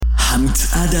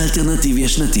המצעד האלטרנטיבי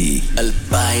השנתי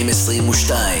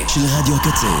 2022 של רדיו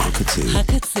הקצה.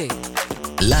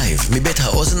 לייב מבית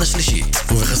האוזן השלישית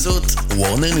ובחסות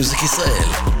וורנר מיוזיק ישראל.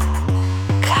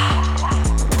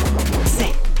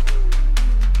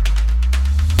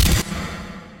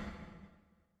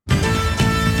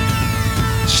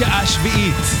 שעה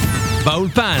שביעית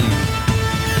באולפן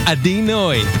עדי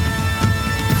נוי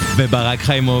וברק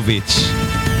חיימוביץ'.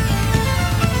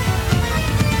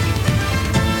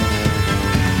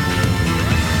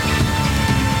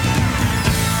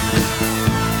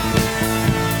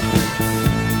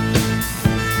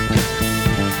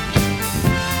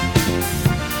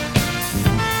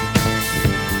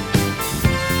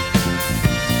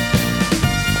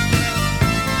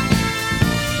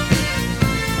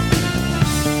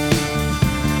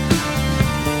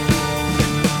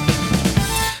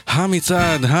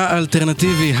 המצעד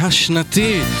האלטרנטיבי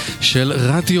השנתי של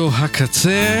רדיו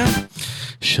הקצה,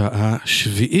 שעה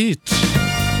שביעית.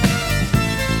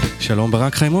 שלום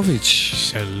ברק חיימוביץ'.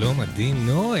 שלום עדי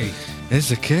נוי.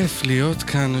 איזה כיף להיות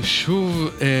כאן שוב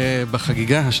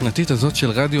בחגיגה השנתית הזאת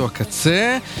של רדיו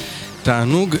הקצה.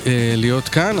 תענוג להיות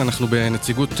כאן. אנחנו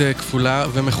בנציגות כפולה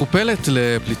ומכופלת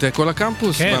לפליטי כל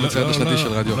הקמפוס, כן, במצעד השנתי של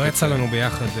רדיו הקצה. לא יצא לנו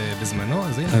ביחד בזמנו,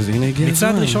 אז הנה הגיע הזמן.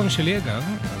 מצעד ראשון שלי אגב,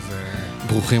 אז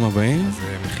ברוכים הבאים. אז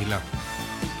מחילה.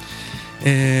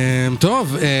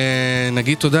 טוב,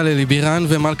 נגיד תודה לליבירן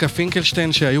ומלכה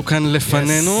פינקלשטיין שהיו כאן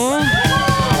לפנינו.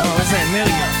 איזה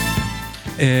אנרגיה.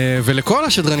 ולכל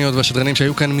השדרניות והשדרנים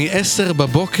שהיו כאן מ-10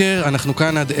 בבוקר, אנחנו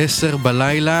כאן עד 10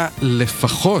 בלילה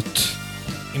לפחות.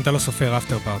 אם אתה לא סופר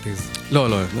אפטר פארטיז.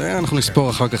 לא, אנחנו נספור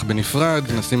אחר כך בנפרד,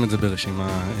 נשים את זה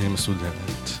ברשימה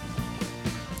מסודרת.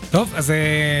 טוב, אז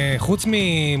חוץ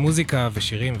ממוזיקה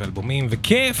ושירים ואלבומים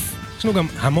וכיף, יש לנו גם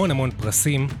המון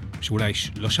פרסים שאולי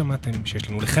לא שמעתם שיש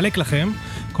לנו לחלק לכם.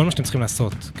 כל מה שאתם צריכים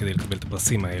לעשות כדי לקבל את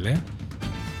הפרסים האלה.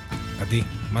 עדי,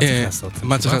 מה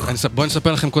צריך לעשות? בואו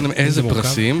נספר לכם קודם איזה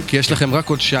פרסים, כי יש לכם רק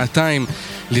עוד שעתיים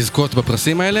לזכות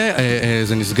בפרסים האלה.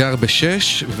 זה נסגר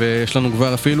ב-6 ויש לנו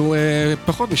כבר אפילו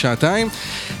פחות משעתיים,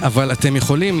 אבל אתם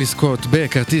יכולים לזכות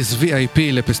בכרטיס VIP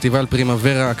לפסטיבל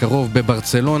פרימוורה הקרוב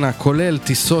בברצלונה, כולל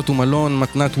טיסות ומלון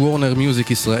מתנת וורנר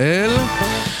מיוזיק ישראל,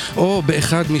 או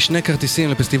באחד משני כרטיסים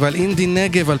לפסטיבל אינדי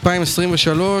נגב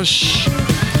 2023,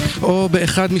 או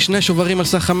באחד משני שוברים על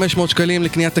סך 500 שקלים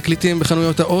לקניית תקליטים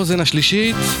בחנויות האוזן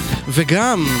השלישית,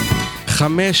 וגם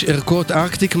 5 ערכות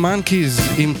ארקטיק מנקיז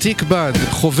עם תיק בד,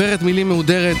 חוברת מילים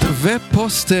מהודרת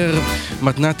ופוסטר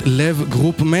מתנת לב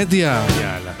גרופ מדיה.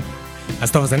 יאללה.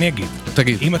 אז טוב, אז אני אגיד.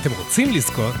 תגיד. אם אתם רוצים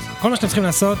לזכות, כל מה שאתם צריכים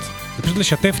לעשות זה פשוט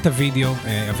לשתף את הוידאו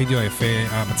היפה,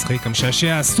 המצחיק,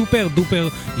 המשעשע, הסופר דופר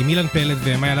עם אילן פלד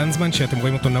ומאיה לנזמן, שאתם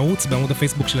רואים אותו נעוץ בעמוד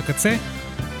הפייסבוק של הקצה.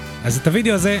 אז את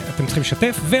הוידאו הזה אתם צריכים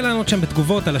לשתף ולענות שם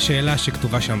בתגובות על השאלה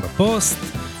שכתובה שם בפוסט.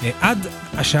 עד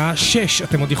השעה 6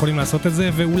 אתם עוד יכולים לעשות את זה,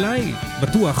 ואולי,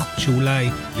 בטוח שאולי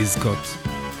לזכות.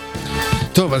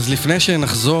 טוב, אז לפני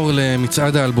שנחזור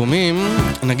למצעד האלבומים,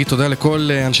 נגיד תודה לכל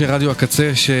אנשי רדיו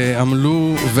הקצה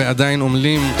שעמלו ועדיין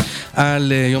עומלים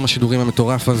על יום השידורים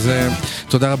המטורף הזה.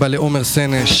 תודה רבה לעומר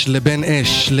סנש, לבן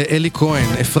אש, לאלי כהן,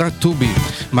 אפרת טובי,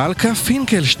 מלכה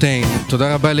פינקלשטיין.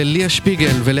 תודה רבה לליה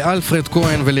שפיגל ולאלפרד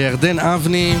כהן ולירדן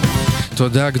אבני.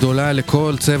 תודה גדולה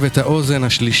לכל צוות האוזן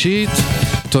השלישית.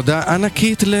 תודה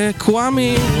ענקית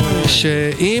לקוואמי,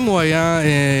 שאם הוא היה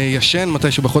ישן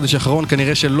מתישהו בחודש האחרון,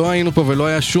 כנראה שלא היינו פה ולא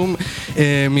היה שום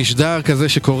משדר כזה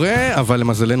שקורה, אבל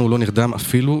למזלנו הוא לא נרדם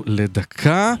אפילו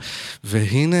לדקה.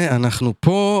 והנה אנחנו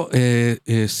פה,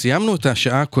 סיימנו את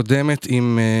השעה הקודמת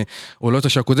עם, או לא את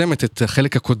השעה הקודמת, את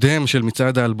החלק הקודם של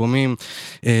מצעד האלבומים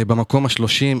במקום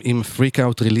ה-30 עם Freak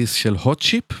Out Release של Hot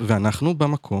Chip, ואנחנו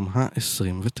במקום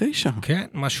ה-29. כן,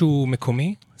 משהו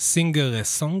מקומי. סינגר,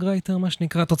 סונגרייטר, מה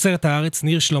שנקרא, תוצרת הארץ,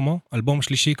 ניר שלמה, אלבום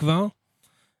שלישי כבר.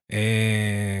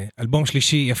 אלבום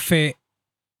שלישי יפה,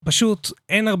 פשוט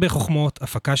אין הרבה חוכמות,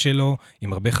 הפקה שלו,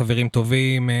 עם הרבה חברים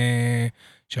טובים,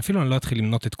 שאפילו אני לא אתחיל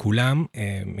למנות את כולם,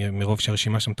 מרוב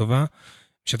שהרשימה שם טובה.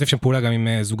 משתף שם פעולה גם עם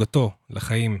זוגתו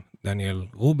לחיים, דניאל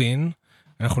רובין.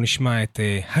 אנחנו נשמע את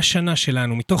השנה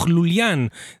שלנו מתוך לוליין,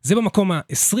 זה במקום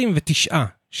ה-29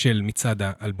 של מצעד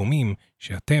האלבומים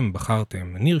שאתם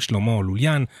בחרתם, ניר שלמה,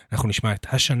 לוליין. אנחנו נשמע את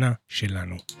השנה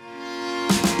שלנו.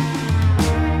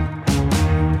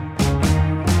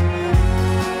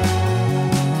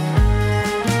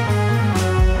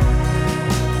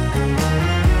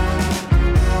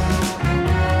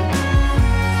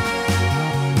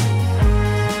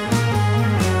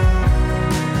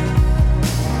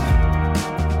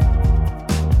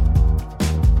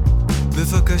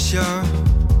 בבקשה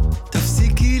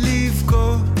תפסיקי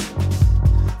לבכות,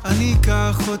 אני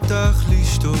אקח אותך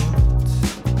לשתות,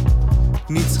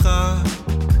 נצחק משחק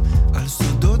על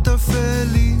סודות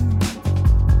אפלים,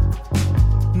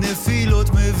 נפילות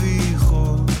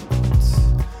מביכות.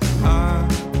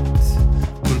 את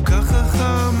כל כך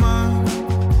חכמה,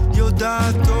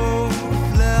 יודעת טוב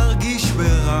להרגיש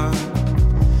ברע,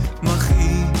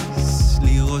 מכעיס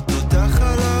לראות אותה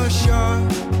חלשה,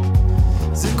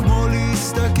 זה כמו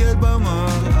להסתכל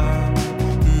במראה.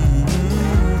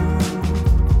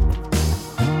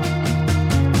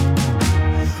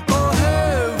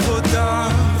 אוהב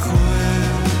אותך,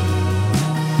 אוהב,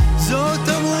 זאת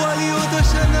אמורה להיות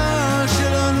השנה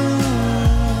שלנו,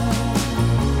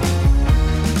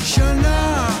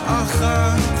 שנה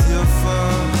אחת יפה,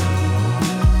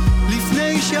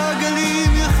 לפני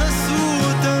שהגלים יחסו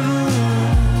אותנו,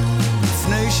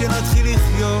 לפני שנתחיל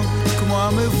לחיות כמו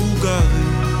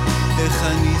המבוגרים. איך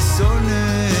אני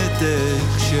שונא את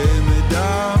איך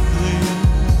שמדברים.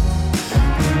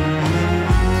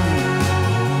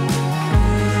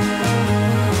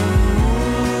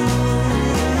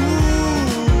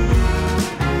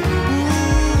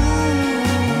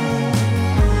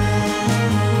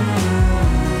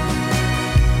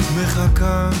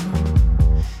 מחכה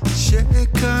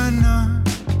שאקנה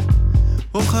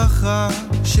הוכחה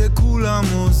שכולם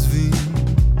עוזבים,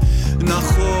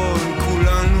 נכון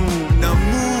כולנו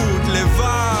נמות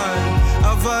לבד,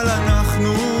 אבל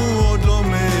אנחנו עוד לא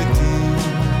מתים.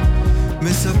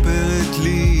 מספרת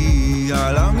לי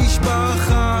על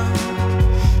המשפחה,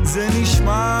 זה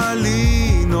נשמע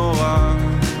לי נורא,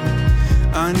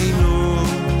 אני לא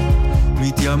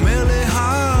מתיימר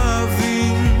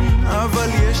להבין, אבל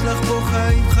יש לך פה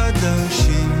חיים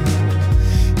חדשים,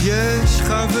 יש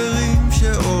חברים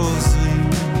שעוזרים.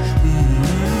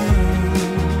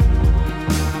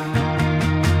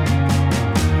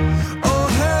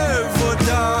 אוהב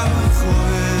אותך,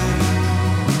 אוהב,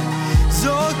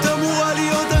 זאת אמורה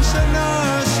להיות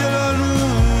השנה שלנו,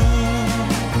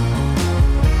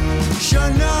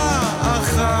 שנה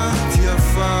אחת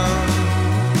יפה,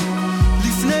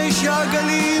 לפני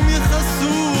שהגלים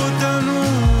יחסו אותנו,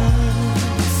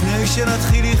 לפני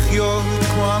שנתחיל לחיות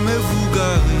כמו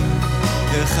המבוגרים.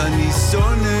 איך אני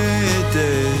שונא את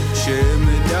איך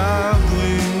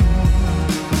שמדברים.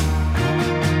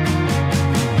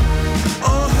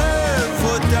 אוהב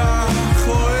אותך,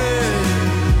 אוהב,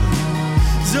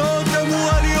 זאת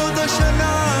אמורה להיות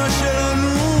השנה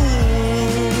שלנו,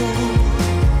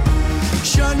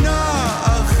 שנה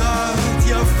אחת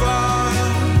יפה,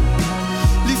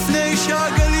 לפני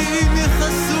שהגלים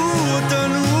יחסו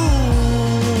אותנו.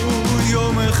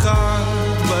 יום אחד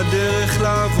בדרך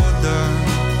לעבודה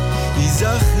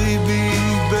יזכרי בי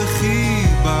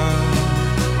בחיבה.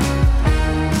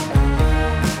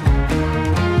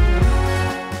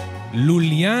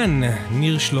 לוליאן,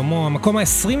 ניר שלמה, המקום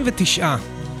ה-29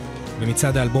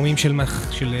 במצעד האלבומים של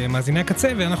מאזיני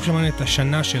הקצה, ואנחנו שמענו את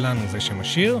השנה שלנו, זה שם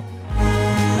השיר.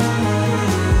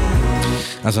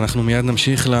 אז אנחנו מיד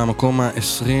נמשיך למקום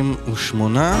ה-28.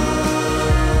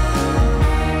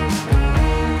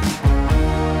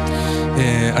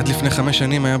 עד לפני 5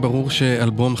 שנים היה ברור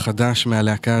שאלבום חדש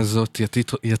מהלהקה הזאת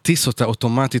יטיס אותה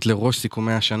אוטומטית לראש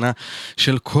סיכומי השנה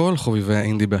של כל חובבי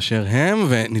האינדי באשר הם,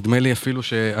 ונדמה לי אפילו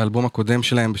שהאלבום הקודם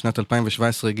שלהם בשנת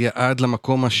 2017 הגיע עד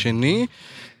למקום השני,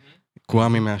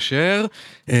 קוואמי מאשר.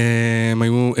 הם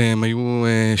היו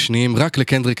שניים רק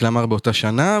לקנדריק למר באותה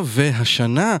שנה,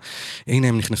 והשנה, הנה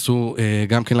הם נכנסו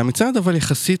גם כן למצעד, אבל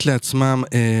יחסית לעצמם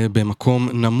במקום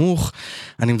נמוך.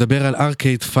 אני מדבר על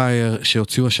ארקייד פייר,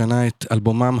 שהוציאו השנה את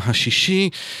אלבומם השישי,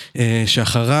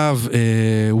 שאחריו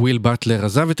וויל באטלר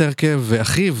עזב את ההרכב,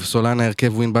 ואחיו, סולן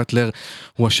ההרכב וויל באטלר,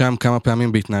 הואשם כמה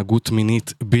פעמים בהתנהגות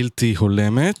מינית בלתי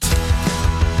הולמת.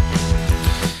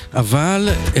 אבל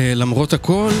למרות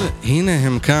הכל, הנה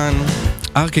הם כאן,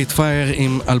 ארקייד פייר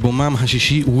עם אלבומם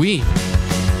השישי ווי,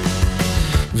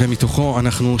 ומתוכו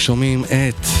אנחנו שומעים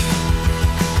את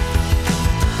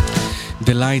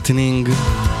The Lightning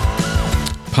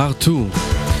Part 2,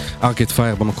 ארקייד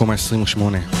פייר במקום ה-28.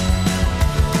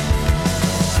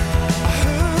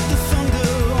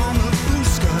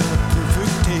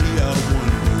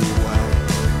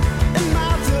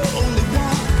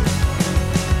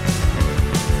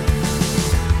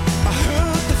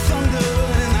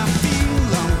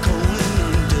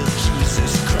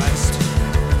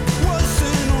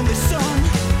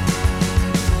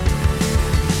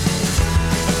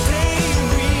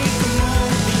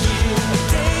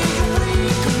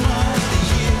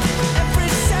 Every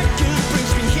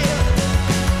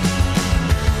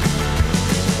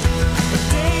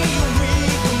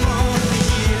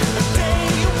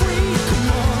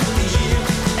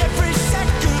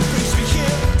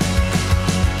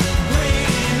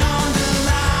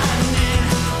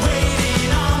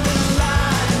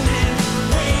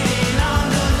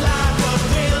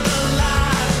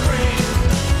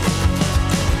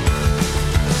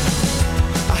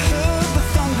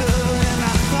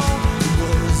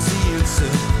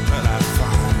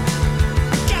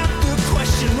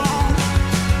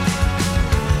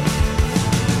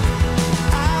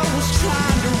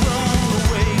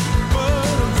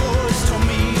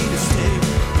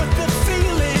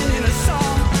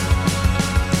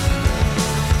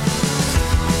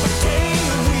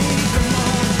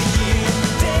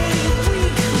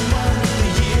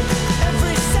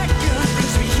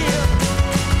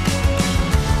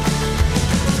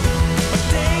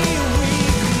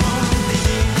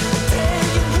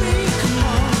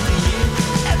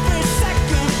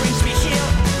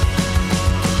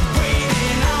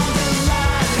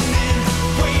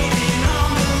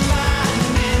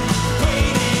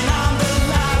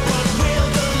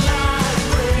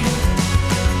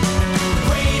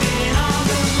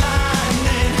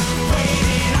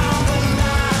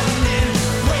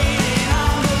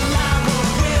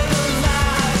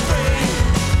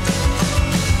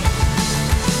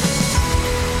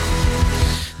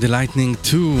The Lightning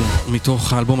 2,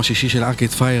 מתוך האלבום השישי של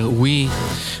Arcade Fire, We,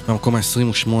 במקום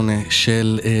ה-28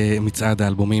 של מצעד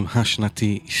האלבומים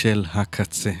השנתי של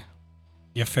הקצה.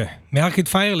 יפה. מארקיד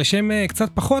פייר לשם קצת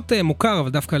פחות מוכר, אבל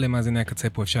דווקא למאזיני הקצה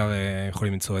פה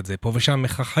יכולים למצוא את זה. פה ושם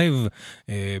מככב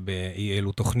באי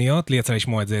אלו תוכניות. לי יצא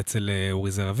לשמוע את זה אצל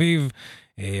אורי זר אביב.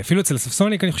 אפילו אצל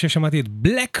ספסוניק אני חושב שמעתי את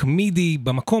בלק מידי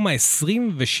במקום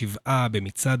ה-27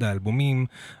 במצעד האלבומים.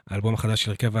 האלבום החדש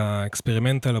של הרכב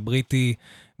האקספרימנטל הבריטי,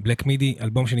 בלק מידי,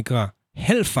 אלבום שנקרא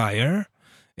Hellfire.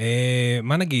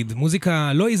 מה נגיד?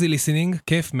 מוזיקה לא easy listening,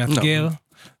 כיף, מאתגר.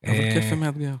 אבל כיף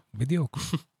ומאתגר. בדיוק.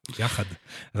 יחד.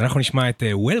 אז אנחנו נשמע את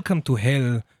Welcome to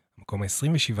Hell, מקום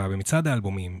ה-27 במצעד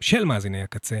האלבומים של מאזיני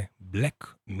הקצה, בלק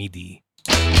מידי.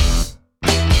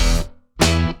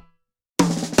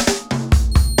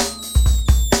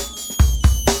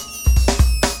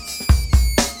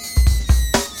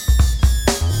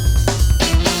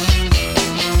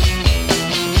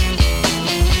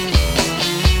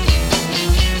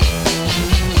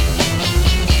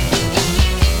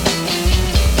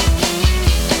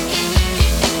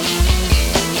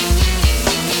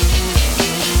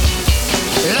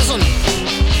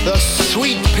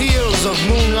 Sweet peals of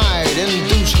moonlight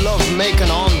induce love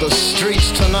making on the streets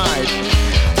tonight.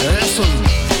 Listen,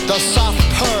 the soft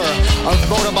purr of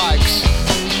motorbikes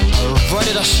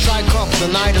ready to strike up the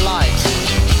night light.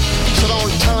 So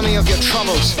don't tell me of your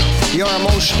troubles, your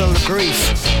emotional grief.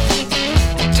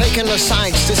 Taking the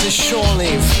sights, this is shore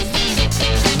leave.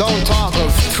 Don't talk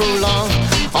of true love,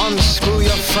 unscrew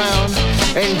your frown.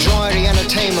 Enjoy the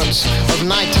entertainments of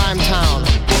nighttime town.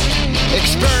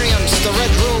 Experience the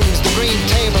red rooms, the green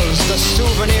tables, the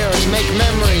souvenirs, make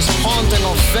memories haunting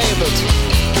or fabled.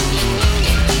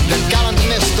 The gallant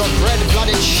mist of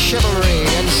red-blooded chivalry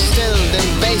instilled in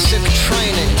basic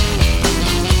training.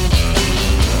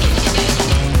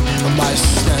 By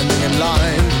standing in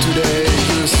line today,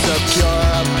 you secure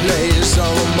a place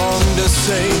among the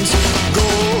saints. Go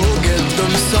get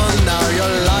them, son, now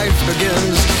your life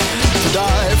begins. To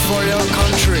die for your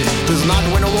country does not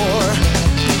win a war.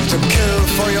 To kill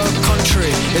for your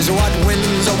country is what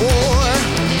wins a war.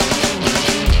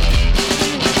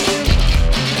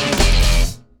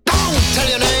 Don't tell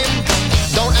your name,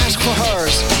 don't ask for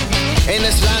hers. In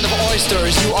this land of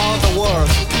oysters, you are the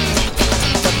worth.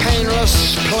 The painless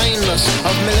plainness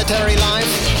of military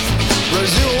life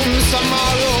resumes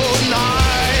tomorrow night.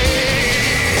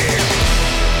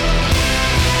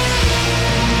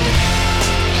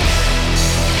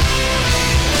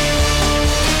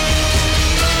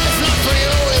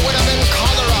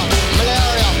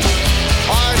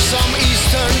 Some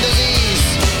eastern disease.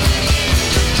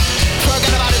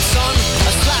 Forget about it, son.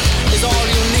 A slap is all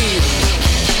you need.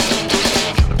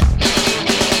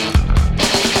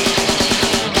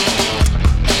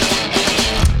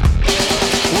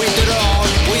 We did it all,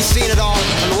 we've seen it all,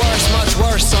 and worse, much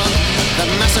worse, son. The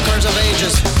massacres of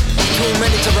ages, too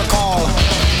many to recall.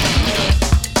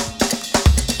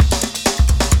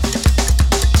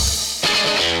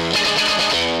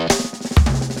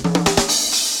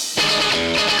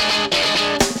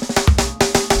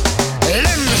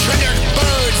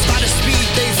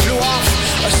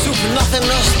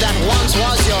 Nothingness that once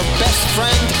was your best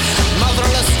friend,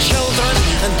 motherless children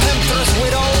and temptress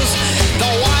widows,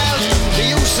 the wild, the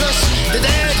useless, the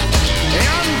dead, the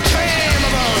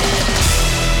untamable.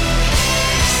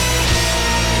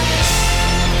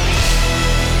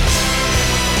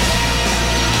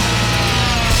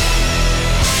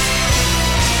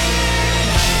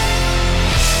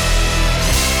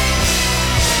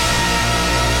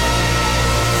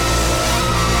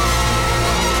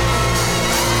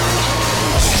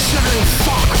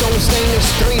 Don't stay in the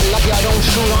street, lucky I don't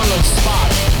shoot on the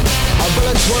spot. Our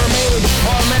bullets were made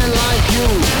for men like you,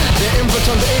 the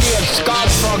impotent idiots God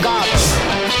forgot.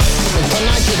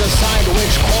 Tonight you decide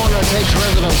which corner takes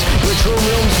residence, which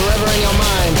room's forever in your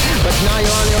mind. But now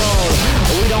you're on your own,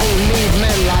 we don't need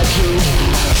men like you.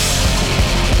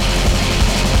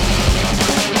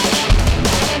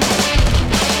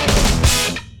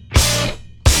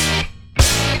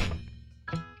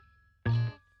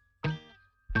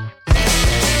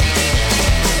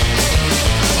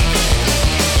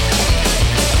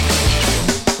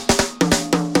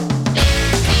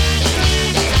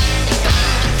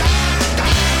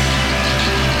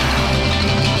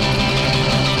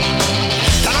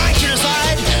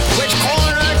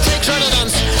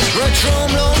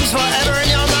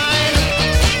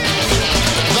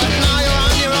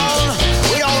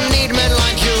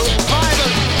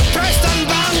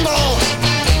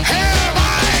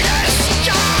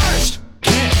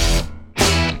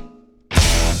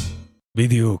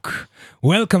 בדיוק.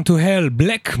 Welcome to Hell,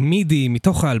 Black Midi,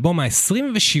 מתוך האלבום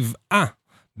ה-27,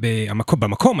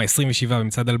 במקום ה-27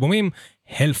 במצעד האלבומים,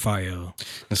 Hellfire.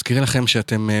 נזכיר לכם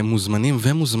שאתם מוזמנים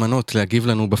ומוזמנות להגיב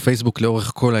לנו בפייסבוק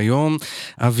לאורך כל היום.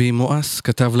 אבי מואס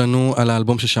כתב לנו על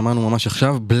האלבום ששמענו ממש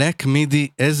עכשיו, Black Midi,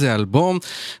 איזה אלבום,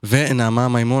 ונעמה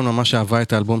מימון ממש אהבה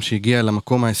את האלבום שהגיע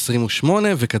למקום ה-28,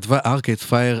 וכתבה Arcade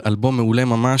Fire, אלבום מעולה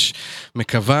ממש,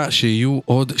 מקווה שיהיו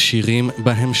עוד שירים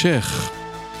בהמשך.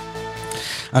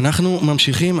 אנחנו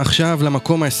ממשיכים עכשיו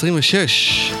למקום ה-26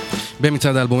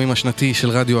 במצעד האלבומים השנתי של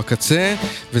רדיו הקצה,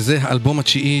 וזה האלבום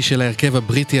התשיעי של ההרכב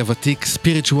הבריטי הוותיק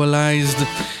Spiritualized.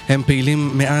 הם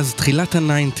פעילים מאז תחילת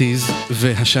ה-90s,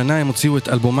 והשנה הם הוציאו את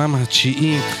אלבומם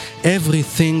התשיעי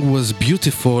Everything Was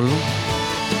Beautiful.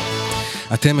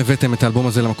 אתם הבאתם את האלבום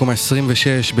הזה למקום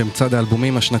ה-26 במצעד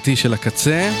האלבומים השנתי של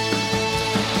הקצה,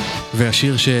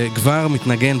 והשיר שכבר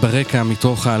מתנגן ברקע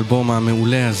מתוך האלבום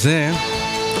המעולה הזה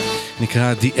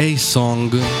נקרא The A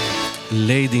Song,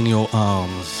 Laid in Your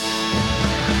Arms.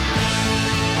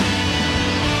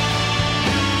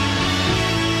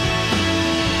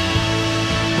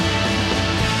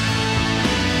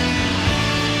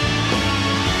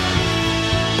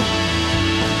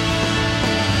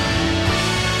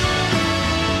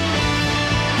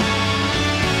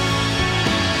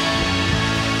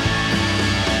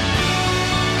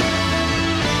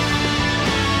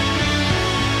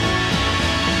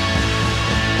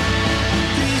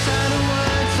 These are the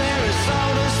words, there is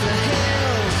all those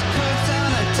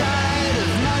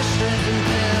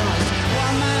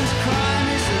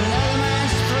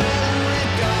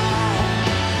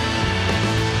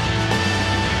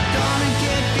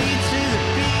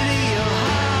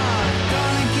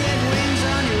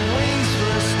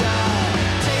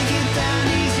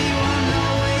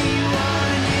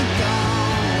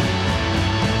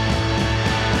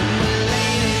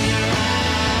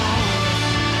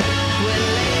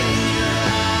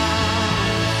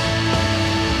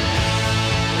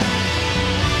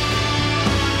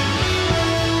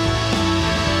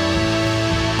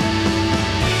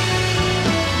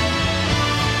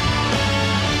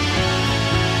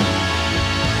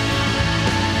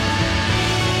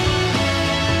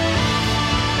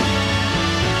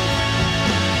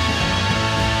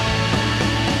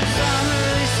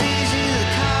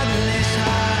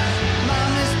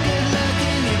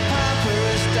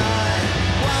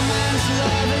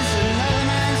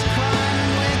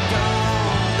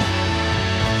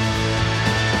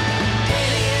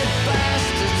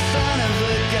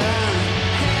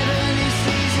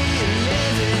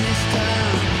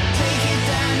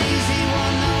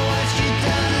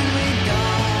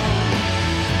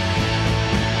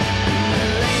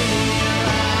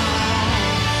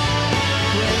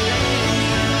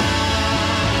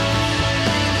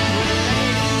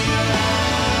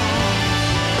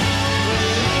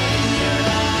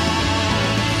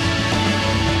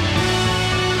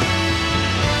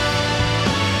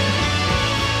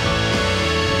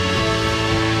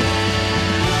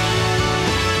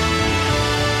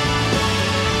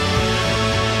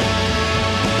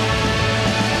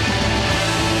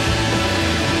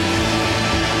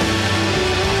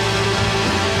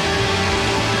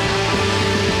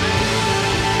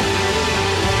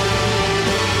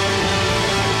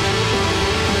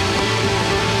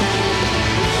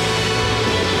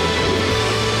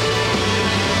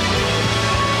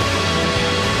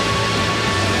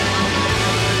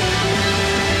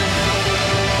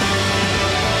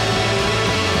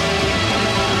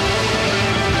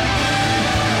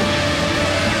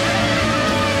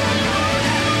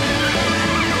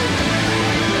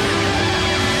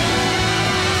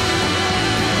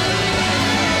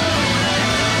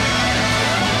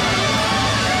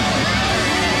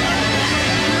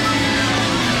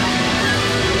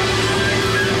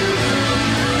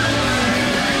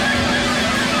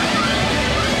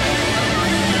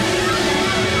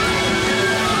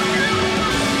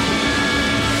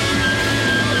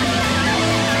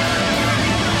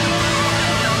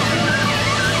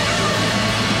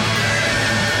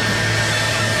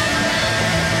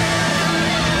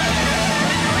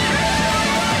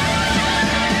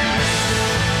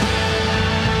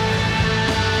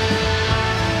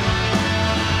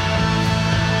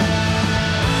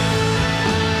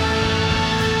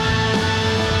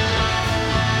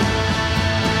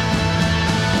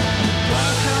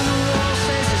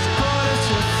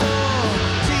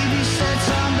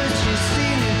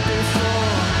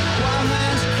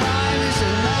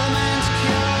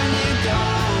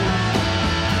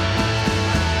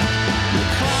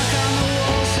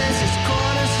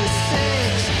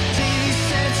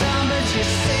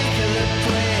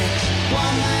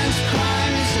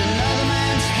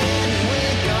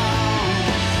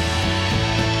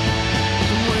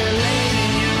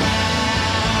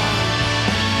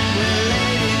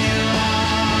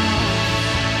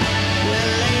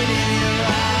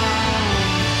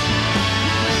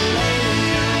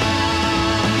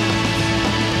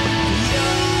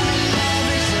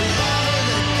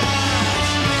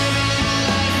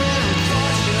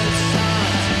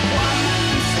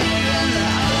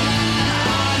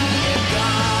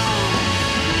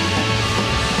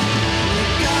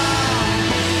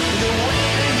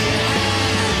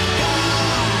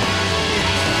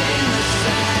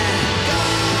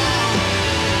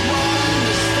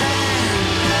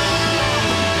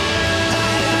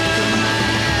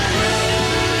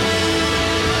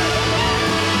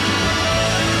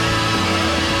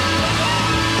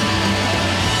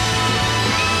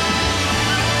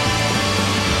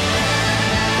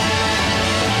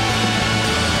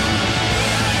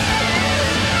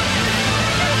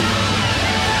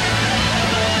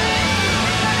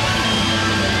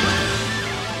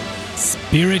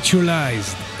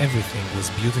Spiritualized, Everything was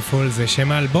Beautiful, זה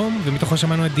שם האלבום, ומתוכו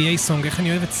שמענו את The A-Song, איך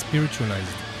אני אוהב את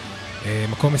Spiritualized.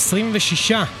 מקום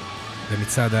 26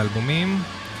 במצעד האלבומים.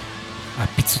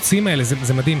 הפיצוצים האלה,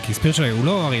 זה מדהים, כי Spiritualized הוא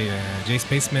לא, הרי ג'יי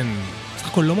ספייסמן, בסך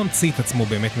הכל לא ממציא את עצמו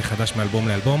באמת מחדש מאלבום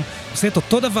לאלבום, עושה את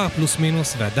אותו דבר פלוס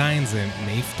מינוס, ועדיין זה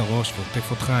מעיף את הראש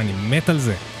ועוטף אותך, אני מת על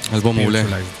זה. אלבום מעולה.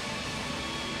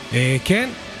 כן,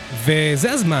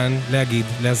 וזה הזמן להגיד,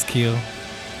 להזכיר,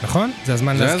 נכון? זה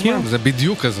הזמן להזכיר? זה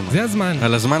בדיוק הזמן. זה הזמן.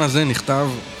 על הזמן הזה נכתב,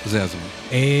 זה הזמן.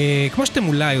 כמו שאתם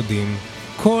אולי יודעים,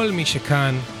 כל מי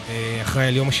שכאן אחראי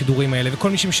על יום השידורים האלה, וכל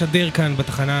מי שמשדר כאן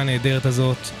בתחנה הנהדרת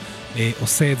הזאת,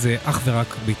 עושה את זה אך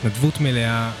ורק בהתנדבות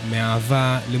מלאה,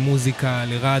 מאהבה למוזיקה,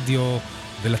 לרדיו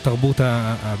ולתרבות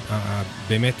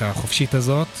באמת החופשית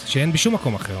הזאת, שאין בשום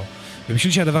מקום אחר.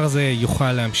 ובשביל שהדבר הזה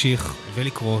יוכל להמשיך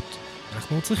ולקרות,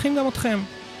 אנחנו צריכים גם אתכם.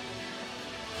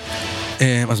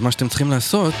 אז מה שאתם צריכים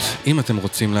לעשות, אם אתם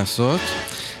רוצים לעשות,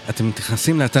 אתם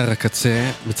נכנסים לאתר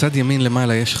הקצה, בצד ימין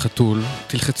למעלה יש חתול,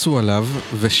 תלחצו עליו,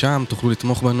 ושם תוכלו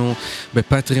לתמוך בנו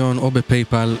בפטריון או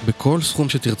בפייפל, בכל סכום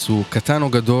שתרצו, קטן או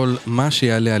גדול, מה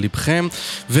שיעלה על לבכם,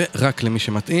 ורק למי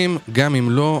שמתאים, גם אם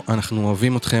לא, אנחנו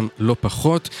אוהבים אתכם לא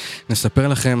פחות. נספר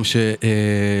לכם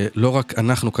שלא רק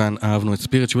אנחנו כאן אהבנו את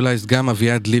Spiritualized, גם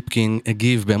אביעד ליפקין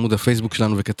הגיב בעמוד הפייסבוק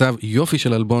שלנו וכתב יופי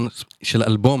של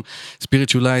אלבום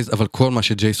Spiritualized, אבל כל מה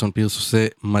שג'ייסון פירס עושה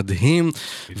מדהים,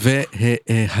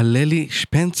 הללי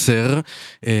שפנצר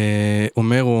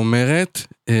אומר או אומרת,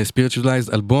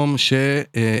 Spiritualized אלבום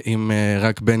שאם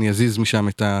רק בן יזיז משם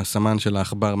את הסמן של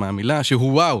האחבר מהמילה,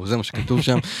 שהוא וואו, זה מה שכתוב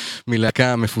שם,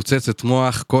 מלהקה מפוצצת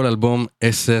מוח, כל אלבום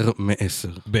 10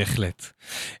 מ-10. בהחלט.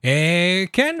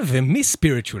 כן,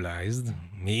 ומי-Spiritualized,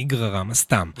 מאיגררם,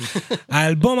 סתם.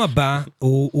 האלבום הבא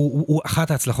הוא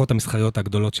אחת ההצלחות המסחריות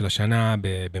הגדולות של השנה,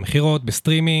 במחירות,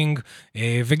 בסטרימינג,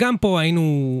 וגם פה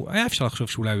היה אפשר לחשוב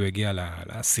שאולי הוא הגיע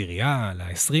לעשירייה,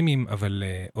 ל-20, אבל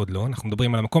עוד לא. אנחנו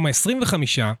מדברים על המקום ה-25,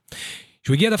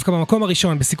 שהוא הגיע דווקא במקום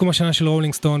הראשון, בסיכום השנה של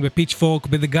רולינג סטון, בפיצ'פורק,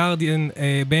 ב-The Guardian,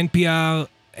 ב-NPR,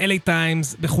 LA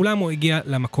Times, בכולם הוא הגיע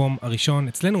למקום הראשון,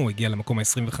 אצלנו הוא הגיע למקום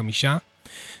ה-25,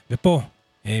 ופה,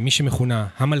 מי שמכונה,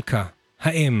 המלכה,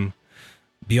 האם,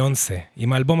 ביונסה,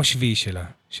 עם האלבום השביעי שלה,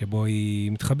 שבו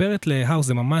היא מתחברת להאוס,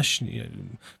 זה ממש,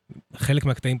 חלק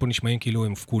מהקטעים פה נשמעים כאילו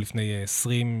הם הופקו לפני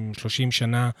 20-30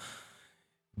 שנה,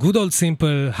 Good Old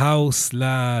Simple, House,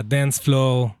 ל-Dance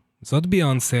Floor, זאת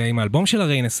ביונסה, עם האלבום של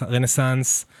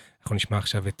הרנסנס, אנחנו נשמע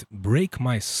עכשיו את Break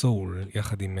My Soul,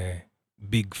 יחד עם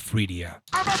ביג פרידיה.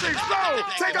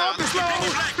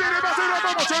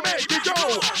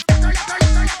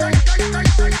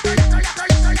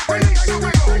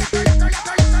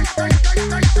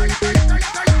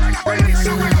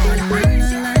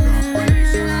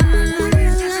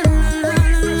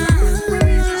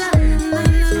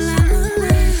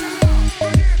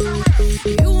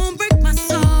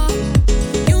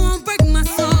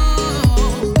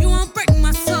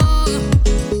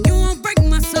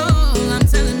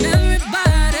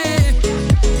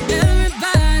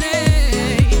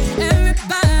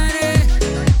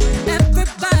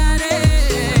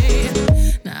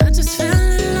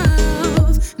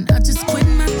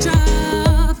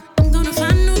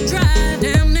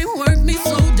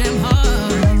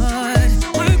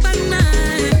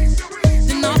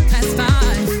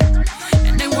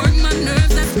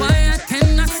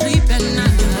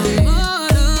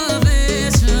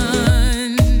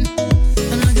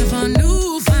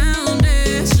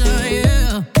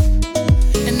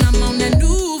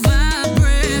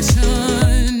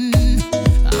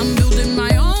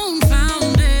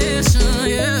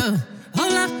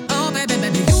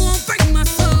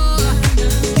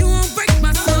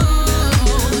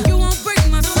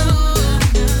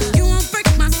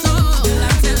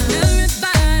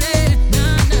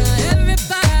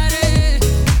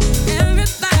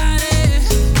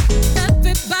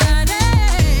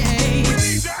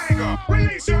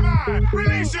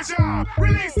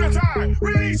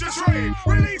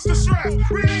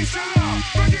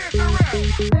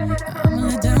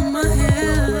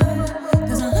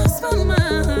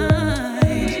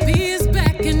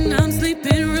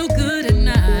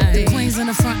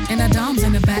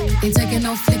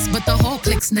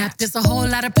 There's a whole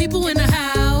lot of people in the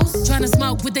house trying to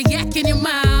smoke with the yak in your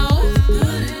mouth.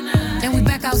 And we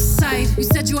back outside. You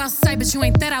said you outside, but you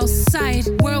ain't that outside.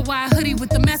 Worldwide hoodie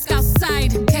with the mask outside.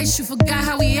 In case you forgot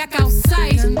how we act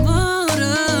outside.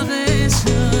 Motivation.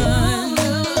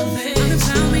 I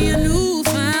found me a new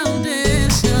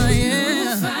foundation.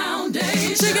 Yeah.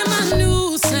 Checking my new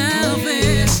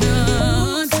salvation.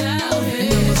 And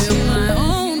I'ma build my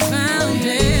own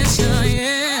foundation.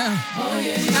 Yeah.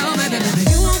 Oh baby,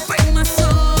 you won't break my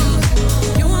soul.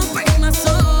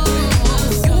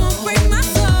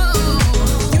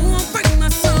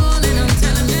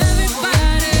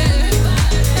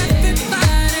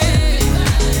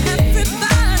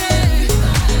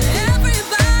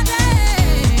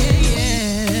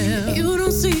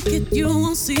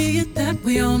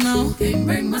 we all know. Can't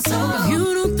break my soul. If you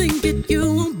don't think it, you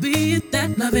won't be it. That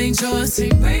love ain't yours.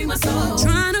 Can't break my soul.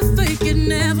 Trying to fake it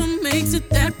never makes it.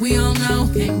 That we all know.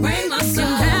 Can't break my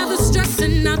soul. Can have the stress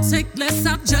and I'll take less.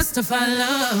 I'll justify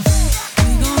love.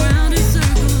 We go round in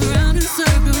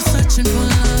circles, searching for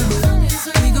love.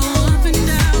 We go up and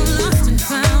down, lost and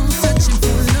found, searching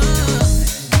for love.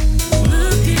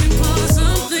 Looking for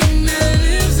something that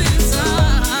lives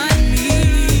inside me.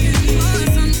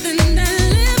 Something that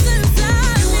lives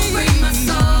inside me. You won't break my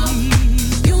soul.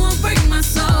 You won't break my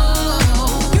soul.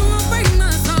 You won't break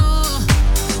my soul.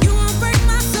 You won't break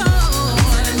my soul.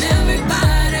 Telling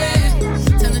everybody,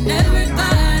 telling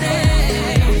everybody,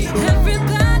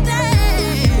 everybody,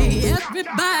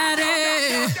 everybody.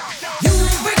 You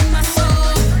won't break my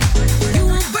soul. You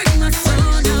won't break my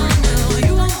soul. No, no.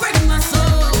 You won't break my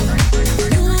soul.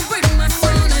 You won't break my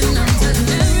soul. And I'm telling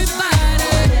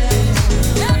everybody,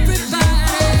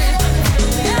 everybody,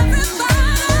 everybody,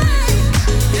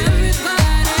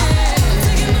 everybody.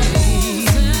 Taking my own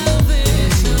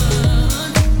salvation,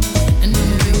 and I'm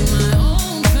building my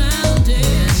own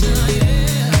foundation.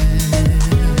 Yeah,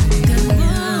 got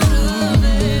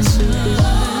motivation.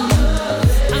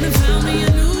 I done found me a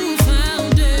new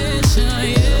foundation,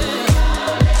 yeah.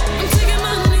 I'm taking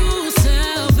my new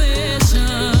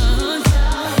salvation,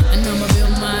 and I'ma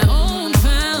build my own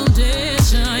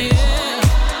foundation, yeah.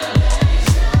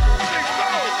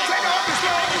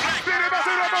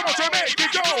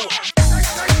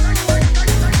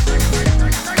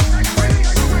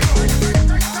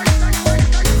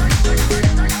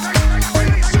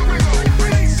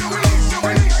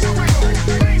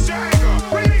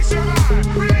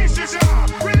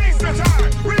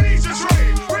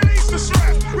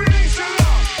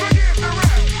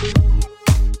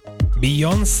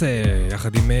 ביונסה,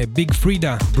 יחד עם ביג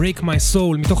פרידה, Break My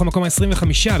Soul, מתוך המקום ה-25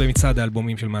 במצעד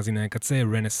האלבומים של מאזיני הקצה,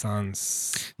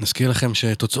 רנסאנס. נזכיר לכם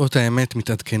שתוצאות האמת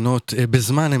מתעדכנות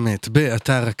בזמן אמת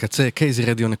באתר הקצה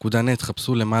kzradio.net,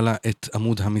 חפשו למעלה את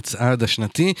עמוד המצעד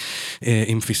השנתי.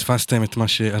 אם פספסתם את מה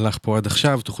שהלך פה עד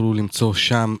עכשיו, תוכלו למצוא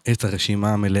שם את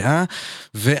הרשימה המלאה.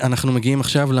 ואנחנו מגיעים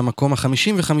עכשיו למקום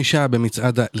ה-55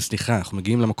 במצעד, אנחנו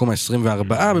מגיעים למקום ה-24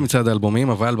 במצעד האלבומים,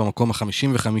 אבל במקום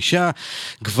ה-55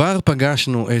 כבר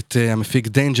פגשנו את המפיק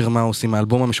דיינג'ר מאוס עם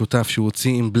האלבום המשותף שהוא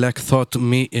הוציא עם Black Thought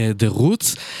מ-The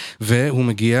Roots, והוא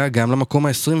מגיע גם למקום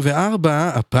ה-24,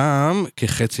 הפעם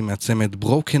כחצי מהצמד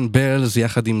Broken Bells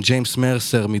יחד עם ג'יימס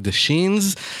מרסר מ-The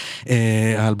Sheens.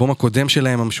 האלבום הקודם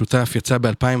שלהם המשותף יצא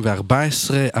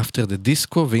ב-2014, After the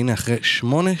Disco, והנה אחרי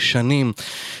 8 שנים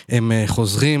הם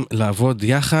חוזרים לעבוד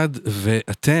יחד,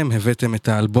 ואתם הבאתם את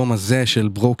האלבום הזה של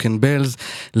Broken Bells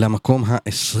למקום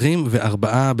ה-24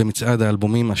 במצעד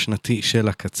האלבומים השנתי של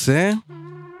הקצה.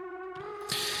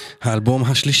 האלבום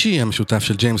השלישי המשותף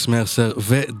של ג'יימס מרסר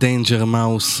ודיינג'ר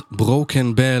מאוס,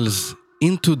 Broken Bells,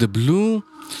 Into the Blue,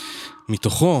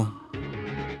 מתוכו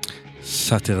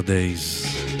Saturdays.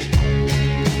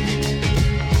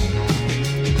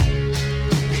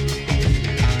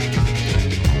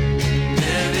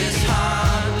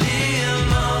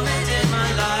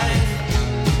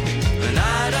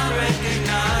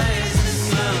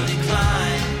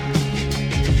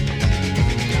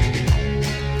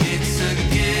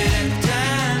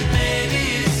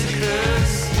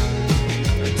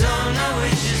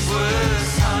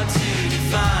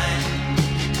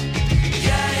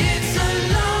 Yeah, it's a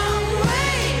long way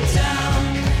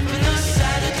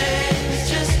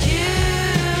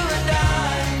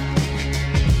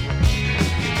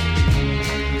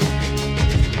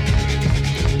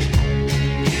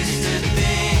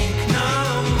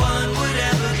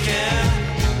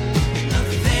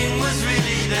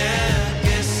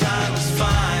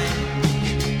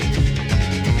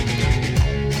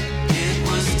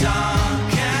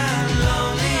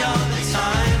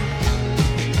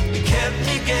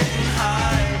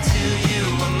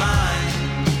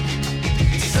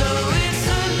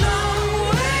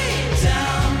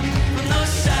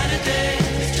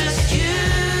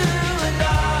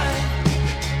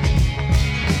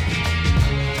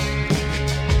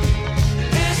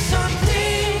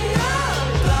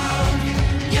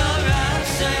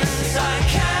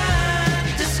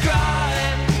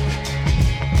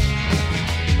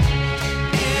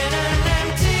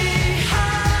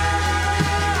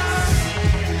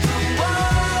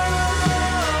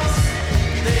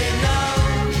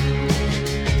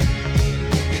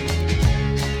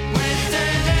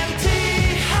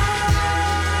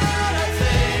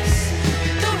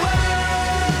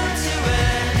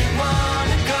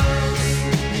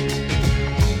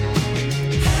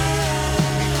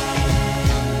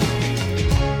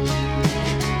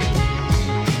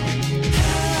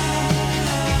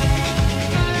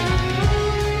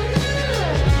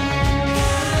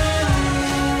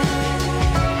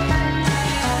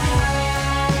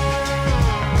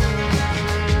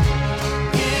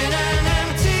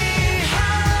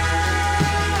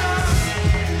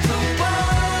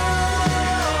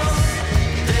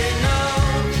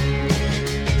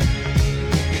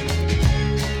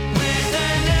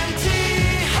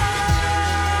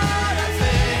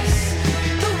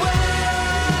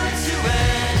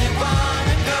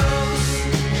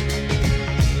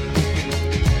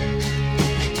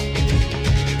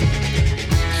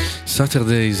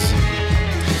Saturdays,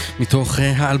 מתוך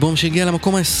האלבום שהגיע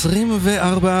למקום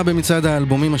ה-24 במצעד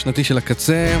האלבומים השנתי של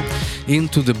הקצה,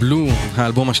 Into the Blue,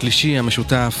 האלבום השלישי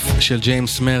המשותף של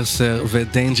ג'יימס מרסר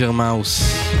ודיינג'ר מאוס.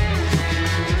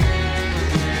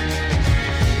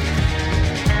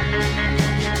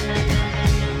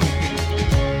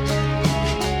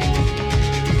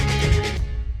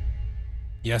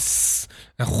 יס,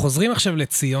 אנחנו חוזרים עכשיו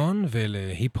לציון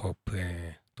ולהיפ-הופ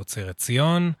תוצרת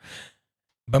ציון,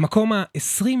 במקום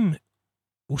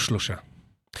ה-23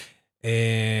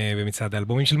 במצעד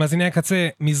האלבומים של מאזיני הקצה,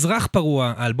 מזרח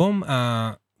פרוע, האלבום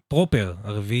הפרופר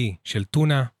הרביעי של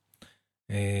טונה,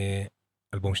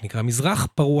 אלבום שנקרא מזרח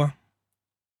פרוע,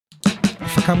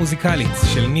 הפקה מוזיקלית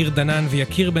של ניר דנן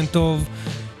ויקיר בן טוב,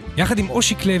 יחד עם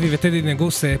אושיק לוי וטדי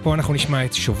נגוסה. פה אנחנו נשמע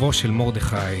את שובו של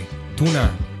מרדכי, טונה.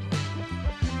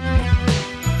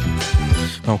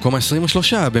 במקום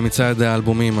ה-23 במצעד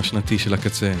האלבומים השנתי של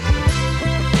הקצה,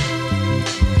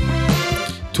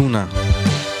 טונה,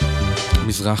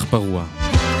 מזרח פרוע.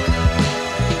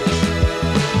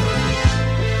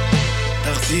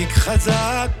 תחזיק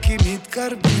חזק כי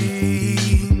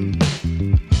מתקרבים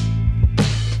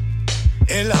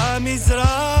אל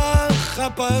המזרח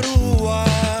הפרוע,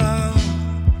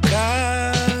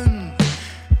 כאן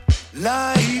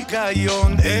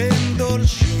להיגיון אין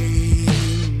דורשים,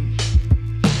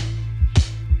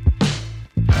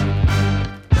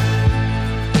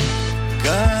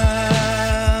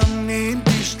 גם אם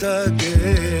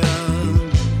תשתגע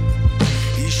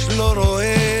איש לא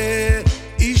רואה,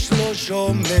 איש לא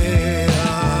שומע.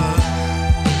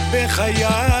 בחיי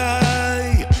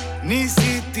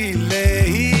ניסיתי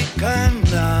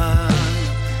להיכנע,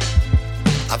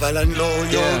 אבל אני לא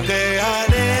יודע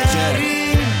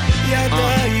להרים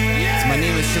ידיים.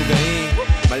 זמנים משוגעים,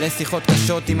 מלא שיחות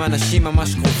קשות עם אנשים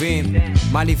ממש קרובים,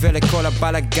 מה לי ולכל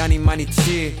הבלגנים מה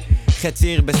ניצ'י, חצי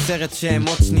עיר בסרט שהם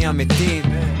עוד שנייה מתים,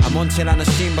 המון של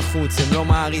אנשים בחוץ הם לא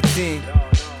מעריצים,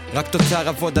 רק תוצר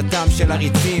עבודתם של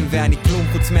עריצים, ואני כלום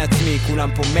חוץ מעצמי,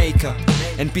 כולם פה מייקה,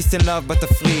 אין פיס אנד לאב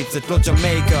בתפריט, זאת לא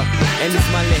ג'מייקה, אין לי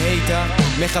זמן להייטה,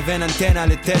 מכוון אנטנה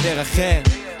לתדר אחר,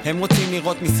 הם רוצים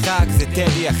לראות משחק, זה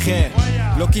טדי אחר,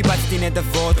 לא קיבצתי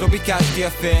נדבות, לא ביקשתי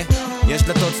יפה, יש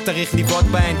דלתות שצריך לבעוט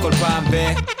בהן כל פעם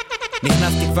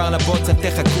נכנסתי כבר לבוץ, אל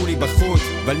תחכו לי בחוץ,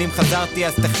 אבל אם חזרתי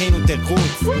אז תכינו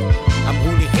תרחוץ,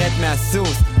 אמרו לי רד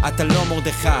מהסוס, אתה לא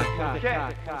מרדכי,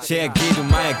 שיגידו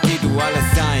מה יגידו על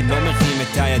הזין, לא מרחים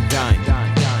את הידיים,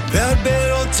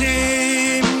 והרבה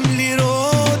רוצים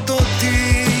לראות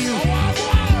אותי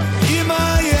עם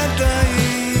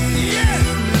הידיים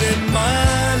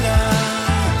למעלה,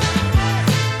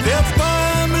 ואף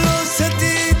פעם לא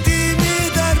סטיתי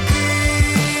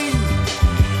מדרכי,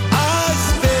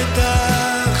 אז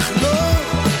בטח לא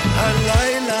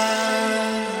הלילה,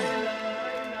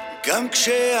 גם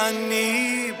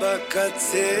כשאני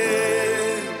בקצה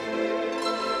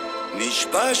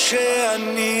נשבע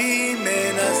שאני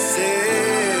מנסה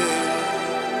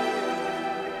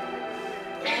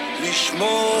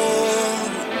לשמור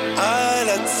על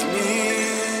עצמי,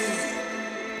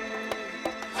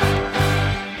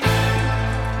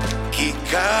 כי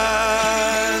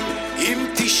כאן אם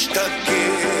תשתגע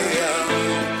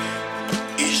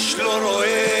איש לא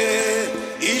רואה,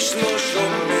 איש לא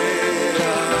שומע.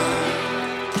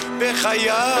 בחיי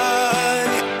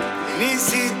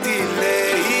ניסיתי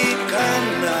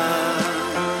להיכנע,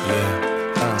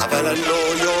 אבל אני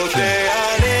לא יודע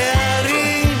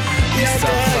להרים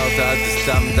ידיים.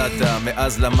 סתם דאטה,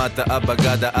 מאז למטה אבא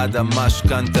גדה עד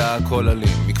המשכנתה, הכל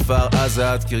אלים מכפר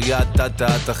עזה עד קריית טאטה,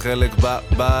 אתה חלק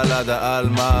בבלדה על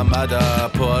מעמד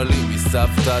הפועלים,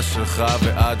 מסבתא שלך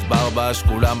ועד ברבש,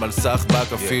 כולם על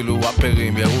סחבק, אפילו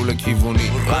אפרים יראו לכיווני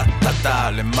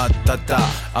רטטה למטטה,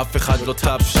 אף אחד לא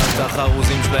טפשט,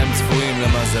 החרוזים שלהם צפויים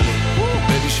למזלי,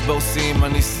 בלשבור סים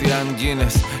אני סיין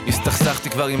גינס, הסתכסכתי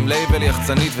כבר עם לייבל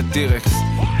יחצנית וטירקס,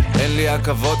 אין לי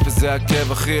עקבות וזה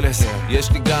עקב אכילס,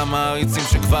 יש לי גם מעריצים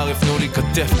שכבר הפנו לי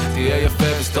כתף, תהיה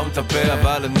יפה וסתום את הפה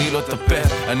אבל אני לא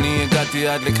תפף, אני הגעתי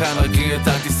עד לכאן רק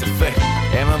יתרתי ספק,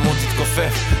 הם אמרו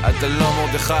תתכופף, אתה לא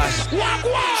מרדכי,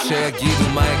 שיגידו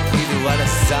מה יגידו על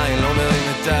הזין, לא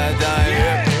מרים את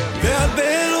הידיים,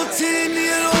 והרבה רוצים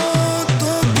לראות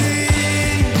אותי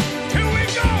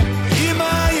עם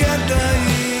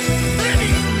הידיים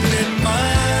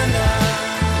למעלה,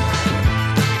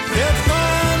 ואף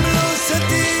פעם לא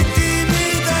סטיתי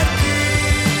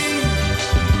מדרכי,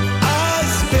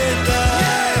 אז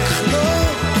בטח לא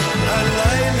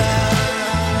הלילה,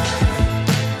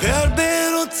 והרבה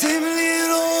רוצים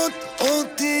לראות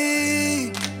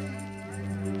אותי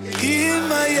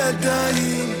עם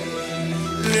הידיים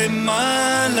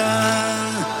למעלה,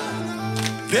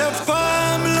 ואף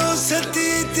פעם לא סטיתי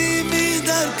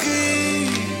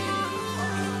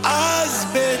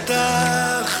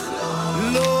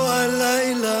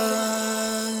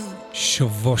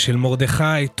שובו של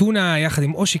מרדכי, טונה יחד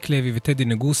עם אושיק לוי וטדי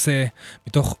נגוסה,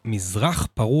 מתוך מזרח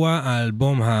פרוע,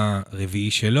 האלבום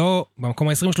הרביעי שלו, במקום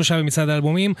ה-23 במצעד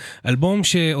האלבומים, אלבום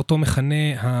שאותו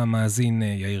מכנה המאזין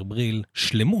יאיר בריל,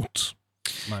 שלמות.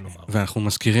 ואנחנו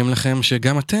מזכירים לכם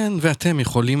שגם אתן ואתם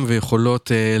יכולים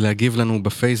ויכולות להגיב לנו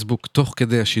בפייסבוק תוך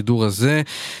כדי השידור הזה.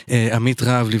 עמית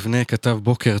רב לבנה כתב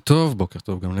בוקר טוב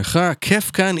גם לך,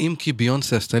 כיף כאן אם כי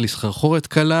ביונסה עשתה לי סחרחורת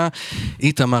קלה.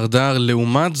 איתמר דר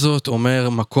לעומת זאת אומר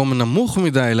מקום נמוך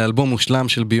מדי לאלבום מושלם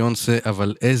של ביונסה,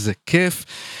 אבל איזה כיף.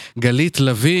 גלית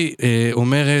לוי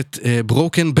אומרת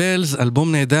ברוקן בלס,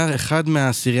 אלבום נהדר, אחד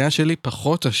מהעשירייה שלי,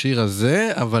 פחות השיר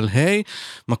הזה, אבל היי,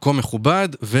 מקום מכובד.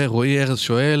 ורועי ארז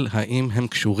שואל האם הם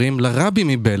קשורים לרבי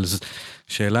מבלז.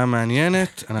 שאלה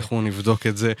מעניינת, אנחנו נבדוק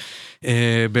את זה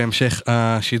בהמשך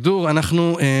השידור.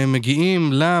 אנחנו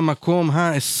מגיעים למקום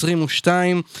ה-22,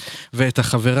 ואת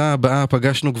החברה הבאה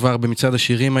פגשנו כבר במצעד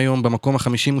השירים היום במקום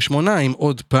ה-58 עם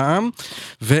עוד פעם,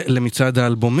 ולמצעד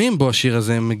האלבומים בו השיר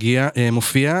הזה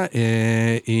מופיע,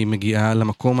 היא מגיעה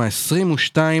למקום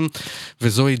ה-22,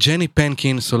 וזוהי ג'ני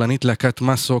פנקין, סולנית להקת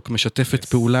מסוק, משתפת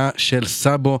פעולה של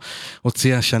סאבו,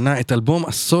 הוציאה השנה את אלבום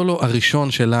הסולו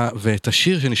הראשון שלה, ואת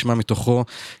השיר שנשמע מתוכו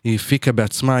היא הפיקה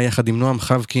בעצמה יחד עם נועם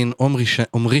חבקין,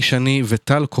 עומרי שני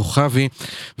וטל כוכבי,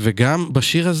 וגם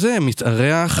בשיר הזה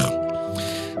מתארח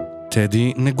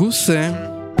טדי נגוסה.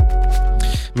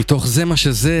 מתוך זה מה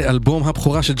שזה, אלבום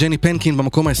הבכורה של ג'ני פנקין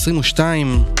במקום ה-22,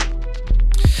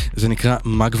 זה נקרא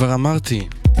מה כבר אמרתי.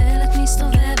 דלת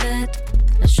מסתובבת,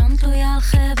 לשון תלויה על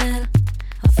חבל,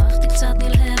 הפכתי קצת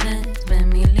נלהבת,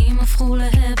 במילים הפכו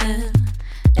להבל,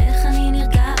 איך אני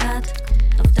נרגעת,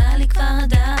 עבדה לי כבר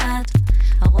הדעת,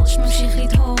 הראש ממשיך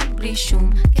לדהור בלי שום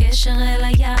קשר אל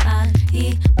היעד,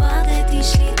 איבדתי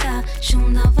שליטה,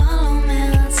 שום דבר לא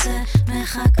מרצה,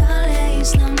 מחכה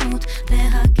להזדמנות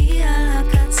להגיע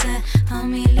לקצה,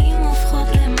 המילים הופכות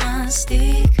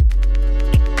למסטיק,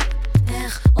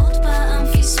 איך עוד פעם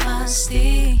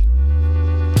פספסתי.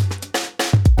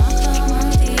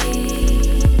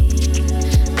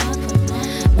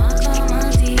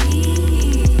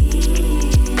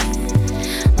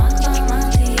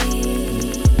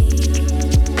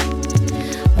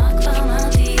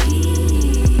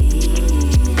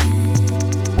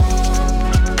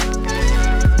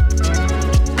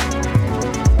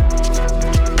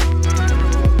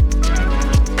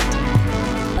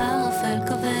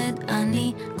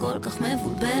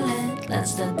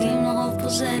 לצדדים לרוב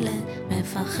פוזלת,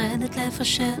 מפחדת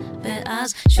לפשר,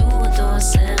 ואז שוב אותו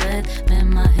הסרט,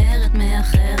 ממהרת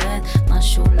מאחרת,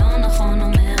 משהו לא נכון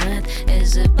אומרת,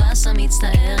 איזה בסה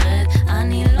מצטערת,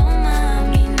 אני לא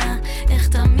מאמינה, איך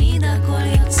תמיד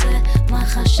הכל יוצא, מה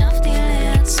חשבתי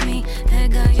לעצמי,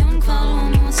 היגיון כבר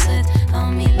לא מוצאת,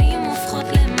 המילים הופכות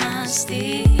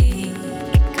למסטיק,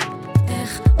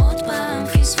 איך עוד פעם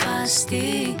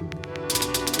פספסתי.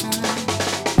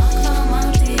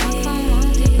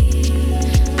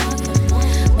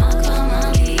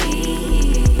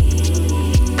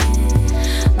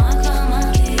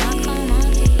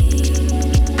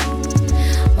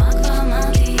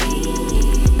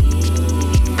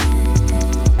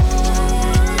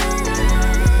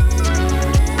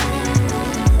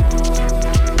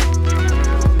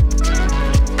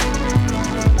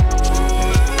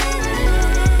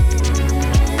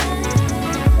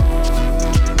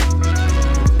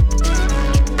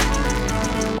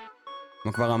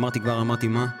 כבר אמרתי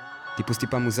מה? טיפוס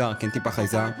טיפה מוזר, כן טיפה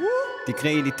חייזר.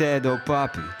 תקראי לי טד או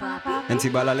פאפי, אין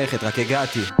סיבה ללכת, רק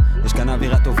הגעתי. יש כאן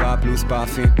אווירה טובה פלוס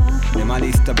פאפי, למה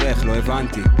להסתבך? לא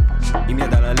הבנתי. אם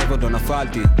ידע ללב עוד לא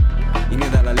נפלתי, אם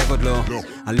ידע ללב עוד לא.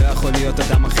 אני לא יכול להיות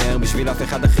אדם אחר בשביל אף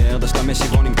אחד אחר, דשת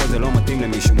שברון אם כל זה לא מתאים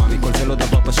למישהו, מה מכל זה לא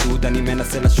דבר פשוט, אני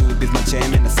מנסה לשוט בזמן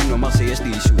שהם מנסים לומר שיש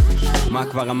לי אישות. מה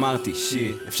כבר אמרתי?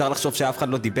 שיט, אפשר לחשוב שאף אחד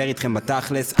לא דיבר איתכם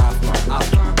בתכלס, אף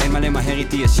פעם, אין מה למהר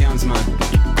איתי, יש ים זמן,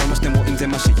 כל מה שאתם רואים זה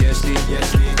מה שיש לי,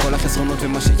 כל החסרונות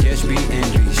ומה שיש בי, אין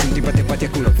בי שום טיפת אפתיה,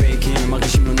 כולה פייקים, הם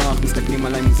מרגישים לא נוח, מסתכלים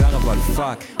עליי מוזר, אבל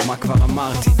פאק, מה כבר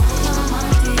אמרתי?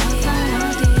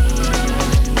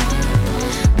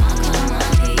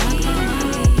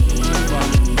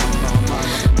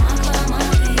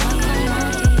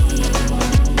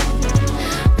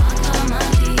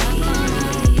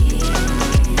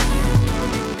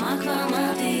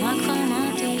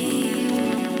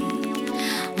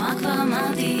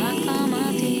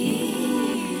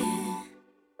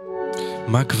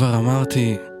 מה כבר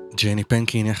אמרתי? ג'ני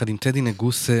פנקין יחד עם טדי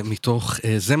נגוסה מתוך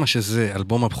זה מה שזה,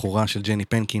 אלבום הבכורה של ג'ני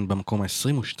פנקין במקום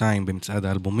ה-22 במצעד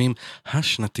האלבומים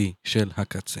השנתי של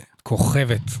הקצה.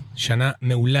 כוכבת, שנה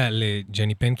מעולה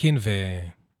לג'ני פנקין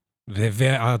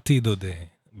והעתיד עוד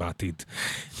בעתיד.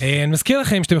 אני מזכיר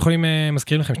לכם שאתם יכולים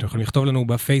לכתוב לנו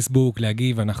בפייסבוק,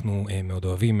 להגיב, אנחנו מאוד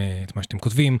אוהבים את מה שאתם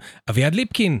כותבים. אביעד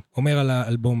ליפקין אומר על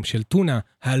האלבום של טונה,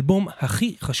 האלבום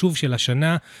הכי חשוב של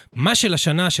השנה, מה של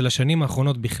השנה, של השנים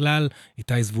האחרונות בכלל,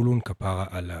 איתי זבולון כפרה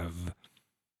עליו.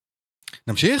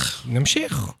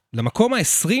 נמשיך למקום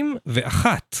ה-21.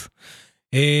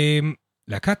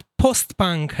 להקת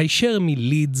פוסט-פאנק הישר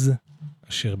מלידס,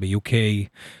 אשר ב-UK,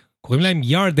 קוראים להם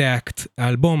Yard Act,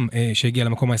 האלבום שהגיע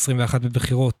למקום ה-21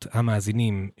 בבחירות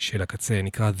המאזינים של הקצה,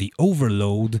 נקרא The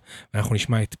Overload, ואנחנו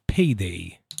נשמע את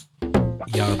Payday,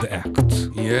 Yard Act.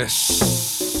 Yes.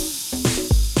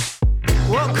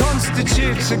 What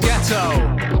constitutes a ghetto?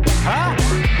 Huh?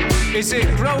 Is it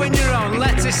growing your own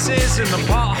lettuces in the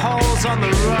potholes on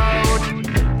the road?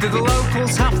 Do the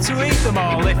locals have to eat them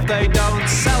all if they don't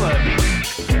sell them?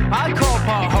 I call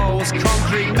potholes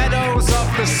concrete meadows of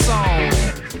the soul.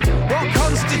 What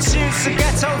constitutes a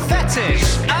ghetto fetish?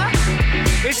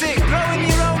 Huh? Is it growing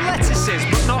your own lettuces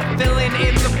but not filling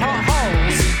in the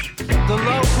potholes? The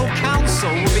local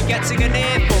council will be getting an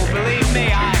earful, believe me,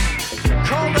 I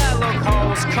call their look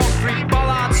holes concrete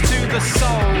bollards to the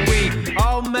soul. We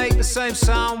all make the same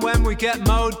sound when we get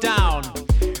mowed down.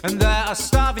 And there are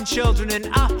starving children in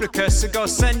Africa, so go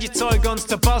send your toy guns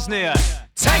to Bosnia.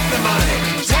 Take the money,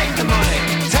 take the money,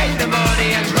 take the money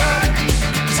and run.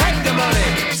 Take the money,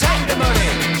 take the money,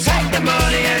 take the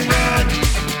money and run.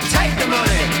 Take the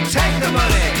money, take the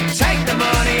money, take the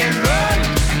money and run.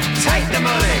 Take the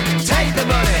money, take the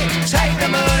money, take the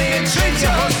money and treat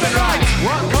your husband right.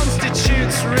 What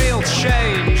constitutes real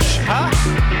change, huh?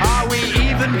 Are we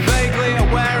even vaguely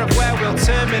aware of where we'll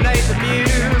terminate the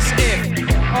muse? If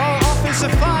all offers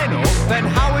are final, then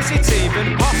how is it even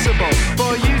possible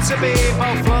for you to be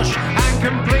both flush and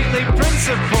completely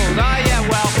principled? Ah, yeah,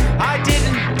 well, I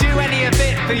didn't do any of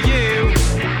it for you.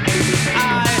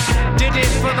 I did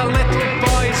it for the little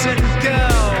boys and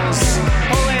girls,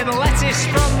 pulling lettuce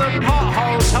from the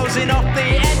potholes, hosing off the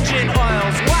engine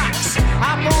oils, wax,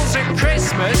 apples at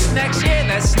Christmas, next year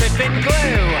they're sniffing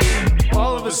glue.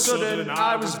 All of a sudden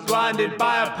I was blinded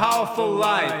by a powerful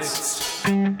light.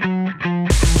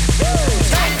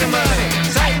 Take the money,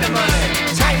 take the money,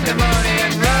 take the money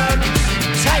and run.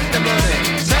 Take the money,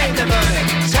 take the money,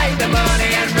 take the money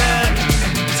and run.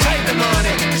 Take the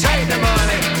money, take the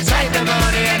money, take the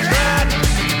money and run.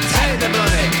 Take the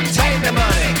money, take the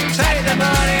money, take the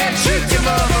money and shoot your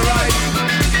mama right.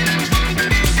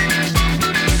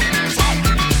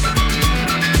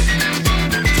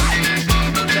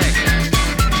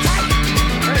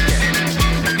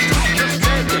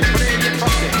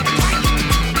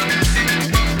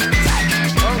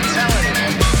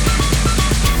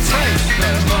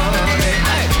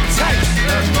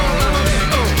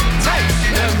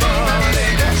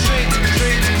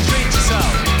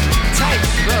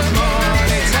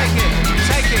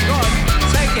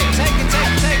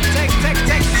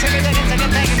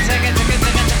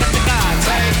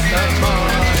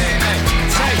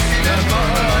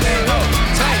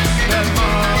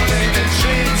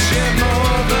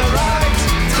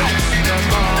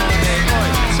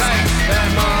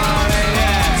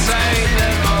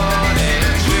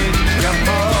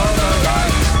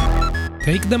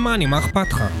 Take the money, מה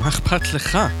אכפת לך? מה אכפת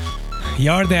לך?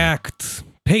 Yard Act,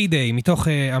 Payday, מתוך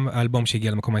האלבום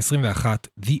שהגיע למקום ה-21,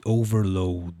 The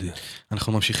Overload.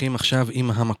 אנחנו ממשיכים עכשיו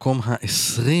עם המקום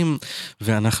ה-20,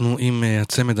 ואנחנו עם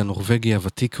הצמד הנורווגי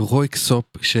הוותיק רויקסופ,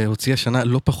 שהוציא השנה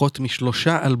לא פחות מ3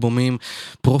 אלבומים,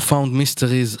 Profound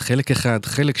Mysteries, חלק 1,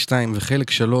 חלק 2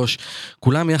 וחלק 3,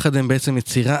 כולם יחד הם בעצם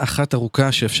יצירה אחת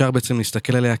ארוכה, שאפשר בעצם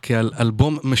להסתכל עליה כעל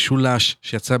אלבום משולש,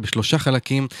 שיצא ב3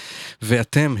 חלקים,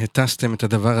 ואתם הטסתם את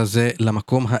הדבר הזה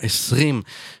למקום ה-20,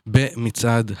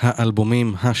 במצעד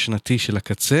האלבומים השנתי של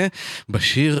הקצה.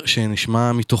 בשיר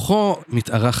שנשמע מתוכו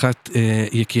מתארחת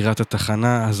יקירת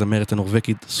התחנה, הזמרת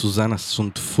הנורווגית סוזנה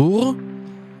סונדפור,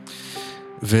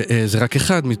 וזה רק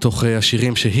אחד מתוך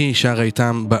השירים שהיא שרה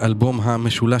איתם באלבום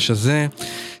המשולש הזה,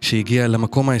 שהגיע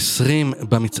למקום ה-20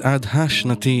 במצעד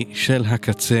השנתי של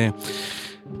הקצה,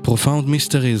 Profound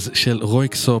Mysteries של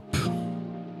רויקסופ.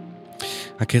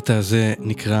 הקטע הזה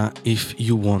נקרא If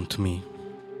You Want Me.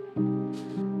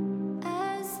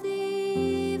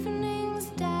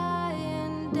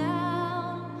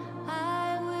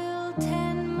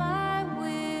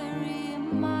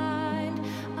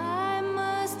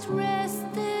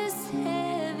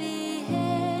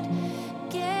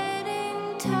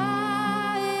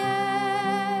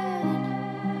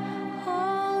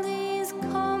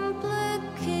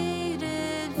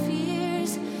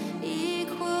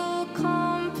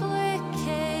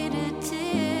 Complicated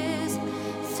tears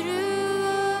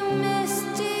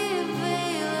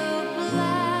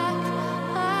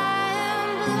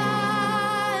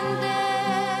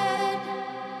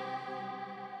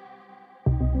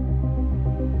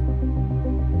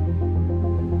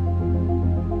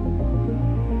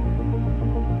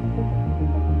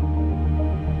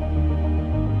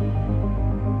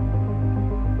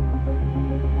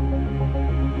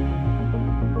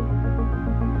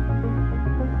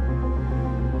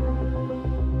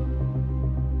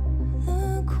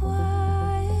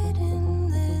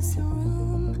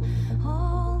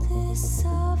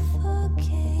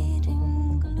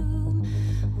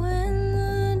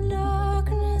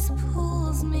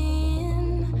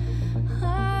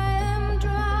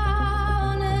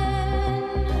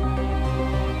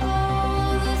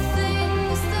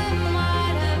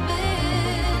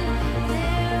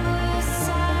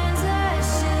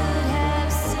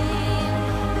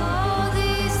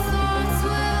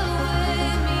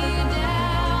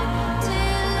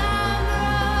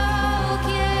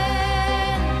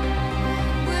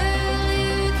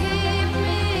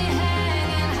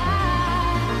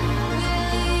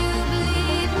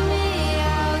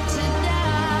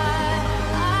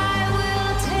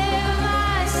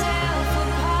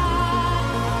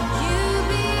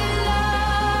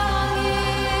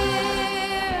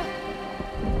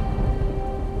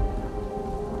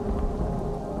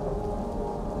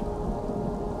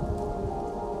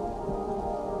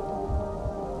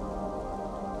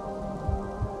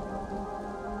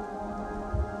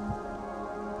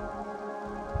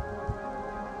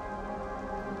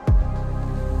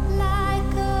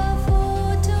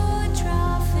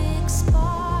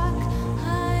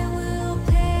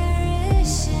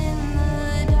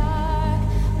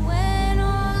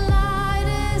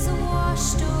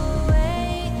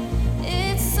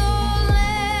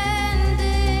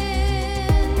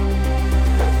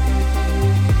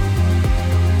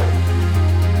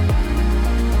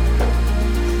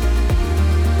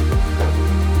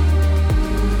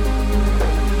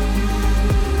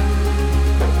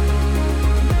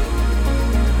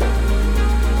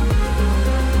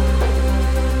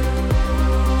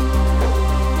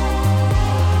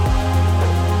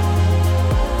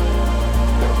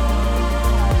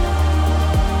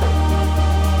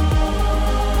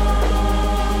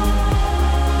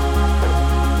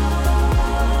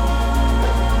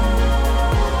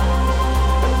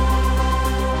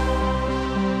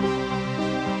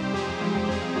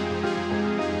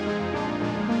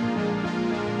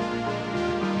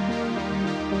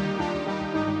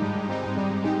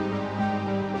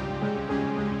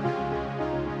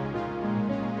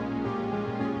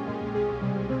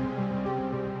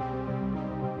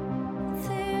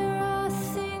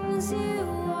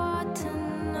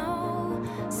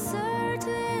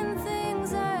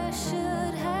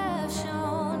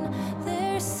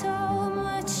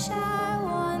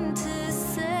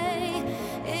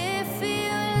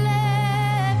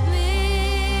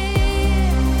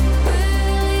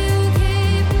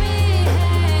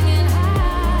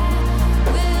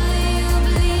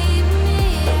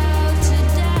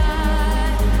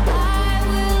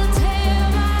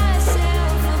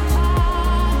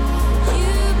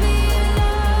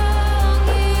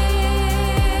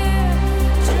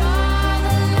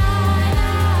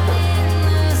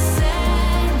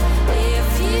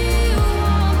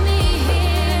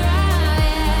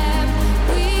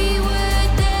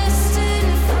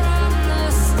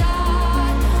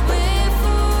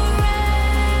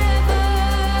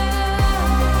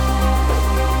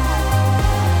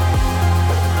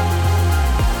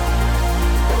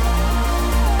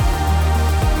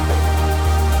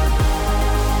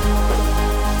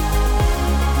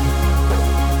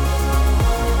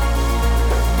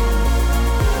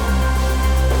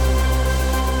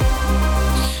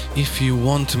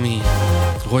Want Me,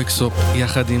 רויקסופ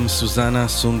יחד עם סוזנה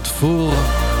סונדפור,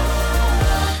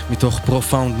 מתוך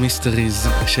Profound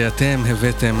Mysteries שאתם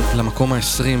הבאתם למקום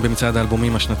ה-20 במצעד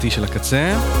האלבומים השנתי של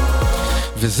הקצה.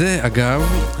 וזה אגב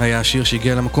היה השיר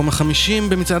שהגיע למקום ה-50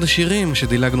 במצעד השירים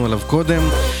שדילגנו עליו קודם,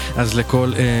 אז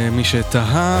לכל מי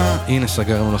שתהה, הנה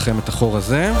סגרנו לכם את החור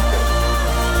הזה.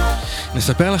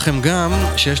 נספר לכם גם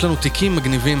שיש לנו תיקים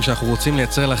מגניבים שאנחנו רוצים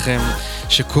לייצר לכם,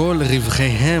 שכל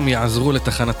רווחיהם יעזרו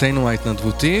לתחנתנו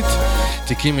ההתנדבותית.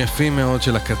 תיקים יפים מאוד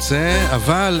של הקצה,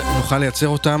 אבל נוכל לייצר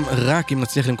אותם רק אם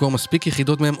נצליח למכור מספיק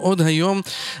יחידות מהם עוד היום.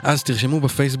 אז תרשמו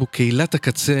בפייסבוק קהילת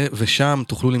הקצה, ושם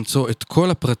תוכלו למצוא את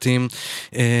כל הפרטים,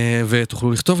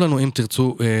 ותוכלו לכתוב לנו אם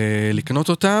תרצו לקנות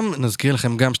אותם. נזכיר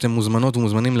לכם גם שאתם מוזמנות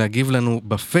ומוזמנים להגיב לנו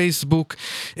בפייסבוק.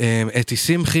 אתי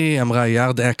שמחי אמרה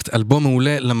יארד אקט אלבום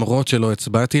מעולה למרות שלא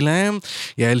הצבעתי להם.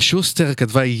 יעל שוסטר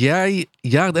כתבה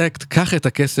יארד אקט קח את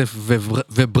הכסף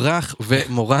וברח,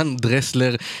 ומורן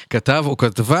דרסלר כתב או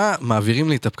כתבה מעבירים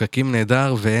לי את הפקקים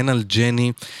נהדר, ואין על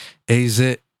ג'ני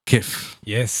איזה כיף.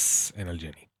 יס, אין על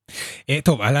ג'ני.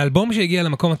 טוב, על האלבום שהגיע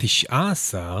למקום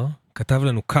ה-19 כתב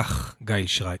לנו כך,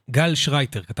 גל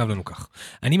שרייטר כתב לנו כך: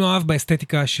 אני מאוהב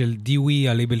באסתטיקה של דיווי,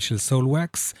 הלייבל של סול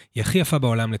ווקס, היא הכי יפה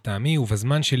בעולם לטעמי,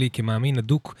 ובזמן שלי כמאמין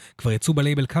הדוק כבר יצאו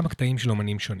בלייבל כמה קטעים של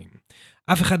אומנים שונים.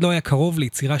 אף אחד לא היה קרוב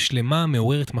ליצירה שלמה,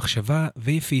 מעוררת מחשבה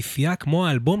ויפהפייה כמו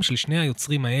האלבום של שני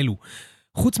היוצרים האלו.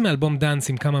 חוץ מאלבום דאנס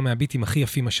עם כמה מהביטים הכי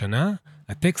יפים השנה,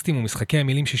 הטקסטים ומשחקי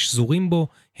המילים ששזורים בו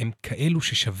הם כאלו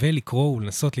ששווה לקרוא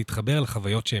ולנסות להתחבר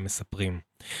לחוויות שהם מספרים.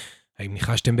 האם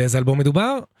ניחשתם באיזה אלבום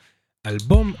מדובר?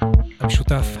 אלבום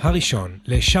המשותף הראשון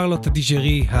לשרלוט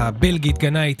דיג'רי הבלגית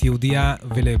גנאית יהודייה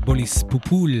ולבוליס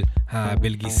פופול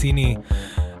הבלגיסיני,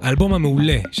 האלבום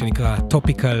המעולה שנקרא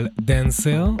Topical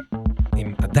Dancer.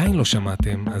 אם עדיין לא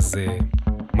שמעתם אז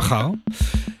מחר.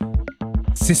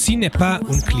 Ceci n'est pas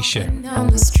un cliché. Down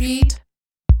the street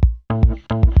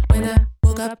when I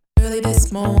woke up early this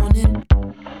morning,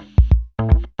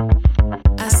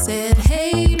 I said,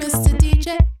 hey, Mr. DJ,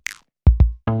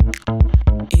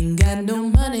 ain't got no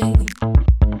money.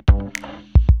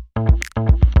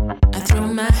 I throw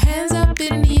my hands up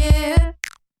in the air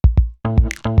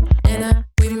and I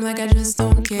wave them like I just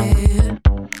don't care.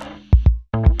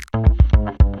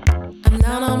 I'm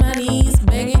down on my knees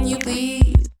begging you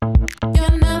please,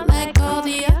 you're not like all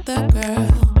the other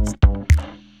girls.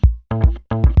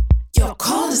 You're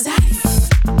cold as ice.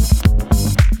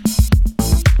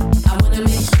 I wanna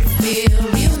make you feel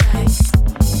real nice.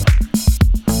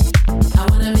 I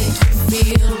wanna make you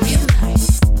feel real nice.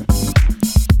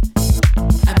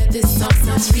 I bet this song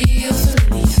sounds real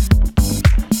familiar.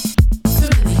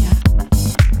 Familiar.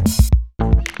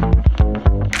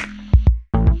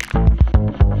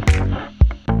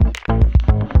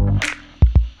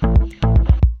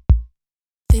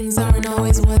 Things aren't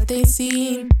always what they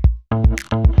seem.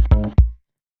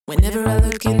 Whenever I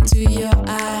look into your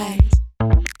eyes,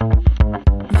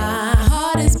 my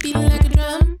heart is beating like a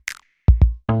drum.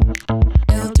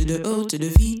 L to the O to the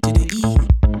V to the E.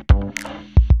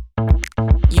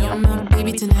 You're my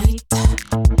baby tonight.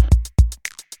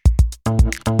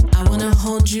 I wanna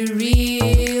hold you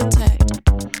real tight.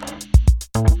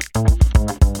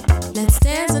 Let's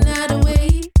dance the night away.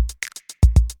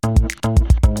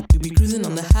 We'll be cruising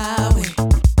on the highway.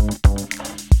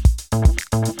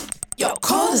 You're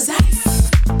cold as ice.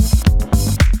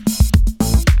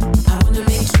 I wanna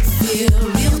make you feel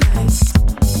real nice.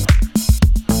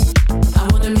 I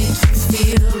wanna make you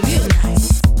feel real nice.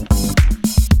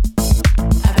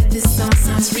 I bet this song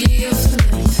sounds real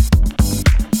familiar.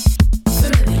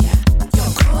 Familiar.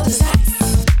 You're cold as ice.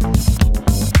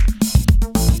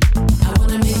 I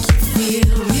wanna make you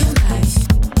feel real nice.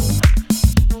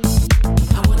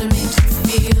 I wanna make you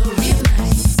feel real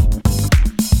nice.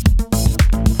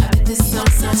 I bet this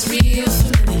song sounds real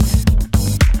familiar.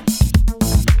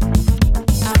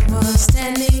 I was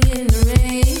standing in the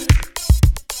rain.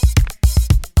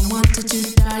 I wanted to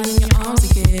die in your arms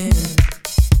again.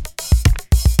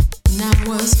 And I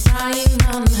was flying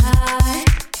on high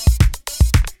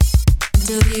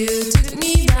until you took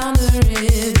me down the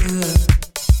river.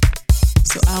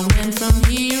 So I went from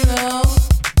hero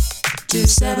to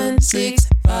 7, 6,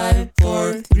 5,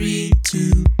 4, 3,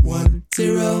 2, 1,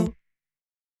 0.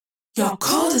 You're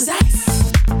cold as ice.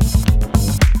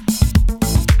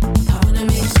 I wanna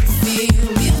make you feel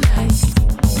real nice.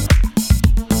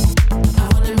 I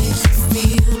wanna make you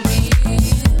feel real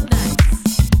nice.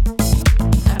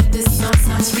 I bet this song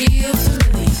sounds real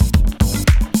familiar.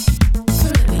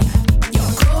 Familiar.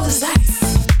 You're cold as ice.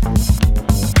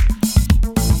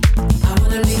 I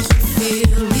wanna make you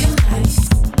feel real nice.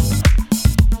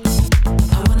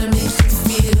 I wanna make you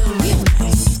feel real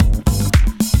nice.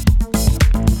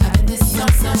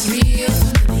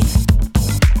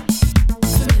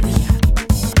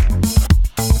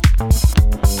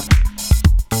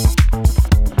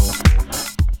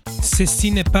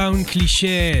 ססינה פאון קלישה,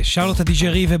 שרלוט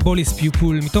הדיג'רי ובוליס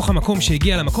פיופול, מתוך המקום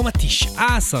שהגיע למקום ה-19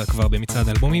 כבר במצעד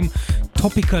האלבומים,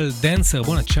 טופיקל דנסר,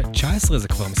 בוא'נה, 19 זה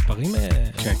כבר מספרים...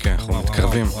 כן, כן, אנחנו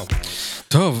מתקרבים.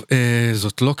 טוב,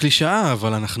 זאת לא קלישאה,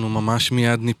 אבל אנחנו ממש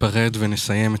מיד ניפרד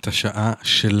ונסיים את השעה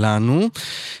שלנו.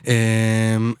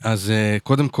 אז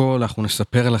קודם כל אנחנו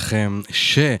נספר לכם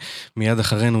שמיד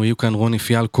אחרינו יהיו כאן רוני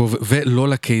פיאלקוב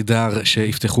ולולה קידר,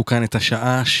 שיפתחו כאן את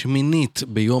השעה השמינית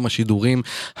ביום השידורים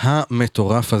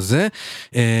המטורף הזה.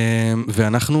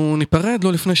 ואנחנו ניפרד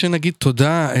לא לפני שנגיד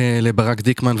תודה לברק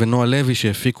דיקמן ונועה לוי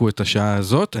שהפיקו את השעה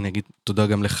הזאת. אני אגיד תודה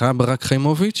גם לך, ברק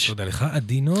חיימוביץ'. תודה לך,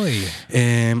 עדינוי.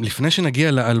 לפני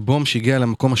שנגיע לאלבום שהגיע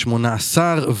למקום ה-18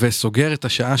 וסוגר את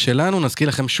השעה שלנו, נזכיר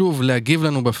לכם שוב להגיב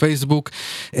לנו בפייסבוק.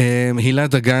 הילה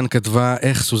דגן כתבה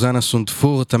איך סוזנה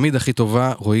סונדפור תמיד הכי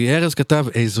טובה, רועי ארז כתב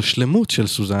איזו שלמות של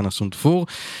סוזנה סונדפור,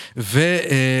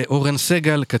 ואורן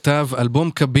סגל כתב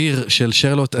אלבום כביר של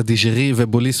שרלוט הדיג'רי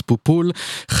ובוליס פופול,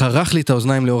 חרך לי את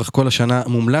האוזניים לאורך כל השנה,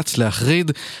 מומלץ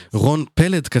להחריד. רון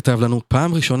פלד כתב לנו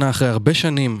פעם ראשונה אחרי הרבה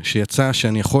שנים שיצא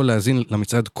שאני יכול להזין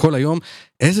למצעד כל היום,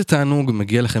 איזה תענוג,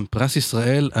 מגיע לכם פרס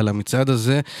ישראל על המצעד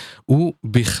הזה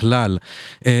ובכלל.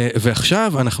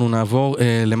 ועכשיו אנחנו נעבור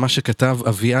למה שכתב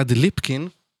אביעד ליפקין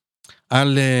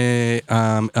על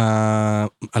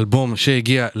האלבום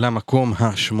שהגיע למקום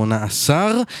ה-18,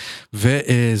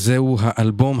 וזהו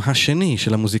האלבום השני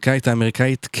של המוזיקאית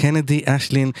האמריקאית קנדי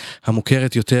אשלין,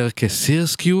 המוכרת יותר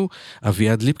כסירסקיו.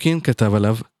 אביעד ליפקין כתב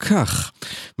עליו כך: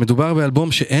 מדובר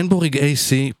באלבום שאין בו רגעי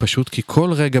C, פשוט כי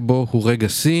כל רגע בו הוא רגע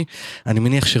C. אני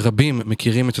מניח שרבים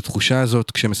מכירים את התחושה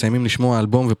הזאת כשמסיימים לשמוע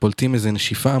האלבום ופולטים איזו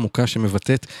נשיפה עמוקה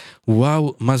שמבטאת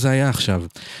וואו, מה זה היה עכשיו?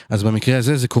 אז במקרה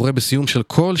הזה זה קורה בסיום של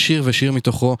כל שיר ושיר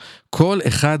מתוכו. כל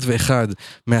אחד ואחד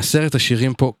מעשרת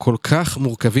השירים פה כל כך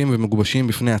מורכבים ומגובשים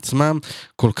בפני עצמם,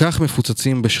 כל כך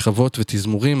מפוצצים בשכבות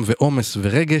ותזמורים ועומס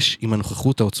ורגש, עם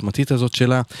הנוכחות העוצמתית הזאת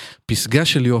שלה, פסגה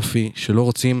של יופי שלא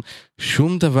רוצים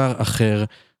שום דבר אחר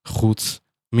חוץ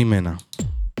ממנה.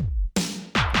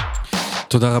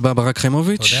 תודה רבה ברק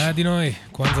חיימוביץ'. תודה דינוי,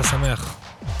 קוואנזה שמח.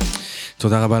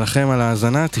 תודה רבה לכם על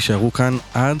ההאזנה, תישארו כאן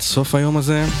עד סוף היום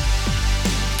הזה.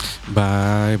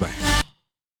 ביי ביי.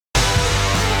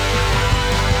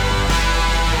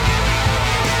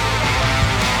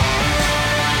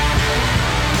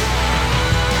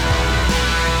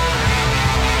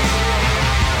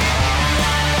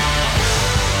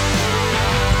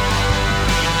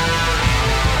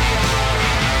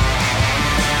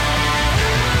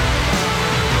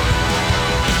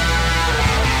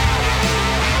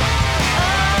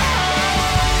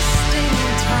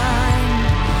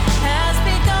 Has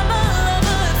become a love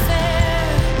affair.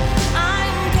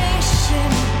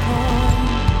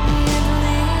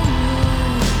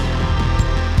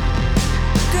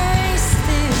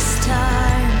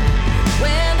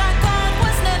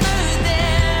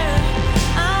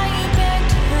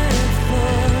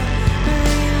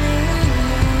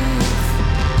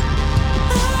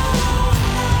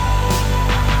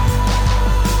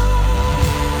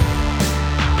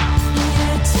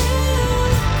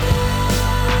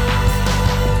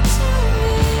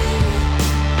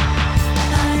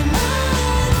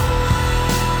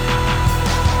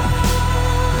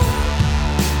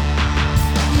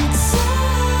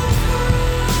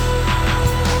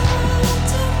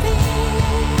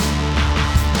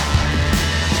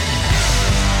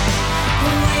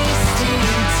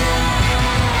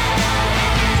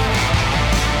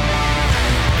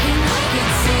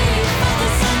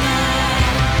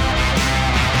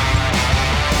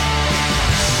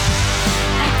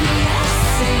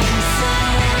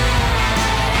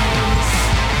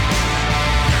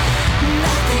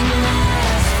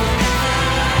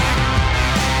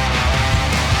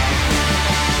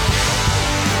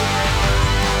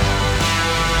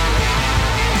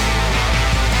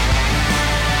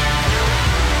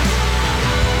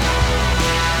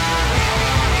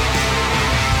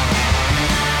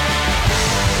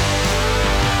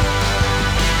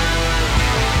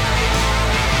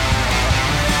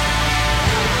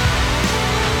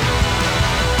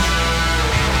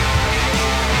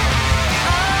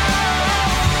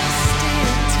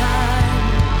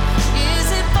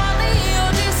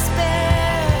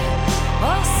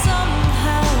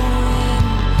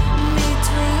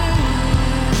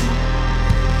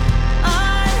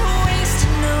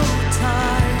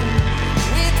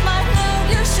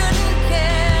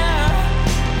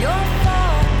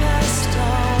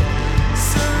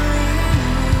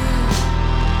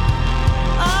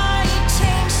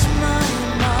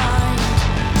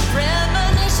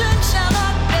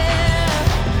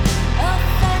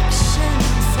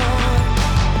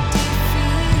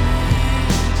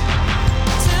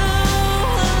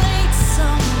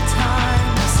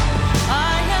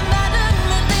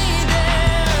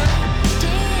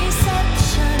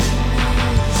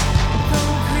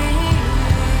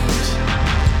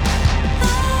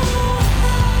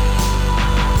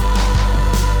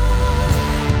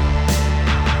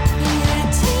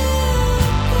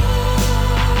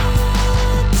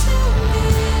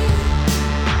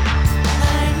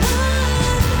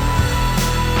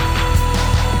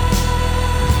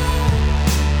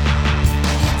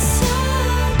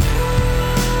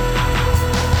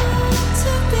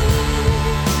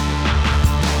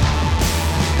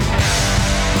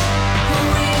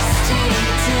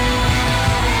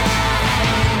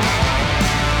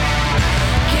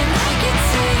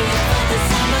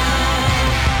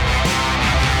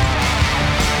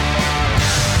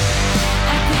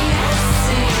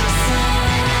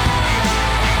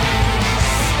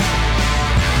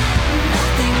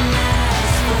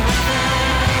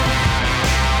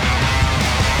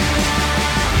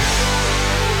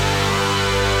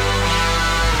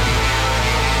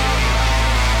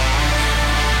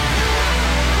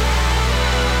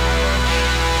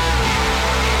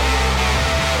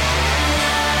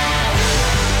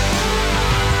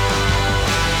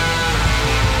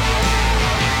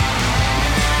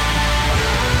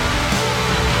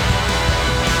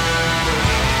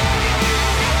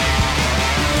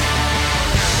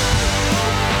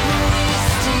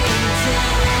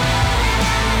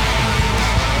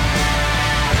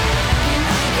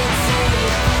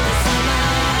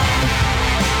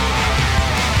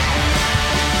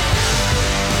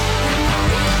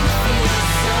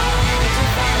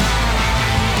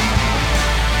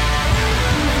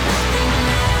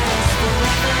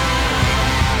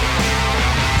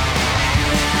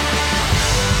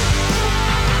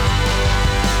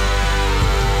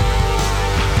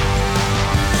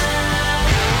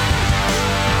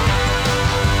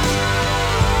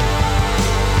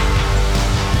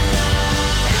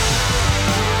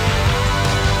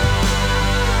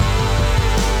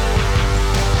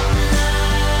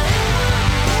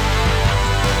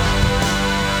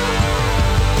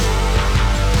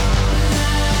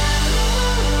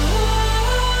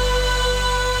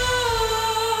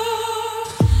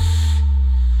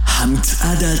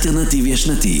 מצעד האלטרנטיבי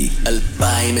השנתי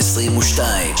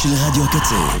 2022 של רדיו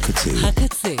הקצה.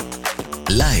 הקצה.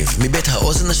 לייב מבית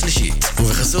האוזן השלישית,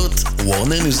 ובחסות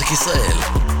וורנר מיוזיק ישראל.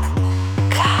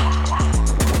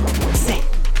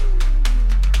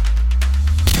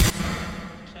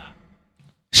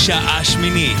 שעה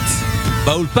שמינית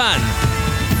באולפן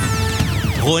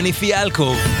רוני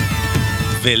פיאלקוב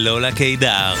ולולה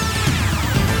קידר.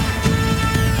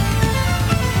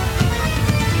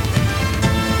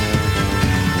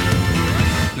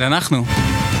 זה אנחנו.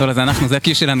 לא, זה אנחנו, זה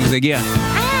הקיו שלנו, זה הגיע.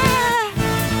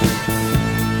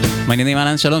 מעניינים,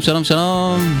 אהלן, שלום, שלום,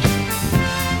 שלום.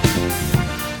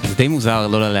 זה די מוזר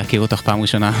לא להכיר אותך פעם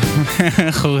ראשונה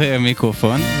אחורי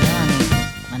המיקרופון.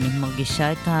 אני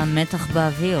מרגישה את המתח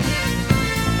באוויר.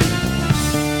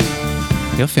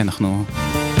 יופי, אנחנו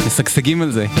משגשגים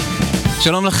על זה.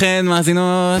 שלום לכם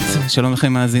מאזינות, שלום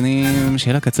לכם מאזינים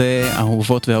של הקצה,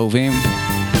 אהובות ואהובים.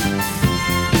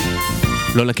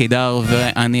 לולה קידר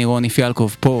ואני רוני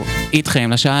פיאלקוב פה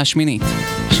איתכם לשעה השמינית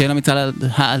של המצעד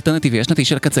האלטרנטיבי השנתי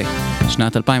של הקצה,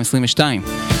 שנת 2022.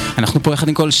 אנחנו פה יחד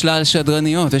עם כל שלל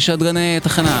שדרניות ושדרני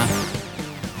תחנה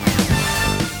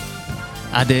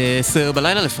עד 10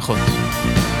 בלילה לפחות.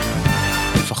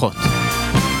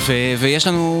 ויש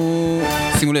לנו,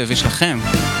 שימו לב, יש לכם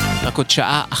רק עוד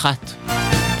שעה אחת,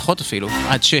 פחות אפילו,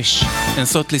 עד 6,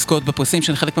 לנסות לזכות בפרסים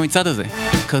של חלק במצעד הזה.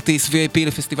 כרטיס VIP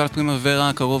לפסטיבל פרימוורה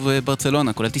הקרוב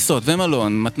ברצלונה, כולל טיסות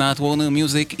ומלון, מתנת וורנר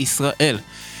מיוזיק ישראל.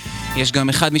 יש גם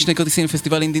אחד משני כרטיסים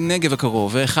לפסטיבל אינדי נגב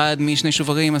הקרוב, ואחד משני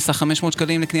שוברים עשה 500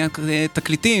 שקלים לקניית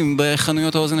תקליטים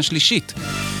בחנויות האוזן השלישית.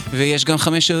 ויש גם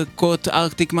 5 ערכות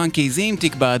ארקטיק מנקיז עם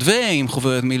תיק בד ועם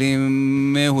חוברת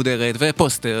מילים מהודרת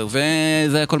ופוסטר,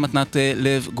 וזה הכל מתנת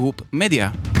לב גרופ מדיה.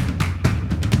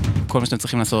 כל מה שאתם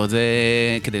צריכים לעשות זה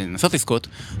כדי לנסות לזכות,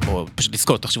 או פשוט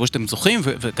לזכות, תחשבו שאתם זוכים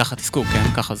וככה תזכו,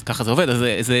 כן? ככה זה עובד. אז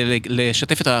זה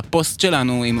לשתף את הפוסט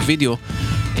שלנו עם וידאו,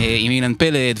 עם אילן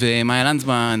פלד ומאיה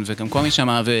לנדסמן וגם כל מי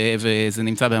שמה, וזה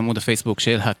נמצא בעמוד הפייסבוק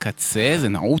של הקצה, זה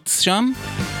נעוץ שם.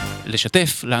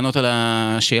 לשתף, לענות על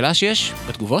השאלה שיש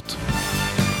בתגובות,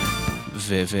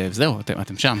 וזהו,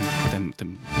 אתם שם, אתם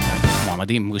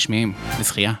מועמדים רשמיים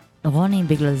לזכייה. רוני,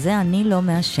 בגלל זה אני לא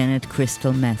מעשנת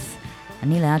קריסטל מס.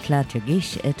 אני לאט לאט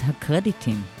אגיש את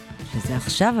הקרדיטים, שזה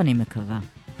עכשיו אני מקווה.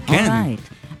 כן.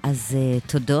 אז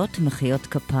תודות, מחיות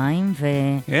כפיים,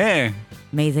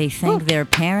 may they thank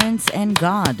their parents and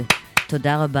God.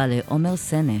 תודה רבה לעומר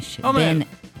סנש, בן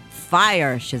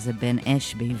פייר, שזה בן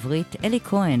אש בעברית, אלי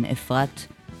כהן, אפרת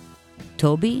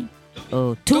טובי,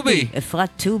 או טובי, אפרת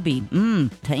טובי,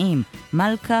 טעים,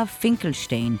 מלכה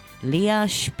פינקלשטיין, ליה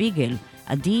שפיגל,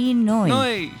 עדי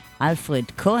נוי. אלפרד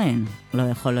כהן לא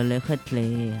יכול ללכת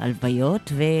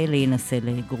להלוויות ולהינשא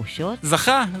לגרושות.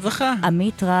 זכה.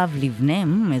 עמית רב לבנה,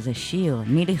 איזה שיר.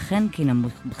 נילי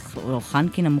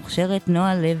חנקין המוכשרת,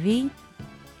 נועה לוי,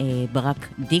 ברק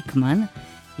דיקמן,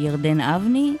 ירדן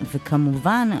אבני,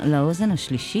 וכמובן לאוזן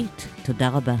השלישית. תודה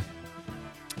רבה.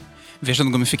 ויש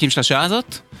לנו גם מפיקים של השעה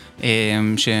הזאת,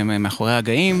 שהם מאחורי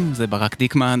הגאים, זה ברק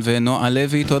דיקמן ונועה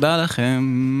לוי, תודה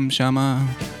לכם שמה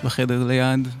בחדר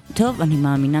ליד. טוב, אני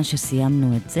מאמינה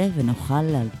שסיימנו את זה, ונוכל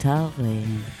לאלתר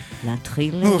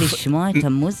להתחיל לשמוע את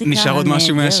המוזיקה. נשאר עוד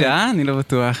משהו מהשעה? אני לא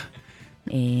בטוח.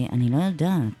 אני לא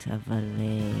יודעת, אבל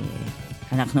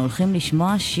אנחנו הולכים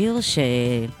לשמוע שיר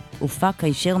שהופק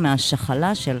הישר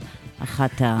מהשחלה של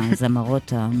אחת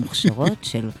הזמרות המוכשרות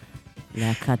של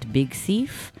להקת ביג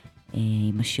סיף,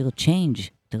 עם השיר Change.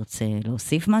 תרצה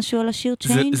להוסיף משהו על השיר Change?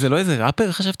 זה לא איזה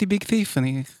ראפר, חשבתי ביג טיף,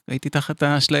 אני הייתי תחת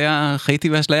האשליה, חייתי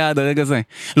באשליה עד הרגע הזה.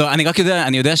 לא, אני רק יודע,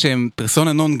 אני יודע שהם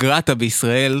פרסונה נון גרטה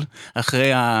בישראל,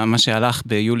 אחרי מה שהלך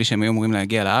ביולי שהם היו אמורים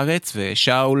להגיע לארץ,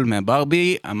 ושאול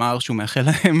מהברבי אמר שהוא מאחל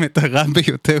להם את הרע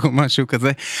ביותר או משהו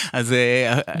כזה. אז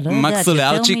מקסו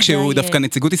לארצ'יק, שהוא דווקא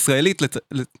נציגות ישראלית,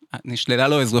 נשללה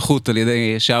לו אזרחות על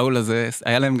ידי שאול, אז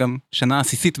היה להם גם שנה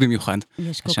עסיסית במיוחד.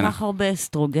 יש כל כך הרבה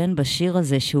אסטרוגן בשיר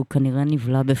הזה, שהוא כנראה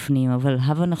נבלע בפנים, אבל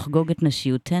הבה נחגוג את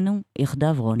נשיותנו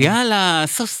יחדיו, רוני. יאללה,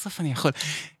 סוף סוף אני יכול.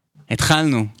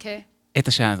 התחלנו את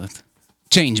השעה הזאת.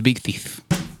 Change, Big Thief.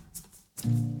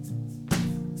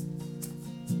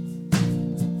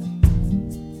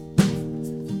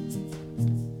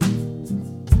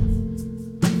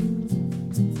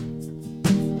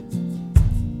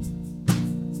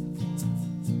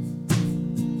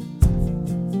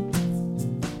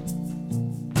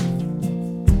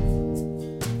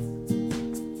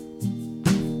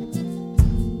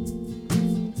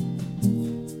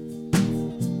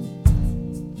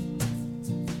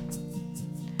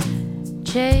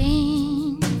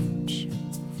 Change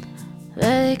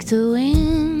like the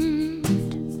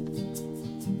wind,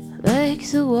 like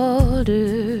the water,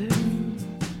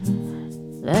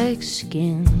 like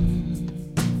skin.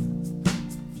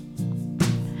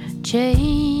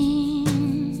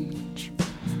 Change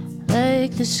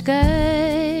like the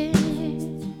sky,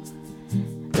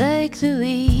 like the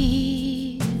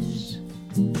leaves,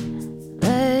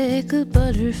 like a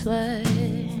butterfly.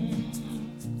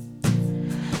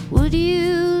 Would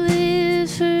you live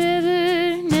forever,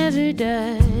 never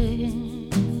die,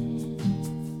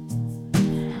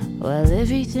 while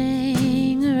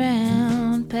everything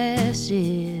around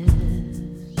passes?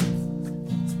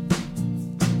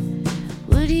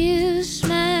 Would you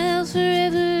smile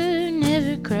forever,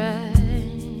 never cry,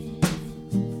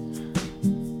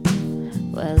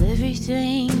 while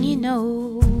everything you know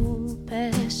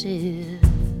passes?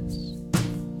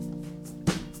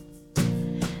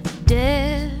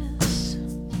 Death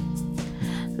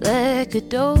like a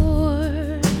door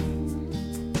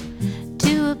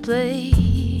to a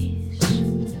place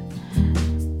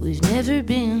we've never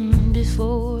been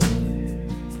before.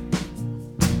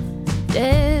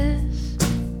 Death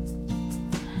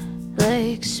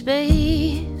like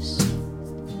space,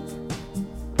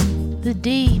 the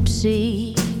deep sea,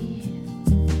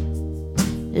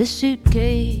 a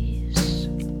suitcase.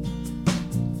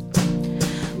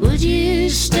 Would you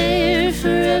stare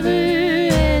forever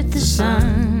at the sun,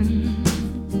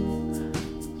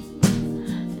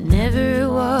 never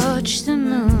watch the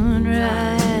moon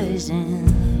rising?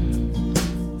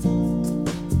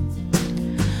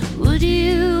 Would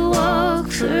you walk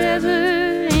forever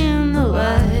in the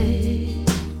light,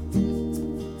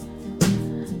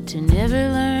 to never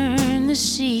learn the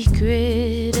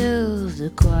secret of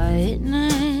the quiet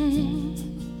night?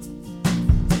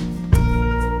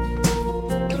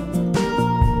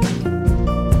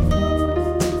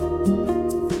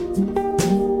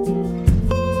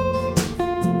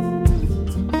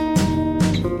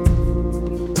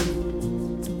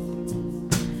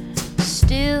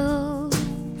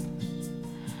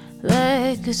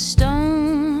 Like a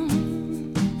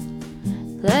stone,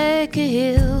 like a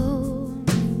hill,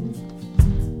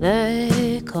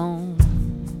 like home.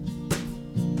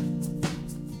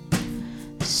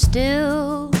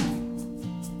 Still,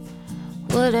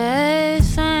 what I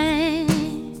find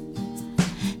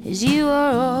is you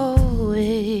are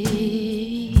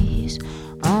always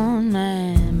on my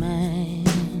mind.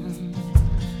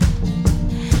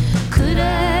 Could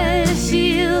I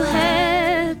feel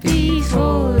happy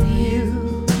for you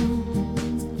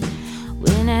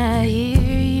when I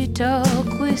hear you talk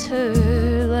with her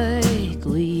like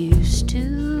we used to?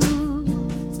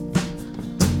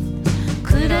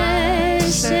 Could I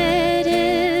set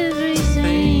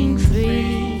everything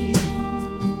free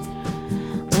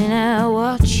when I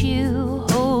watch you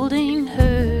holding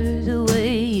her the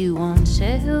way you once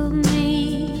held me?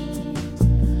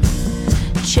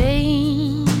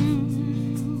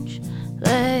 Change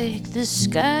like the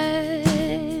sky,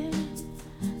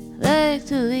 like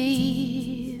the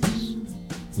leaves,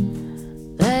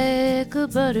 like a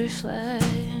butterfly.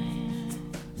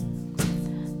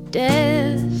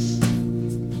 Death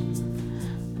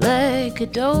like a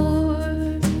door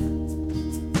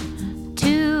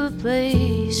to a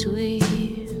place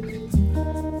we've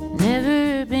never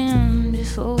been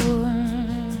before.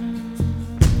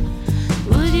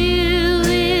 Would you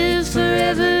live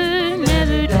forever,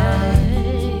 never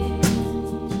die,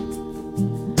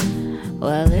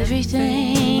 while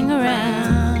everything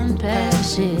around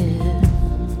passes?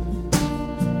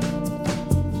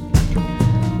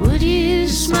 Would you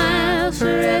smile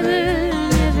forever,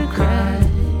 never cry?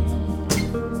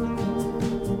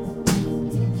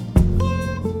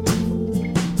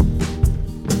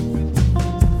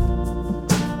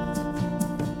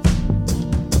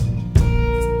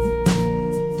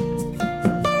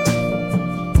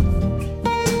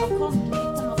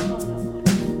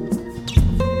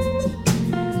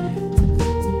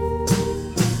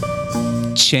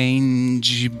 Change,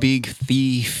 Big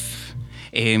Thief.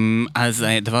 אז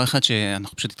דבר אחד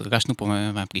שאנחנו פשוט התרגשנו פה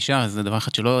מהפגישה, אז זה דבר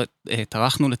אחד שלא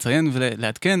טרחנו לציין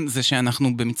ולעדכן, זה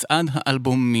שאנחנו במצעד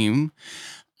האלבומים,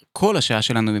 כל השעה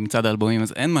שלנו במצעד האלבומים,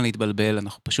 אז אין מה להתבלבל,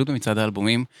 אנחנו פשוט במצעד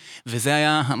האלבומים, וזה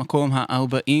היה המקום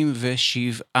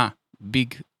ה-47,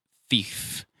 Big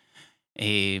Thief.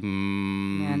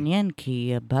 מעניין,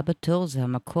 כי הבא בתור זה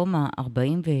המקום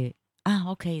ה-40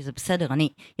 אוקיי, זה בסדר,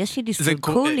 יש לי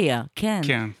דיסקולקוליה, כן.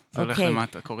 כן, זה הולך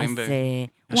למטה, קוראים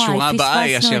השורה הבאה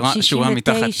היא השורה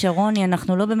מתחת. 69, רוני,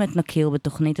 אנחנו לא באמת נכיר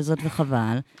בתוכנית הזאת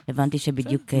וחבל, הבנתי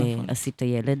שבדיוק עשית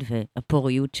ילד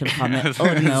והפוריות שלך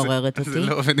מאוד מעוררת אותי. זה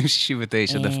לא עובד עם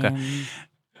 69 דווקא.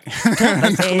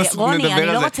 רוני, אני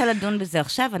לא רוצה לדון בזה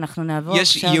עכשיו, אנחנו נעבור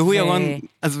עכשיו... יש יהוא ירון,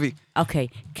 עזבי. אוקיי,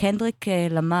 קנדריק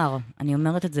למר, אני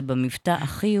אומרת את זה במבטא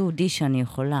הכי יהודי שאני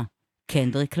יכולה.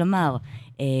 קנדריק למר,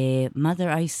 Mother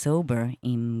I Sober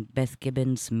עם בת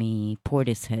גיבנס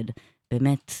מפורטיסהד,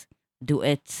 באמת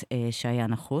דואט שהיה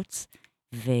נחוץ.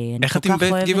 איך את עם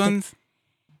בת גיבנס?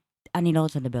 אני לא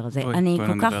רוצה לדבר על זה. אני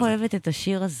כל כך אוהבת את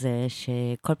השיר הזה,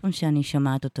 שכל פעם שאני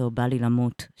שומעת אותו בא לי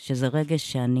למות, שזה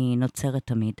רגש שאני נוצרת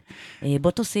תמיד.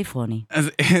 בוא תוסיף, רוני. אז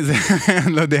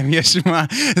לא יודע אם יש מה,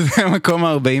 זה המקום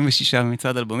ה-46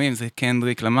 במצעד אלבומים, זה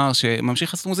קנדריק למר,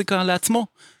 שממשיך לעשות מוזיקה לעצמו.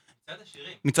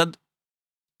 מצעד השירים.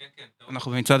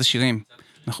 אנחנו במצעד השירים.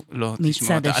 לא,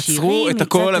 תשמעו, תעצרו את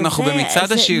הכל, אנחנו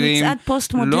במצעד השירים,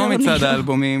 לא מצעד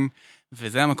האלבומים,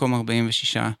 וזה המקום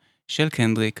ה-46 של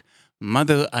קנדריק.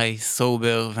 Mother I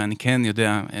Sober, ואני כן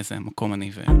יודע איזה מקום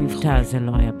אני המבטא הזה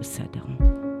לא היה בסדר.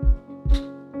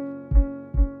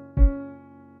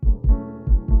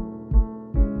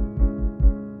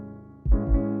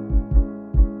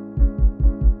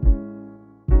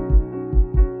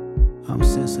 I'm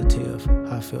sensitive,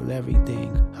 I feel everything,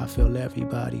 I feel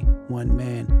everybody. One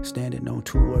man standing on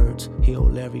two words, heal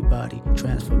everybody.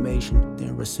 Transformation,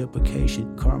 then reciprocation,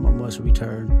 karma must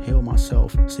return. Heal myself,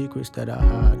 secrets that I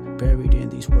hide, buried in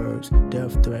these words.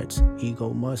 Death threats, ego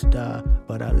must die,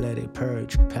 but I let it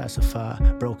purge, pacify.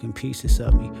 Broken pieces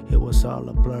of me, it was all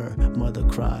a blur. Mother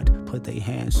cried, put their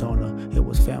hands on her. It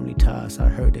was family ties, I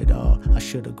heard it all. I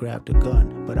should have grabbed a gun,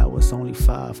 but I was only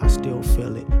 5, I still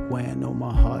feel it. Weighing on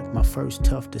my heart, my first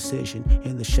tough decision.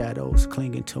 In the shadows,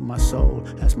 clinging to my soul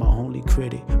as my only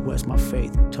critic. Where's my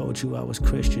faith? Told you I was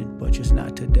Christian, but just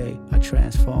not today. I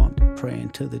transformed, praying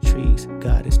to the trees.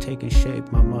 God is taking shape.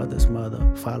 My mother's mother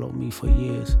followed me for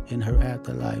years in her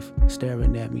afterlife,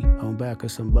 staring at me on back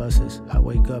of some buses. I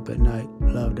wake up at night,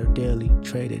 loved her dearly,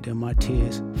 traded in my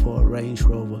tears for a Range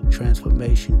Rover.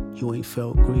 Transformation, you ain't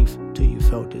felt grief till you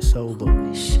felt it sober.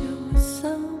 Wish it was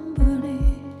somebody,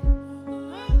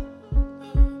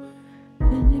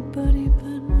 anybody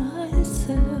but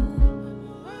myself.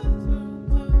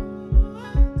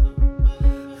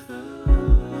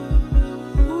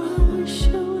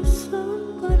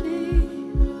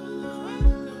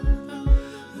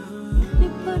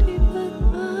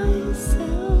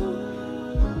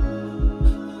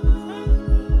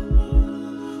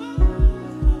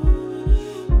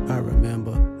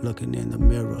 Looking in the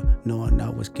mirror, knowing I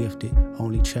was gifted,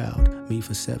 only child, me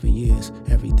for 7 years,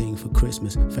 everything for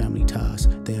Christmas, family ties.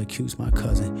 They accused my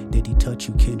cousin, did he touch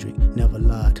you, Kendrick? Never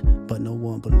lied, but no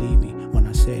one believed me when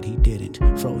I said he didn't.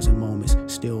 Frozen moments,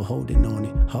 still holding on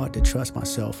it, hard to trust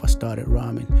myself. I started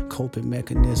rhyming, coping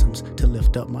mechanisms to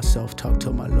lift up myself. Talked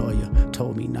to my lawyer,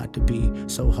 told me not to be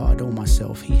so hard on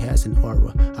myself. He has an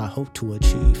aura I hope to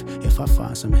achieve. If I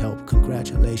find some help,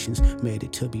 congratulations, made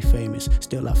it to be famous.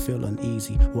 Still I feel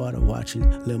uneasy, water watching,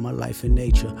 live my life in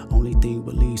nature. Only thing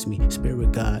relieves me,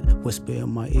 spirit guide, whisper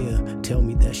in my ear, tell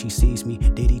me that she sees me.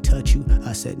 Did he touch you?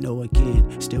 I said no again,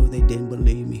 still they didn't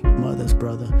believe me. Mother's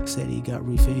brother said he got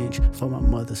revenge for my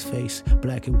mother's face.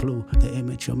 Black and blue, the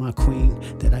image of my queen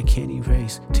that I can't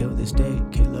erase. Till this day,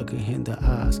 can't look her in the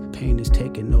eyes. Pain is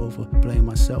taking over, blame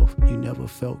myself. You never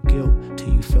felt guilt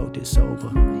till you felt it sober.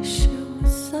 Wish it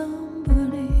was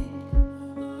somebody,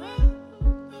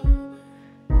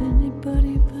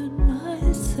 anybody but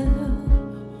myself.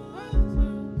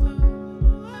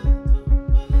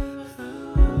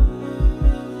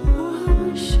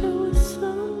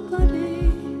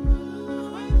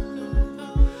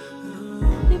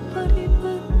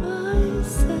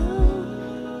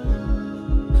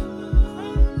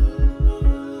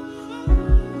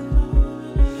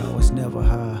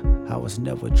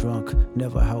 Never drunk,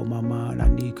 never held my mind, I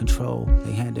need control.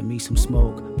 They handed me some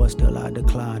smoke, but still I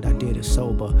declined. I did it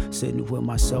sober, sitting with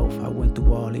myself. I went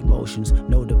through all emotions,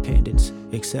 no dependence,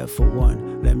 except for one.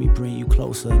 Let me bring you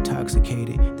closer,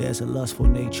 intoxicated. There's a lustful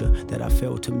nature that I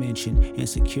failed to mention.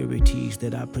 Insecurities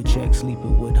that I project,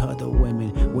 sleeping with other women.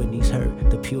 Whitney's hurt,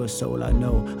 the pure soul I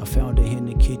know. I found her in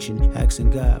the kitchen,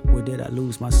 asking God, where did I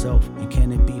lose myself? And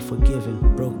can it be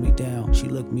forgiven? Broke me down, she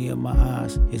looked me in my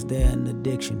eyes. Is there an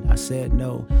addiction? I said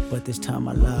no, but this time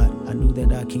I lied. I knew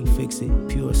that I can't fix it.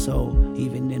 Pure soul,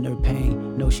 even in her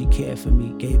pain. Know she cared for me,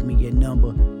 gave me a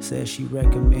number. Said she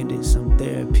recommended some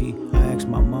therapy. I asked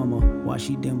my mama why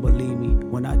she didn't believe me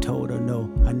when I told her no.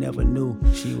 I never knew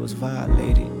she was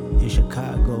violated. in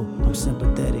Chicago. I'm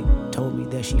sympathetic, told me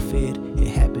that she feared it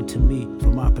happened to me for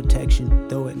my protection.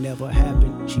 Though it never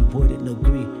happened, she wouldn't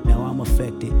agree. Now I'm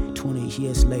affected. 20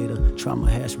 years later, trauma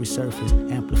has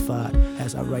resurfaced, amplified.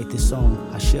 As I write this song,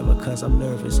 I shiver cause I'm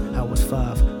nervous. I was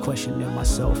 5, questioning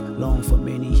myself, long for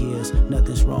many years.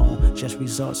 Nothing's wrong, just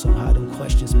results on how them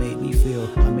questions made me feel.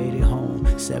 I made it home,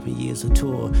 7 years of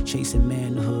tour, chasing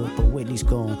manhood, but Whitney's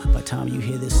gone. By the time you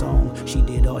hear this song, she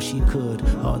did all she could.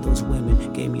 All those women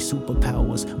gave me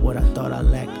superpowers. What I thought I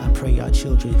lacked, I pray our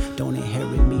children don't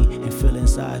inherit me and feel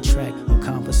sidetracked. A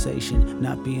conversation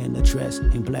not being addressed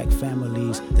in black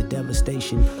families. The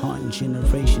devastation haunting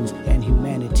generations and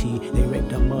humanity. They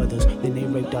raped our mothers, then they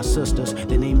raped our sisters,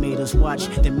 then they made us watch,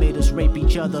 then made us rape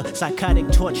each other.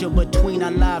 Psychotic torture between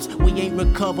our lives. We ain't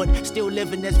recovered, still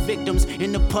living as victims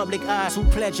in the public eyes who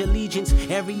pledge allegiance.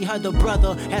 Every other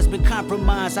brother has been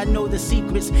compromised. I know the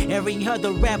secrets. Every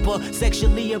other rapper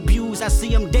sexually abused. I see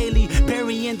them daily,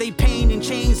 burying their pain in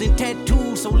chains and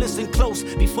tattoos. So listen close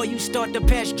before you start to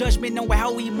pass judgment on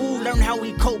how we move, learn how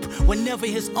we cope. Whenever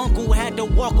his uncle had to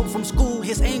walk him from school,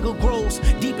 his anger grows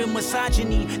deep in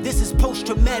misogyny. This is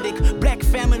post-traumatic. Black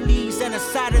families and a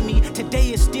sodomy today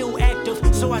is still active.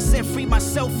 So I set free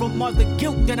myself from all the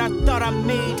guilt that I thought I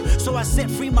made. So I set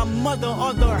free my mother,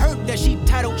 all the hurt that she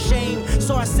titled shame.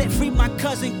 So I set free my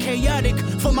cousin Chaotic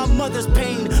for my mother's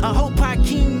pain. I hope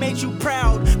Hakeem made you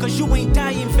proud, cause you ain't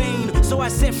die in vain. So I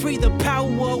set free the power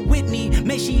of Whitney,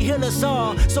 may she heal us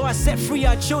all. So I set free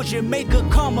our children, make good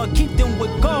karma, keep them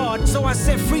with God. So I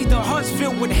set free the hearts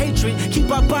filled with hatred, keep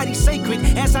our bodies sacred.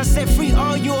 As I set free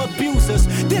all your abusers,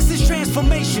 this is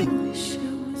transformation.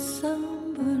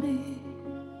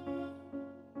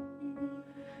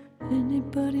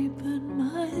 Anybody but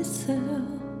myself.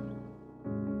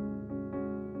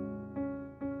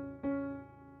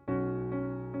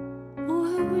 Oh,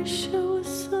 I wish I was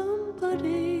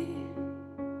somebody.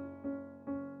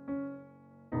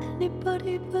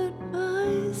 Anybody but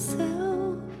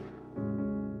myself.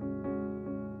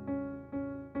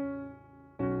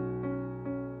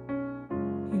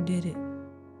 You did it.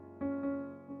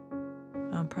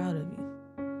 I'm proud of you.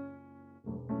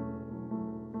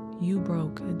 You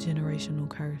broke a generational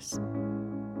curse.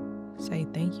 Say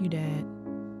thank you, Dad.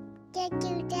 Thank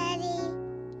you, Daddy.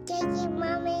 Thank you,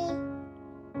 Mommy.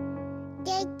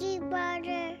 Thank you,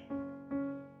 brother.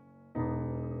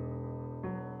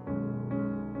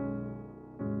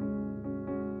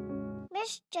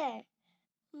 Mr.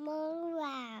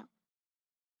 Monroe.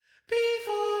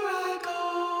 Before I go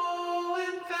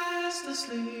and fast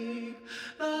asleep,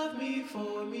 love me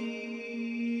for me.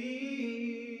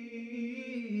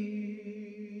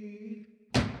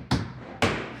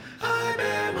 I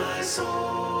bear my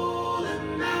soul and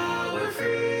now we're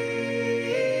free.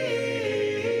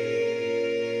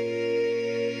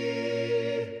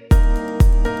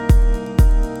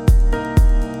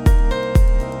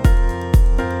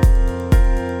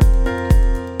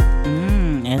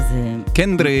 איזה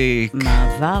קנדריק.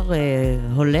 מעבר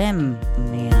הולם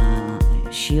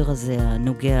מהשיר הזה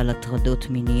הנוגע להטרדות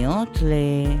מיניות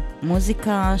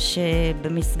למוזיקה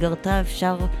שבמסגרתה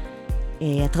אפשר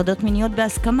הטרדות מיניות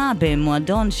בהסכמה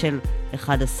במועדון של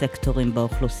אחד הסקטורים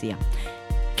באוכלוסייה.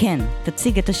 כן,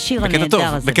 תציג את השיר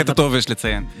הנהדר הזה. בקטע טוב יש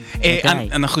לציין.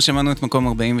 אנחנו שמענו את מקום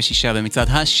 46 במצעד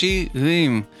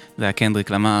השירים. זה היה קנדריק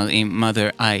למר עם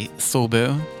Mother I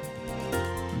Sober.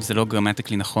 זה לא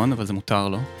גרמטיקלי נכון, אבל זה מותר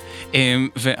לו.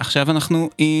 ועכשיו אנחנו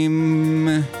עם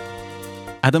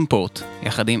אדם פורט,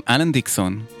 יחד עם אלן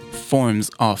דיקסון,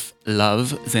 Forms of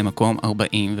Love, זה מקום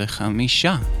 45.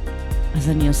 אז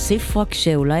אני אוסיף רק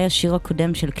שאולי השיר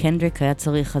הקודם של קנדריק היה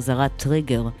צריך חזרת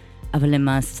טריגר, אבל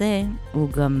למעשה הוא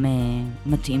גם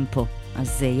מתאים פה.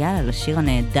 אז יאללה, לשיר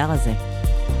הנהדר הזה.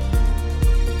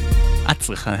 את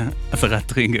צריכה חזרת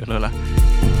טריגר, לא לה.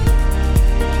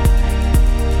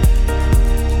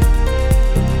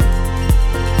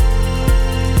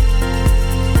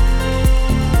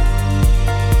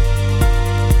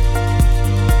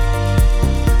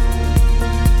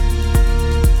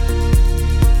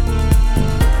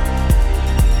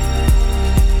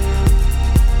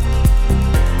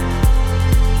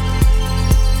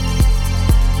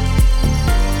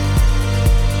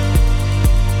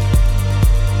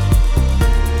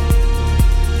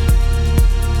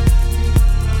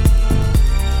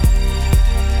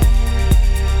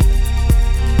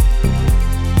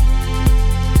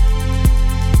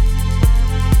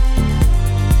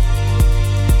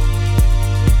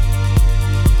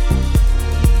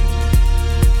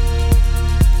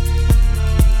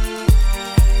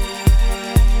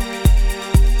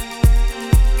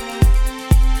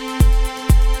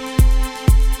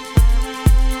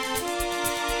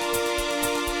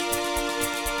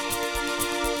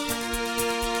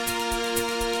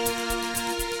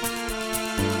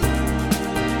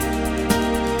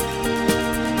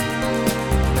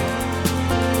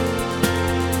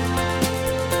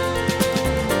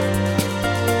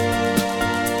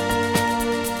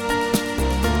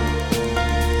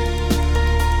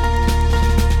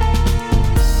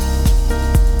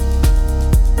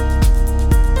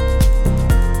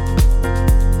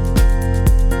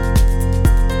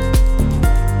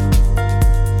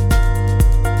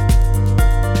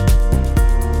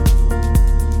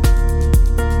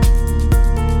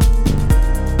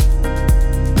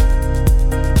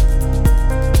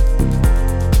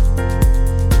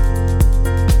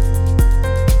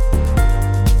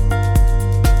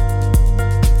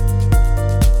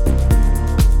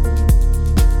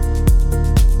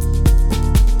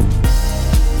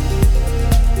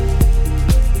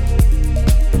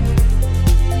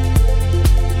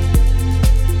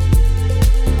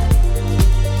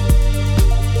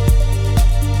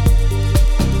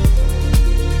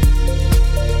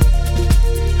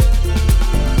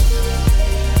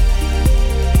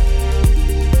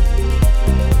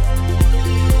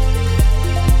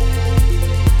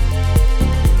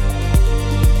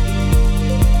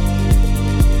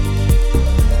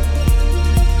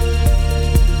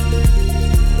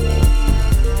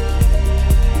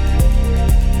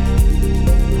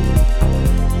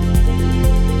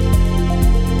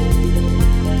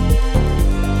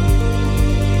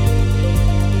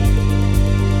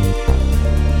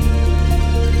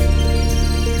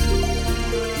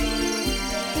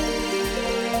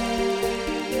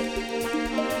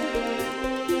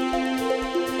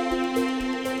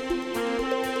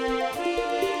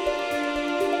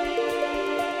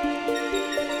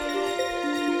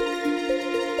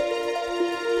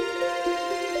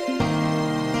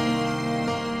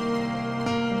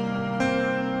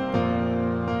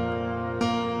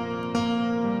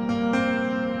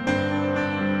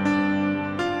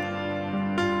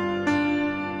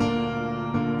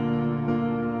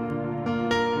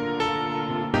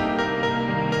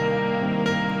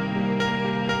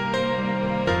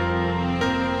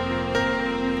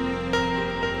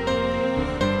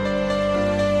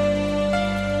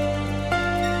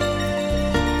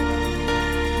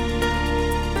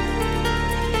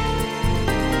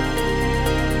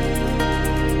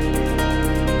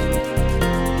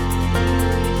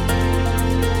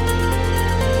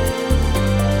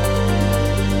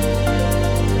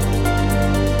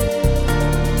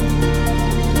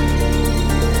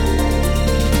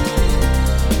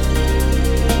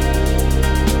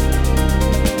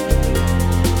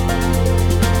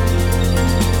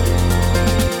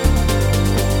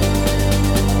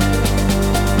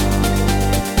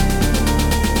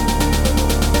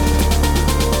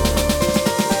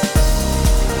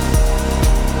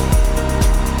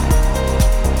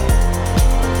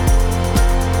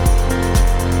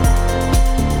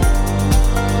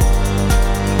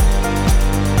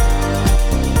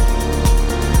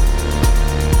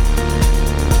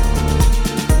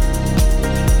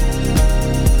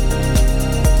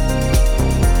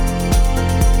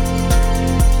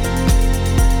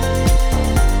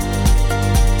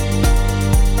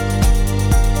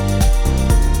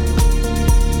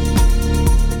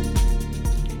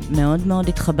 מאוד מאוד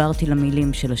התחברתי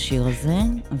למילים של השיר הזה,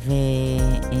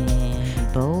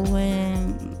 ובואו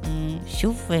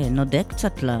שוב נודה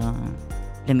קצת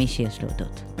למי שיש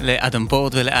להודות. לאדם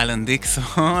פורט ולאלן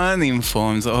דיקסון עם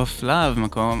Forms of Love,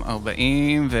 מקום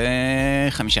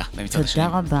 45 במצעד השני.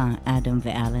 תודה רבה, אדם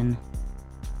ואלן.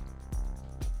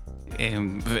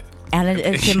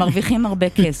 שמרוויחים הרבה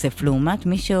כסף, לעומת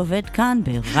מי שעובד כאן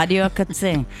ברדיו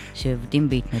הקצה, שעובדים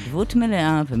בהתנדבות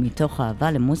מלאה ומתוך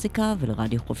אהבה למוזיקה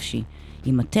ולרדיו חופשי.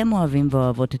 אם אתם אוהבים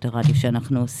ואוהבות את הרדיו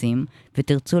שאנחנו עושים,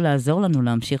 ותרצו לעזור לנו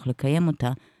להמשיך לקיים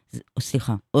אותה,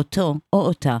 אותו או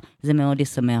אותה, זה מאוד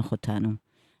ישמח אותנו.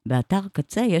 באתר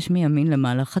הקצה יש מימין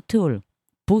למעלה חתול,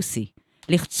 פוסי.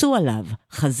 לחצו עליו,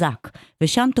 חזק,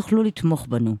 ושם תוכלו לתמוך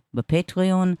בנו,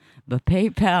 בפטריון,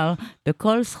 בפייפל,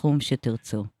 בכל סכום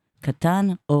שתרצו. קטן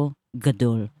או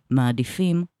גדול,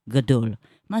 מעדיפים גדול,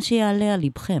 מה שיעלה על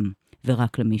ליבכם,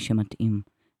 ורק למי שמתאים.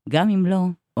 גם אם לא,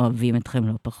 אוהבים אתכם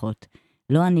לא פחות.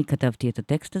 לא אני כתבתי את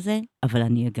הטקסט הזה, אבל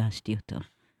אני הגשתי אותו.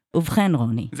 ובכן,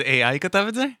 רוני. זה AI כתב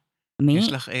את זה? מי?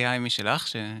 יש לך AI משלך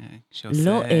שעושה...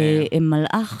 לא,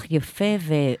 מלאך יפה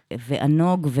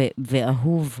וענוג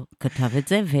ואהוב כתב את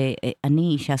זה, ואני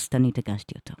אישה סתנית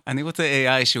הגשתי אותו. אני רוצה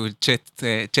AI שהוא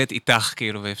צ'אט איתך,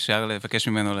 כאילו, ואפשר לבקש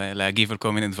ממנו להגיב על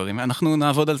כל מיני דברים. אנחנו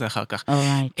נעבוד על זה אחר כך.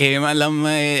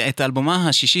 את האלבומה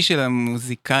השישי של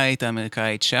המוזיקאית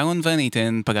האמריקאית שרון ון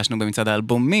איטן, פגשנו במצעד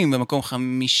האלבומים במקום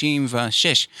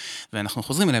 56, ואנחנו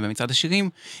חוזרים אליה במצעד השירים,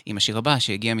 עם השיר הבא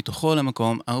שהגיע מתוכו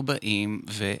למקום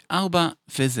 44,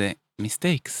 וזה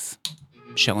מיסטייקס.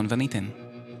 שרון ון איטן.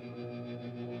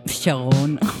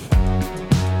 שרון.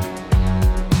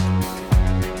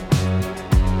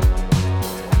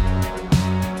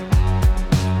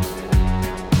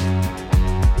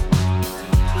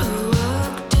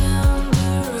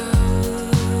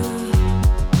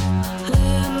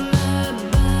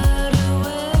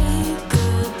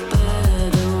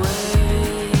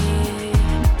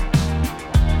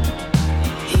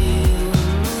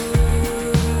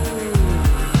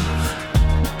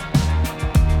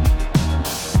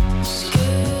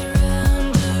 Scared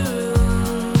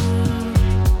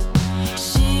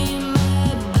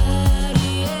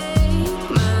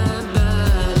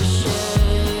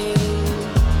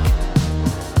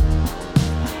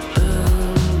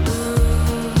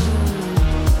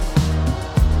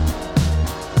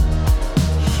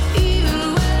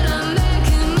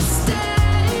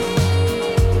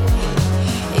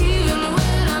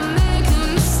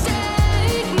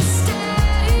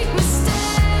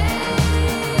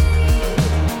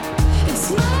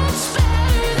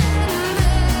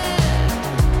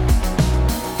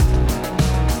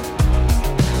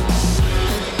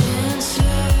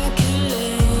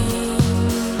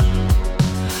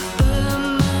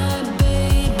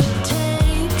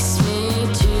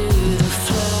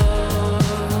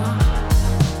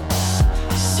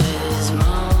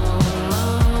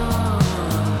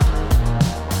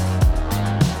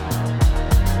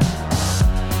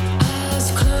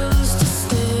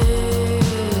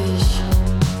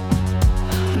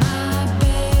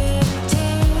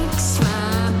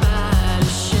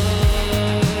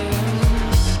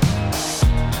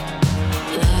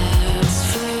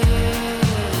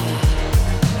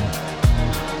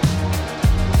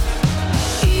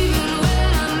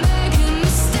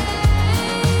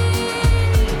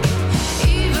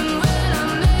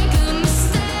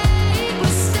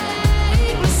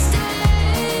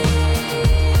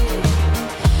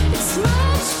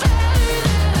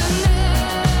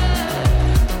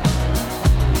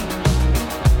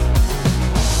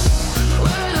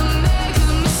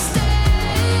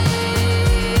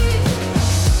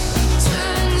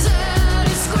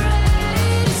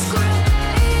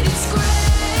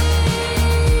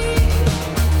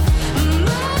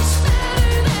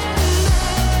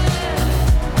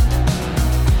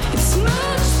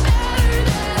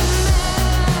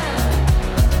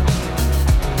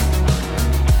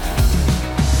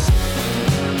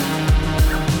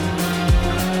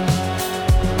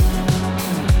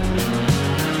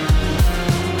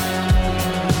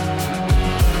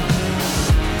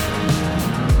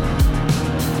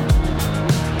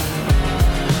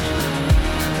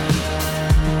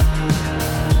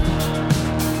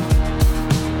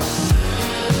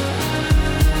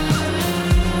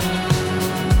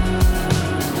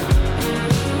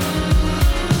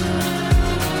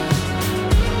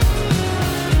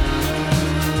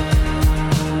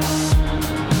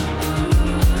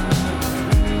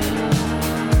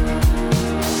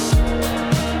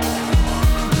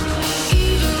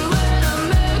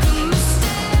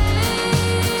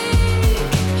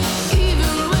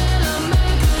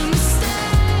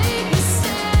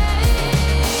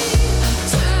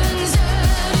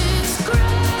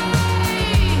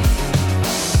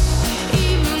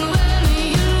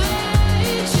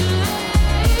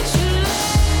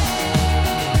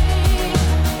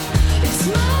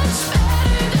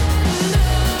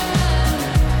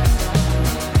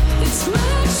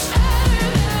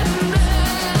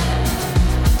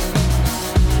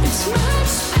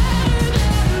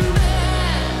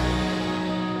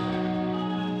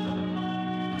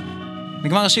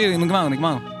נגמר השיר,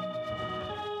 נגמר.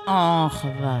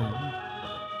 חבל.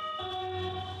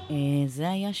 זה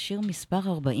היה שיר מספר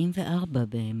 44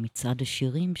 במצעד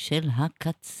השירים של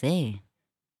הקצה.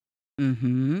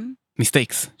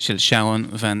 מיסטייקס של שרון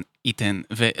ון איתן,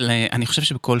 ואני חושב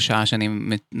שבכל שעה שאני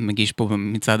מגיש פה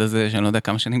במצעד הזה, שאני לא יודע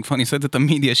כמה שנים כבר אני עושה את זה,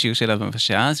 תמיד יש שיר שלה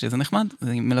בשעה, שזה נחמד,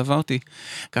 זה מלווה אותי,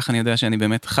 ככה אני יודע שאני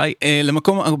באמת חי.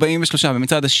 למקום 43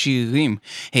 במצעד השירים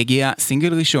הגיע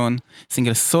סינגל ראשון,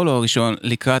 סינגל סולו ראשון,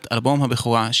 לקראת אלבום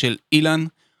הבכורה של אילן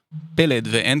פלד,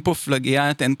 ואין פה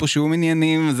פלגיאט, אין פה שום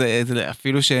עניינים, זה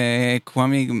אפילו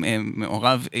שקוואמי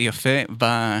מעורב יפה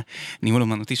בניהול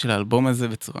אומנותי של האלבום הזה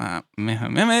בצורה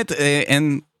מהממת,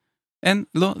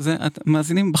 לא, זה,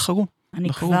 המאזינים בחרו. אני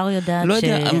כבר יודעת לא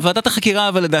יודע, ועדת החקירה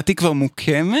אבל לדעתי כבר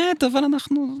מוקמת, אבל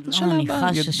אנחנו, שנה הבאה,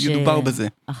 ידובר בזה.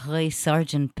 אחרי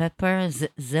סארג'נט פפר,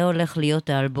 זה הולך להיות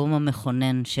האלבום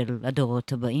המכונן של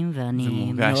הדורות הבאים,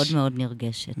 ואני מאוד מאוד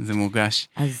נרגשת. זה מורגש.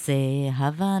 אז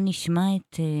הווה נשמע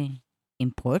את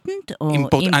important או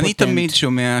impotent? אני תמיד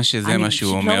שומע שזה מה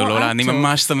שהוא אומר, לא, אני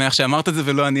ממש שמח שאמרת את זה,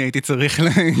 ולא אני הייתי צריך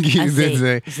להגיד את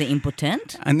זה. זה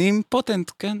אימפוטנט? אני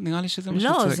אימפוטנט, כן, נראה לי שזה מה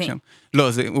שצריך שם. לא,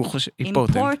 הוא חושב,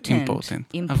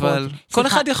 אימפוטנט. אבל כל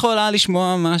אחד יכול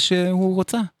לשמוע מה שהוא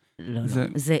רוצה. לא,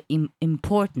 זה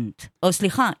important. או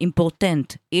סליחה,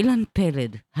 אימפורטנט. אילן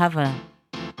פלד, הווה.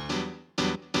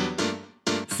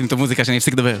 שים את המוזיקה שאני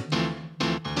אפסיק לדבר.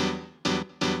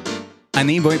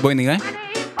 בואי נראה.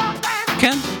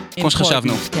 כן, כמו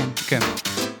שחשבנו. כן.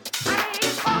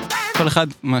 כל אחד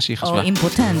מה שהיא חשבה. או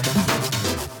אימפוטנט.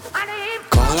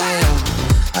 כל היום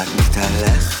את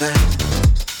מתהלכת,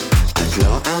 את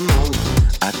לא עמוד,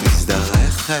 את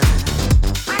מזדרכת,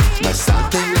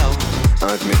 בסרטים לא,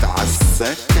 את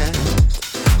מתעסקת,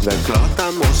 וכלות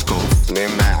המושקוף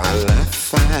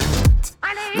נמעלפת,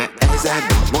 ואיזה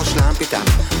דוד מושלם פיתה,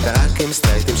 ורק עם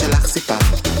סטרייטים שלך סיפה,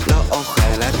 לא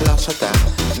אוכלת, לא שותה,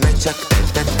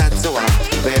 מצ'קטת את הצורה,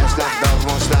 ויש לך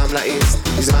דוד מושלם לאיסט,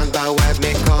 בזמן בווב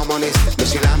מקומוניסט,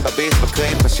 משילם בביט,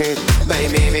 בקריפ בשיט,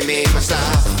 באימים עם אמא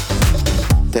שלך,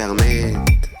 תרמית,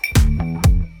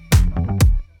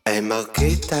 אין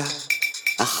מרקיטה,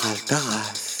 אכלת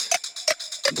רס,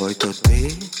 בואי תודי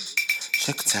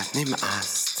שקצת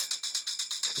נמאסת,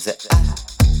 זה את,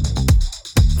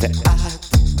 ואת,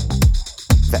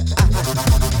 ואת,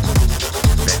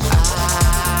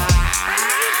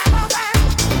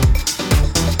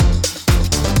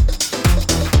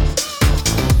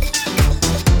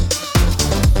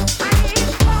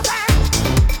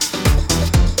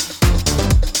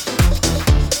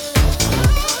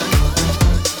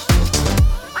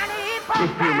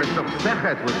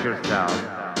 with yourself,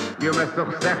 you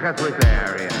מסוכסכת with the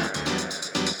area.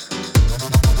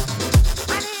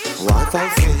 וואט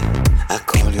אלפי,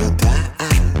 הכל יודעת,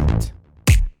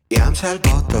 ים של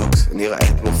בוטוקס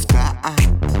נראית מופתעת,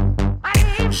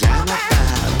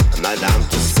 ז'נפל, מדאם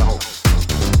טוסון,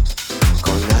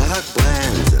 קונה רק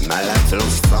ברנז, מלא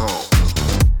פלוסון,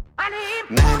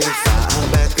 מניפה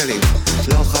הרבה דגלים,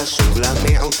 לא חשוב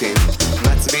למיעוטים,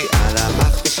 מצביעה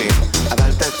למכפישים,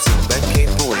 אבל תצאו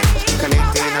בכיפורים,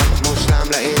 קניתי נק מושלם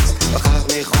לאיץ,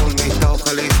 בחרת ניחול מתוך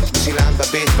הליס, בשילם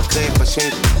בביט, בקריפ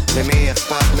בשיט, למי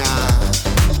אכפת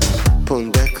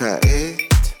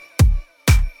מהפונדקאית?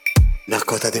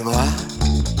 נרקות הדמרה,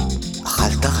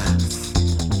 אכלת רס,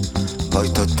 בואי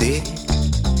תודי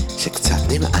שקצת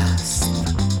נמאס,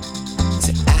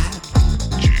 זה את,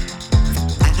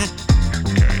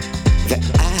 ואת,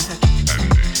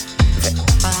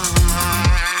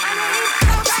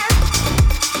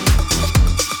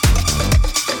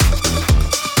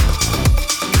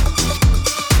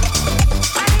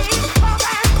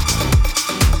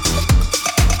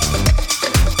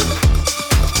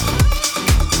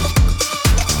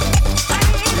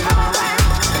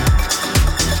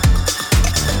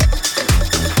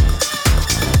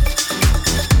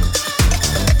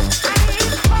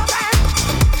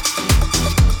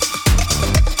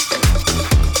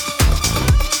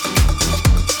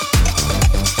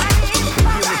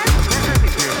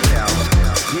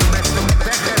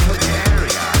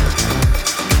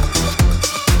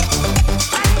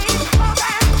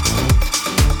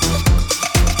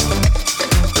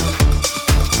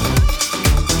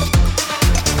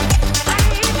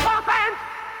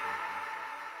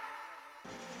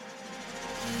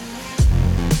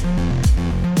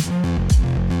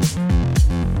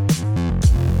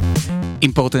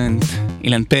 אימפורטנט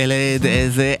אילן פלד,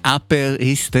 איזה אפר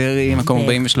היסטרי, מקום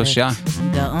 43.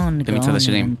 גאון, במצעד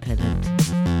השירים.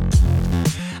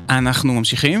 אנחנו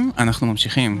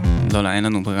ממשיכים. לא, אין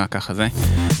לנו ברירה ככה זה.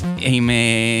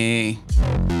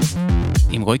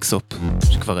 עם רויקסופ,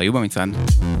 שכבר היו במצעד.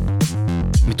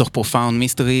 מתוך Profound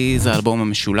Mysteries, האלבום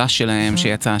המשולש שלהם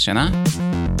שיצא השנה.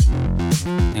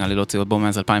 נראה לי לא הוציאו אלבום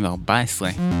מאז 2014.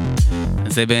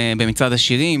 זה במצעד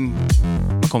השירים,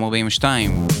 מקום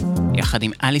 42. יחד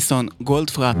עם אליסון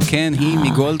גולדפראפ, כן, היא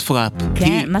מגולדפראפ.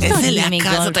 כן, מה זאת אומרת איזה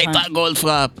להקה זאת הייתה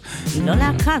גולדפראפ? היא לא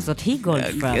להקה, זאת היא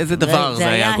גולדפראפ. איזה דבר זה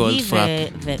היה גולדפראפ.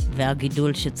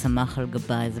 והגידול שצמח על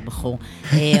גבה איזה בחור.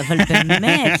 אבל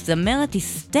באמת, זמרת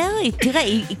היסטרית. תראה,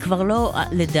 היא כבר לא,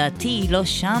 לדעתי, היא לא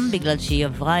שם בגלל שהיא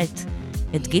עברה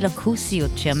את גיל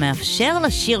הכוסיות שמאפשר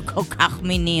לשיר כל כך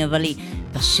מיני, אבל היא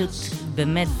פשוט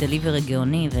באמת דליבר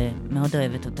גאוני ומאוד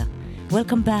אוהבת אותה.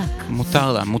 Welcome back.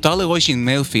 מותר לרוישין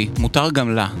מרפי, מותר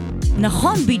גם לה.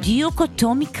 נכון, בדיוק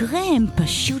אותו מקרה, הם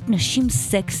פשוט נשים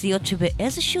סקסיות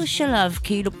שבאיזשהו שלב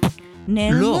כאילו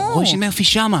נעלמו. לא, רוישין מרפי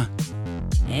שמה.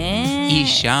 היא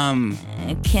שם.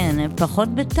 כן,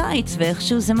 פחות בטייץ,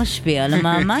 ואיכשהו זה משפיע על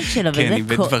המעמד שלה, וזה כואב. כן, היא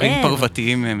בדברים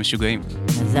פרוותיים משוגעים.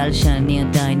 מזל שאני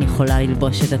עדיין יכולה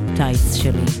ללבוש את הטייץ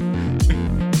שלי.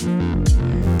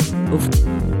 אוף.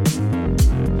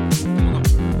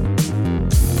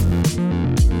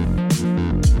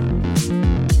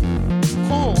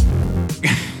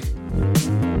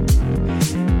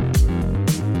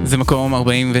 זה מקום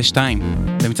 42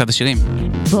 במצעד השירים.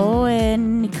 בואו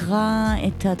נקרא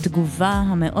את התגובה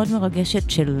המאוד מרגשת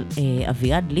של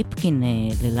אביעד ליפקין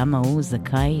ללמה הוא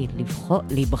זכאי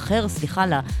להיבחר,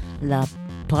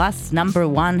 לפרס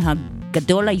נאמבר 1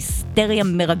 הגדול ההיסטרי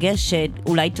המרגש,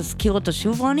 שאולי תזכיר אותו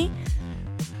שוב רוני?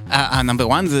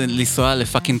 הנאמבר 1 זה לנסוע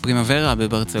לפאקינג פרימוורה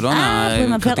בברצלונה,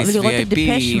 כרטיס ולראות את VIP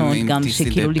דפש מוד עם גם, טיסי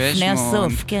שכאילו דפש לפני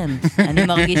הסוף, כן. אני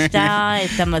מרגישה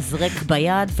את המזרק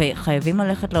ביד, וחייבים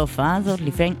ללכת להופעה הזאת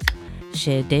לפני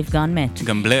שדייב גאן מת.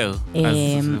 גם בלר, אז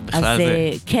בכלל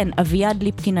זה... כן, אביעד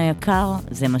ליפקין היקר,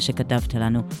 זה מה שכתבת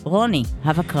לנו. רוני,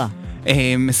 הבקרה.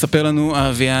 מספר לנו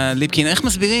אביה ליפקין, איך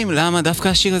מסבירים למה דווקא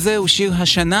השיר הזה הוא שיר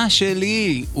השנה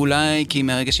שלי? אולי כי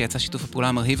מהרגע שיצא שיתוף הפעולה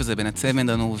המרהיב הזה בין הצמד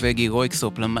הנורווגי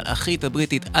רויקסופ למלאכית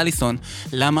הבריטית אליסון,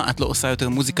 למה את לא עושה יותר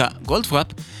מוזיקה גולדפראפ?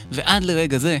 ועד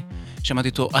לרגע זה שמעתי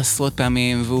אותו עשרות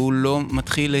פעמים והוא לא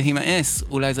מתחיל להימאס.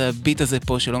 אולי זה הביט הזה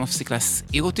פה שלא מפסיק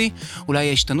להסעיר אותי, אולי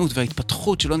ההשתנות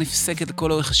וההתפתחות שלא נפסקת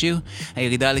לכל אורך השיר,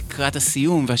 הירידה לקראת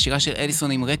הסיום והשירה של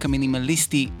אליסון עם רקע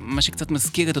מינימליסטי, מה שקצת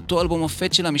מזכיר את אותו אלבום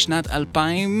מופת שלה משנת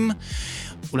 2000,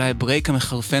 אולי הברייק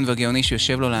המחרפן והגאוני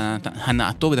שיושב לו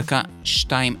להנעתו בדקה 2:20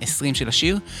 של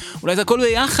השיר, אולי זה הכל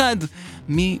ביחד,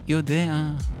 מי יודע.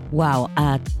 וואו,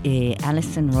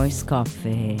 אליסון רויקסופ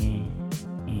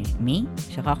מי?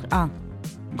 שכחת?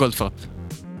 גולדפראפ.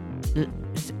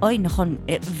 אוי, נכון.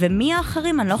 ומי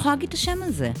האחרים? אני לא יכולה להגיד את השם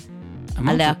הזה.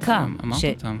 הלהקה. אמרת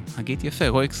אותם. הגית יפה,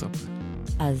 רויקסופ.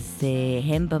 אז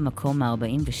הם במקום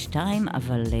ה-42,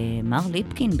 אבל מר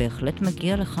ליפקין בהחלט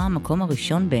מגיע לך המקום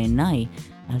הראשון בעיניי.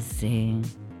 אז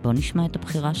בוא נשמע את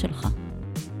הבחירה שלך.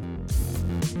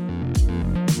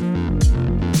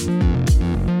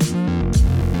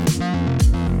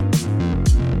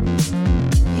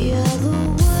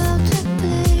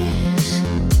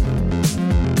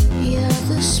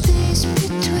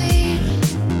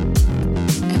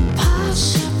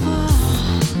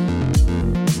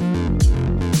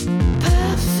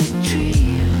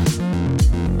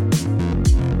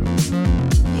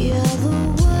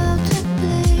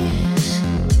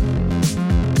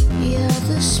 Yeah.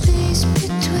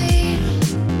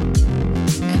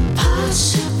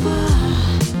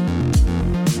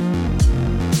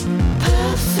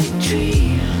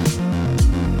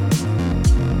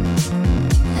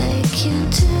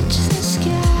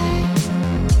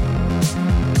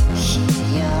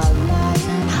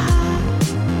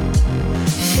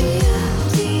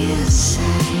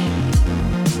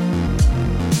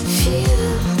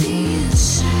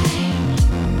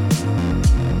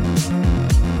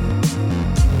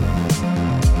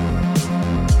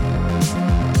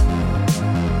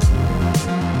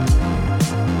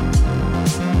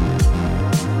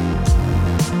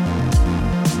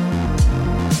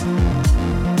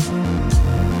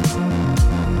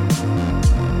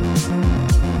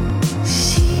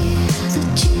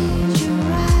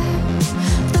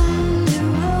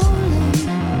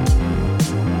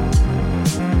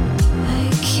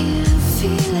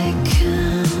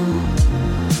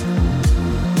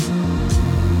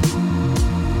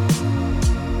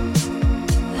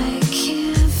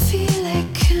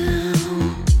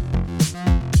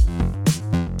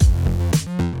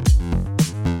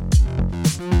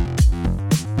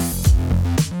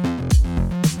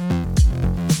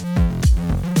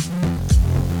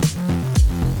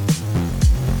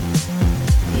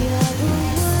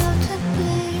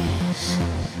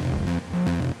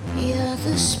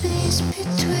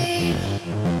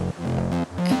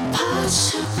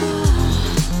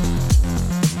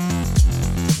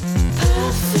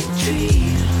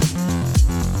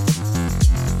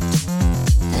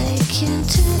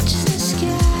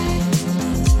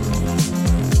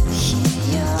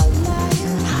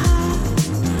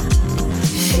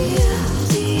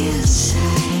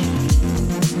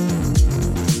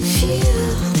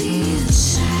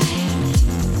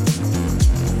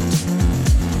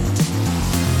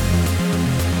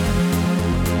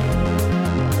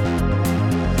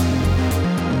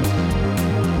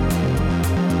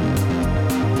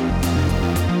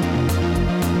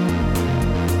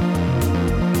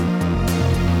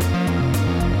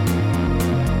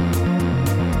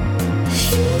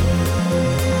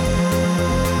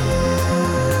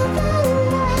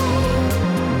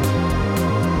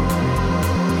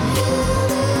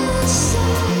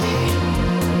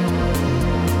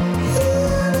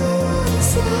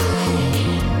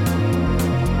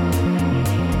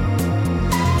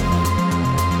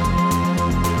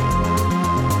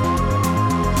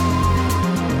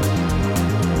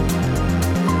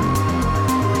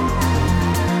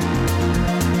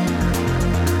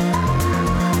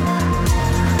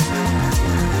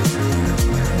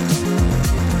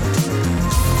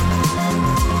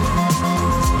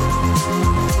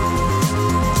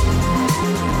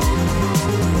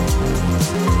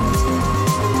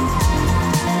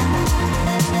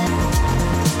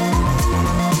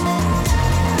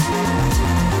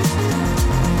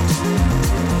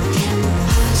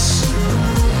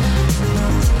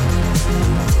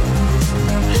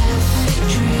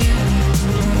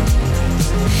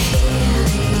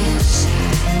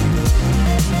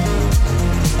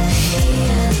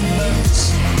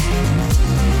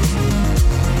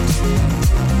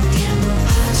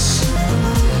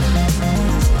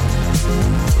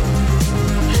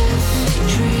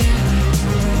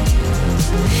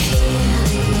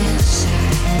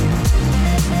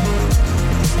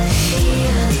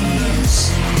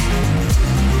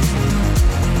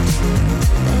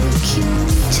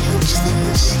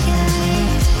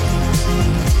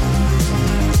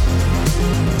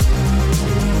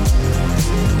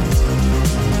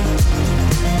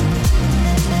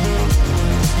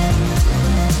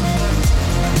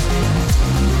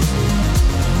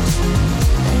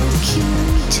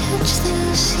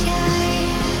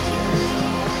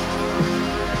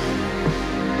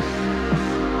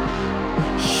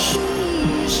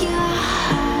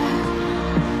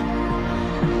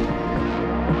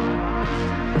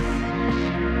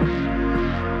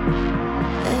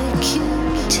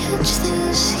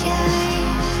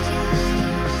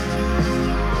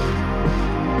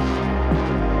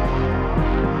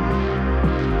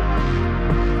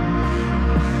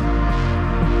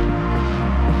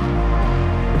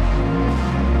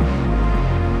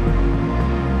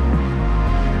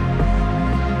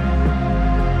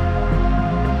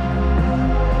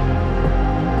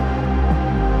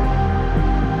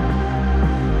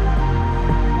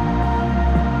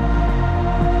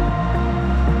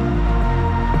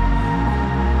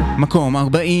 במקום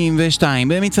 42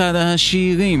 במצעד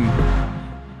השירים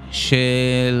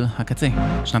של הקצה,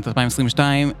 שנת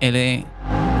 2022, אלה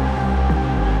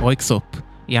רויקסופ,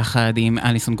 יחד עם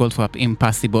אליסון גולדפראפ,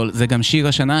 Impossible. זה גם שיר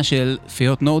השנה של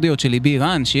פיות נורדיות של ליבי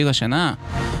איראן, שיר השנה.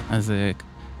 אז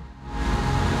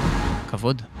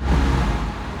כבוד.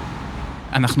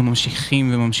 אנחנו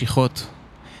ממשיכים וממשיכות.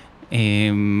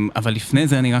 אבל לפני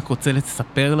זה אני רק רוצה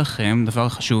לספר לכם דבר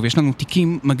חשוב. יש לנו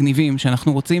תיקים מגניבים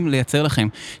שאנחנו רוצים לייצר לכם,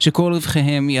 שכל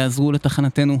רווחיהם יעזרו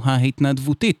לתחנתנו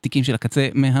ההתנדבותית, תיקים של הקצה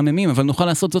מהממים, אבל נוכל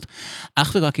לעשות זאת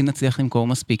אך ורק אם נצליח למכור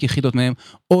מספיק יחידות מהם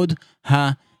עוד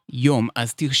היום.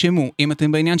 אז תרשמו, אם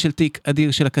אתם בעניין של תיק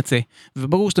אדיר של הקצה,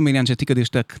 וברור שאתם בעניין של תיק אדיר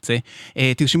של הקצה,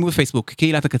 תרשמו בפייסבוק,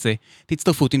 קהילת הקצה,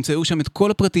 תצטרפו, תמצאו שם את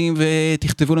כל הפרטים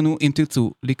ותכתבו לנו אם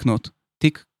תרצו לקנות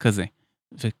תיק כזה.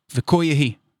 וכה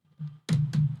יהי.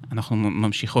 אנחנו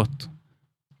ממשיכות.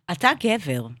 אתה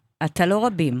גבר, אתה לא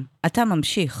רבים, אתה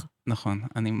ממשיך. נכון,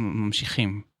 אני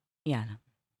ממשיכים. יאללה.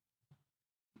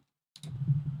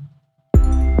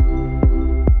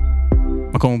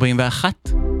 מקום 41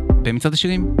 במצעד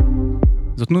השירים,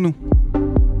 זאת נונו.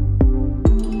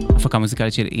 הפקה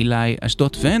מוזיקלית של אילי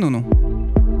אשדות ונונו.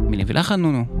 מילים ולחן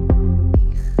נונו.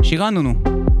 שירה נונו.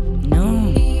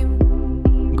 נו.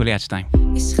 גוליית 2.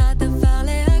 יש לך דבר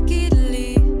להגיד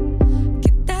לי,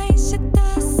 כדאי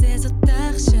שתעשה זאת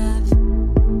עכשיו,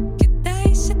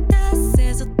 כדאי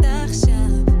שתעשה זאת עכשיו.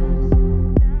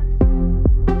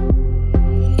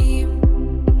 אם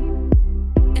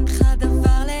אין לך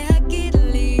דבר להגיד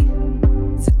לי,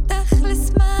 זה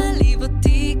תכלס מעליב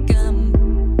אותי גם,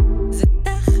 זה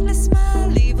תכלס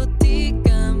מעליב אותי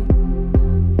גם.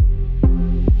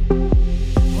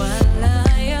 וואלה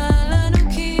היה לנו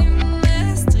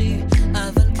קימסטרי,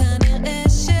 אבל כנראה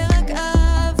שרק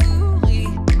עבורי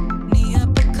נהיה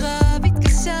פה קרב,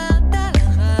 התקשרת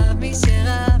לרב, מי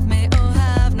שרב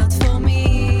מאוהב not for me.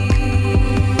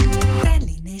 תן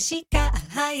לי נשיקה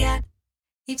על היד,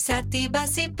 הפסדתי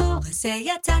בסיפור הזה,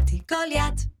 יצאתי כל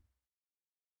יד.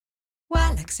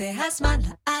 וואלק זה הזמן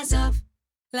לעזוב,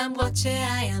 למרות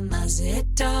שהיה מה זה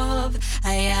טוב,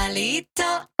 היה לי טוב.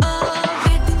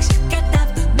 ותק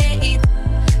שכתבת מעיד,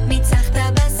 ניצחת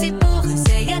בסיפור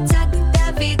הזה, יצאתי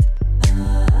דוד.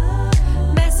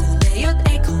 מסר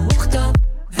ליודעי קרוא וכתוב,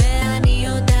 ואני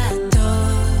יודעת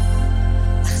טוב,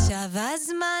 עכשיו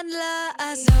הזמן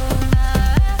לעזוב.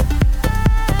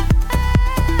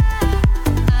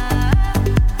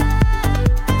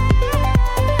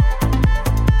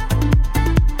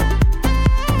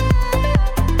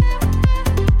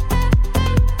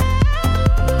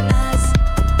 אז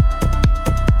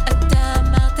אתה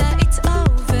אמרת it's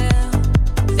over,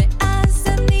 ואז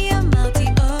אני אמרתי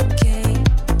אוקיי,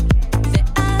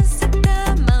 ואז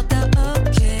אתה אמרת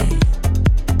אוקיי.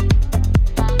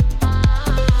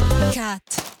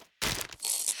 קאט.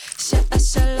 שעה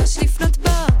 3 לפנות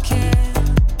בוקר,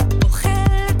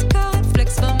 אוכלת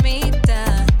קורנפלקס במיטה,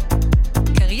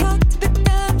 קריות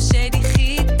בטעם שלי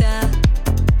חיטה.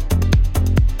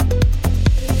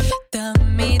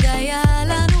 תמיד היה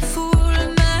לנו פול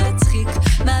מצחיק,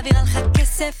 מעבירה לך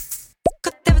כסף,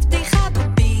 כותבת בדיחה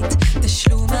בביט,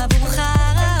 תשלום עבור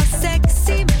חרא או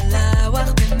סקסי מלאוח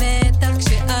במתח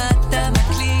כשאתה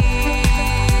מקליט.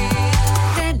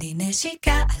 תן לי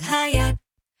נשיקה על היד,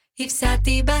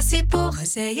 הפסדתי בסיפור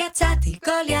הזה, יצאתי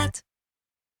כל יד.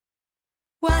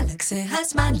 וואלק זה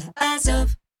הזמן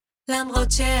לעזוב,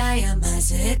 למרות שהיה מה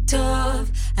זה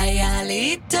טוב, היה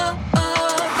לי טוב.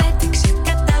 ותק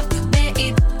שכתבת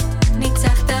מעיד,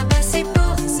 ניצחת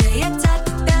בסיפור הזה,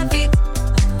 יצאתי דוד.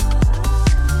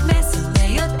 מסר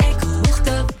ליודעי קרוא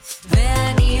וכתוב,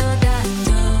 ואני יודעת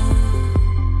טוב,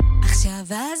 עכשיו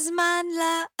הזמן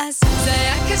לעזוב. זה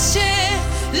היה קשה,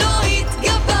 לא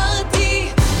התגברתי,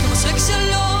 כמו שרק 3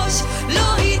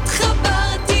 לא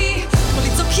התחברתי, כמו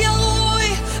לצעוק ירוי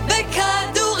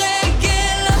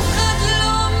בכדורגל, אף אחד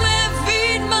לא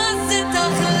מבין מה זה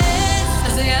תכלס.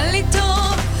 אז היה לי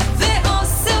טוב ואו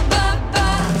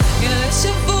סבבה, גרש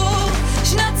שבור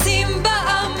שנצים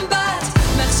באמבט,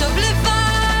 מעכשיו לבד.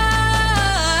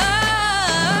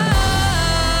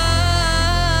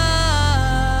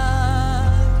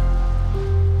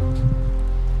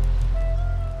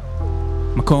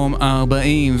 מקום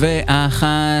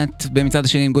 41 במצעד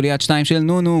השירים, גוליית 2 של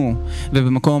נונו.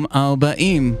 ובמקום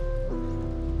 40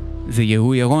 זה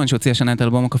יהוא ירון, שהוציא השנה את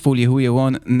האלבום הכפול יהוא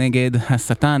ירון נגד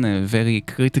השטן, very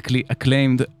critically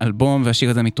acclaimed אלבום, והשיר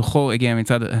הזה מתוכו הגיע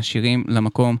מצעד השירים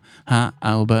למקום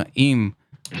ה-40.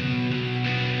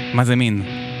 מה זה מין?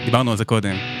 דיברנו על זה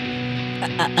קודם.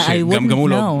 גם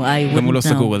הוא לא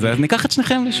סגור על זה, אז ניקח את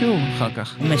שניכם לשיעור אחר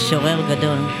כך. משורר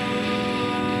גדול.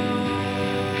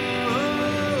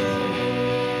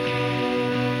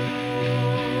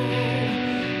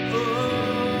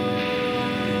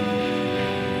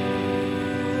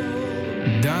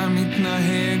 דם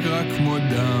מתנהג רק כמו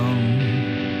דם.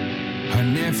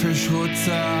 הנפש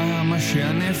רוצה מה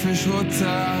שהנפש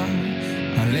רוצה,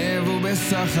 הלב הוא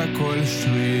בסך הכל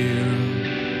שריר.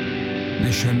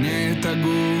 נשנה את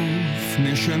הגוף,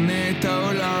 נשנה את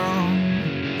העולם,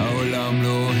 העולם לא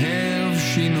אוהב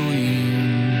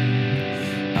שינויים.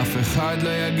 אף אחד לא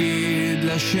יגיד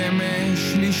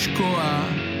לשמש לשקוע,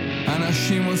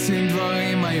 אנשים עושים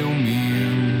דברים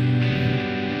איומים,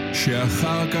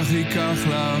 שאחר כך ייקח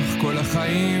לך כל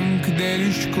החיים כדי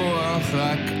לשכוח.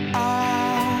 רק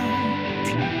את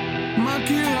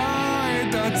מכירה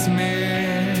את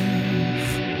עצמך,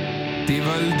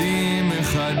 תיוולדי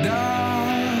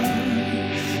מחדש,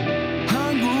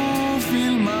 הגוף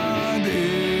ילמד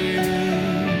איך,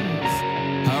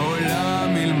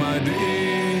 העולם ילמד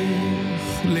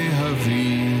איך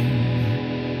להבין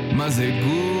מה זה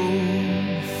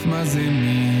גוף, מה זה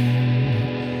מין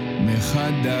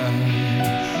מחדש.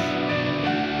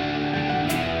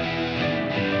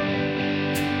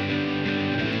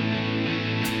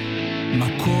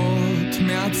 מכות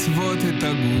מעצבות את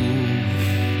הגוף,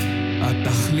 את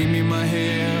תחלימי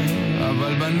מהר,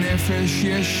 אבל בנפש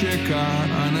יש שקע,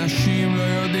 אנשים לא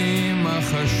יודעים מה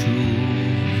חשוב.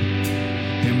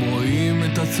 הם רואים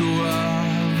את הצורה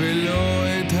ולא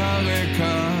את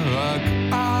הרקע, רק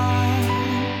את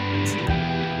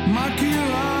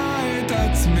מכירה את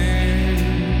עצמך,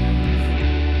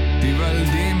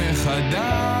 תיוולדי מחדש,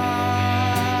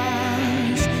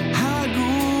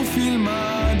 הגוף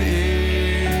ילמד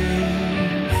איך,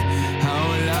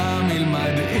 העולם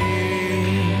ילמד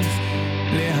איך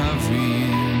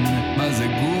להבין מה זה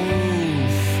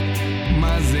גוף,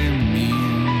 מה זה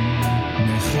מין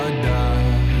מחדש.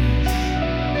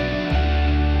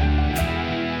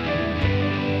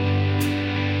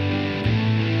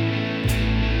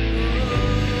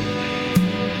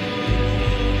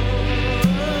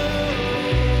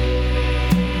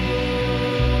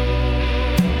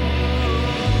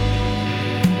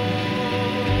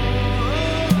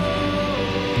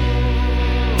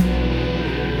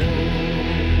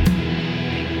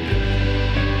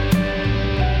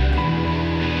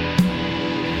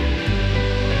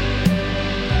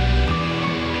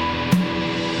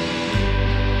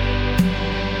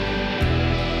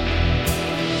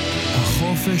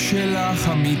 שלך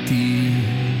אמיתי,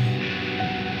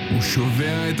 הוא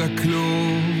שובר את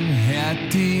הכלום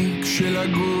העתיק של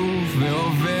הגוף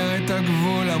ועובר את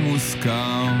הגבול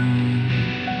המוסכם.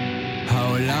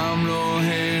 העולם לא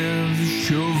אוהב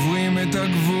שעוברים את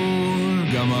הגבול,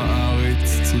 גם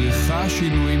הארץ צריכה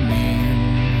שינוי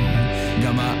מין,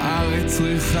 גם הארץ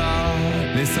צריכה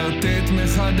לסרטט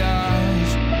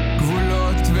מחדש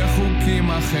גבולות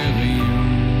וחוקים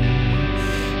אחרים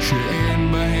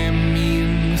שאין בהם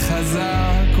מין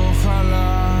חזק או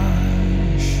חלש.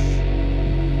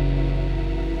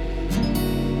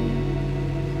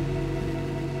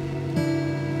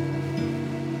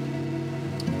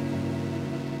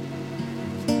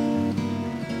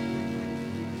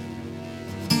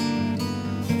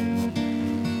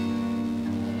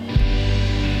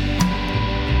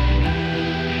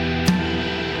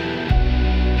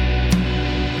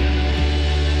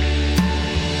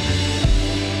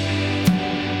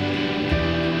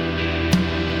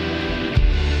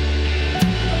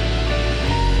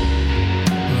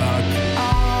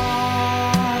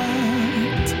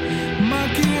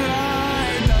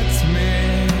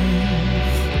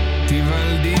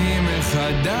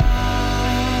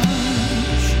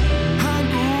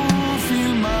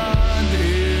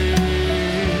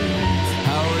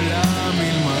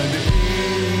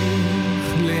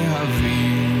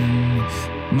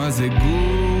 מה זה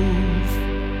גוף,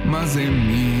 מה זה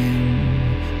מין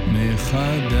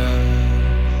מחדש.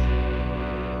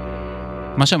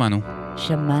 מה שמענו?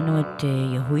 שמענו את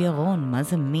יהוא ירון, מה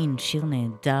זה מין, שיר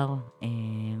נהדר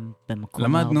במקום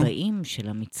למדנו. 40 של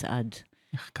המצעד.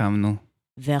 החכמנו.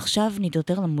 ועכשיו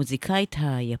נדרדר למוזיקאית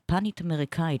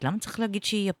היפנית-אמריקאית. למה צריך להגיד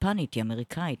שהיא יפנית? היא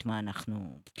אמריקאית, מה אנחנו...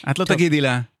 את לא תגידי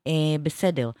לה.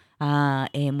 בסדר.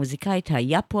 המוזיקאית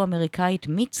היפו-אמריקאית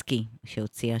מיצקי,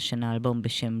 שהוציאה השנה אלבום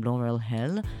בשם לורל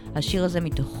הל, השיר הזה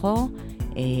מתוכו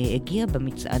הגיע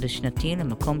במצעד השנתי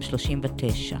למקום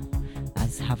 39.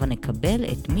 אז הבה נקבל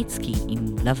את מיצקי עם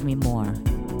Love Me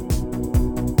More.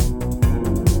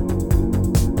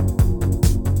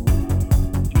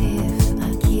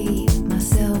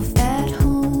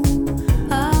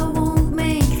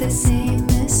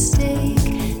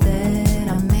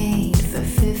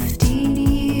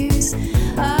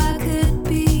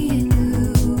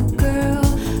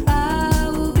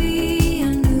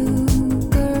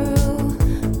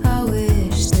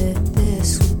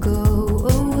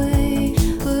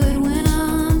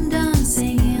 Dance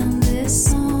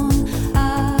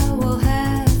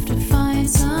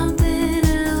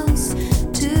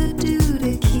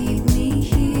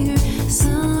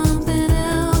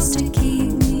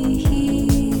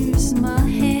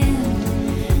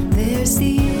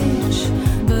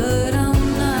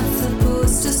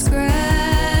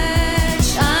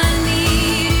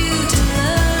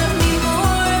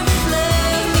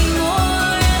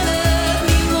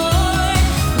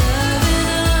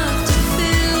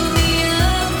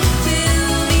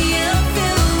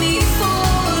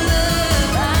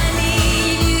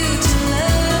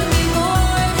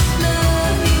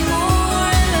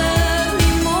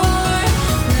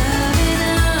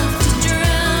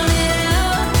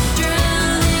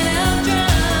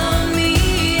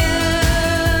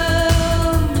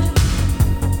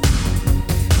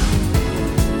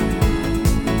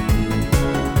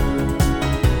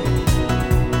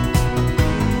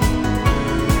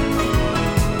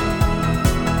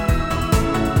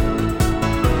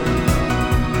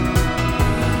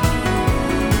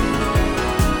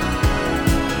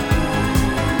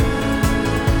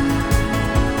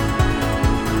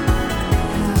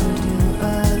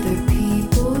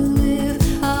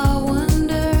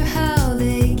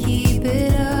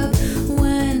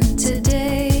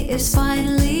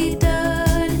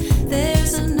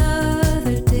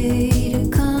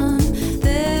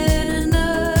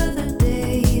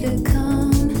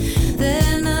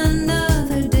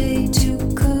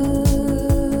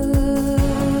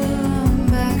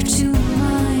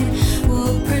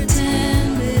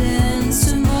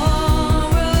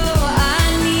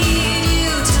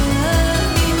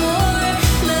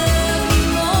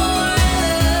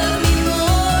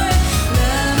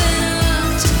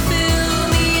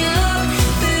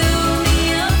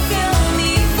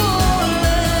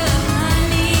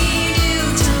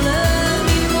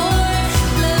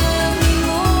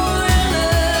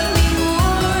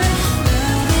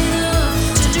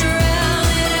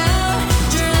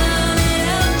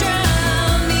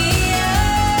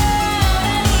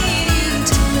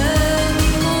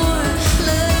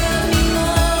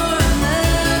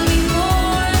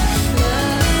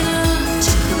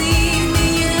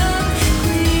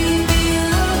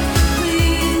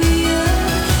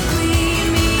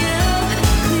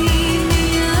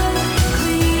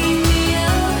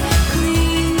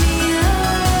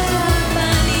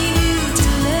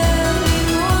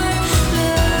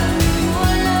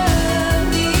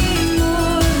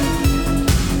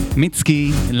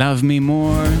מיצקי, Love Me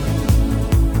More.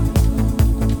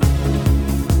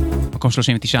 מקום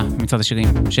 39 מצד השירים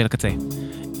של הקצה.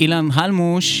 אילן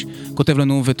הלמוש כותב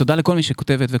לנו, ותודה לכל מי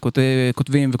שכותבת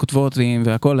וכותבים וכותבות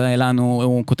והכל לנו,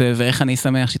 הוא כותב, ואיך אני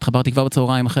שמח שהתחברתי כבר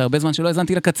בצהריים אחרי הרבה זמן שלא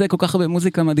הזנתי לקצה, כל כך הרבה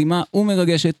מוזיקה מדהימה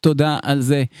ומרגשת, תודה על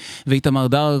זה. ואיתמר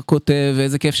דר כותב,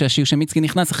 ואיזה כיף שהשיר שמיצקי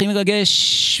נכנס, הכי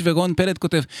מרגש. ורון פלד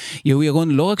כותב, יהוא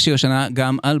ירון לא רק שיר השנה,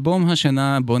 גם אלבום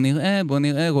השנה, בוא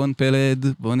נראה, רון פלד,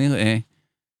 בוא נראה.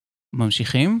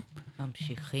 ממשיכים?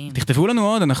 ממשיכים. תכתבו לנו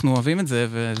עוד, אנחנו אוהבים את זה,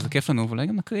 וזה כיף לנו, ואולי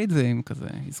גם נקריא את זה, אם כזה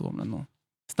יזרום לנו.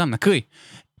 סתם, נקריא.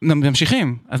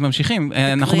 ממשיכים, אז ממשיכים.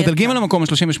 אנחנו מדלגים על המקום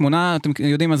ה-38, אתם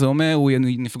יודעים מה זה אומר, הוא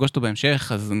נפגוש אותו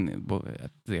בהמשך, אז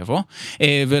זה יבוא.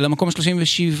 ולמקום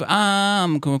ה-37,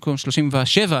 מקום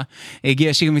 37,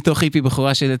 הגיע שיר מתוך היפי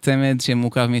בחורה של צמד,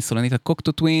 שמורכב מסולנית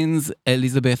הקוקטו טווינס,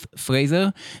 אליזבת פרייזר,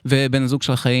 ובן הזוג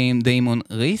של החיים דיימון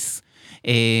ריס.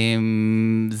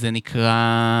 זה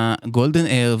נקרא גולדן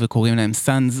אייר, וקוראים להם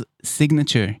סאנס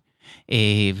סיגנצ'ר,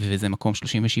 וזה מקום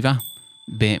 37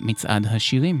 במצעד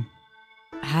השירים.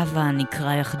 הווה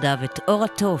נקרא יחדיו את אור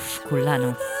התוף,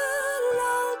 כולנו.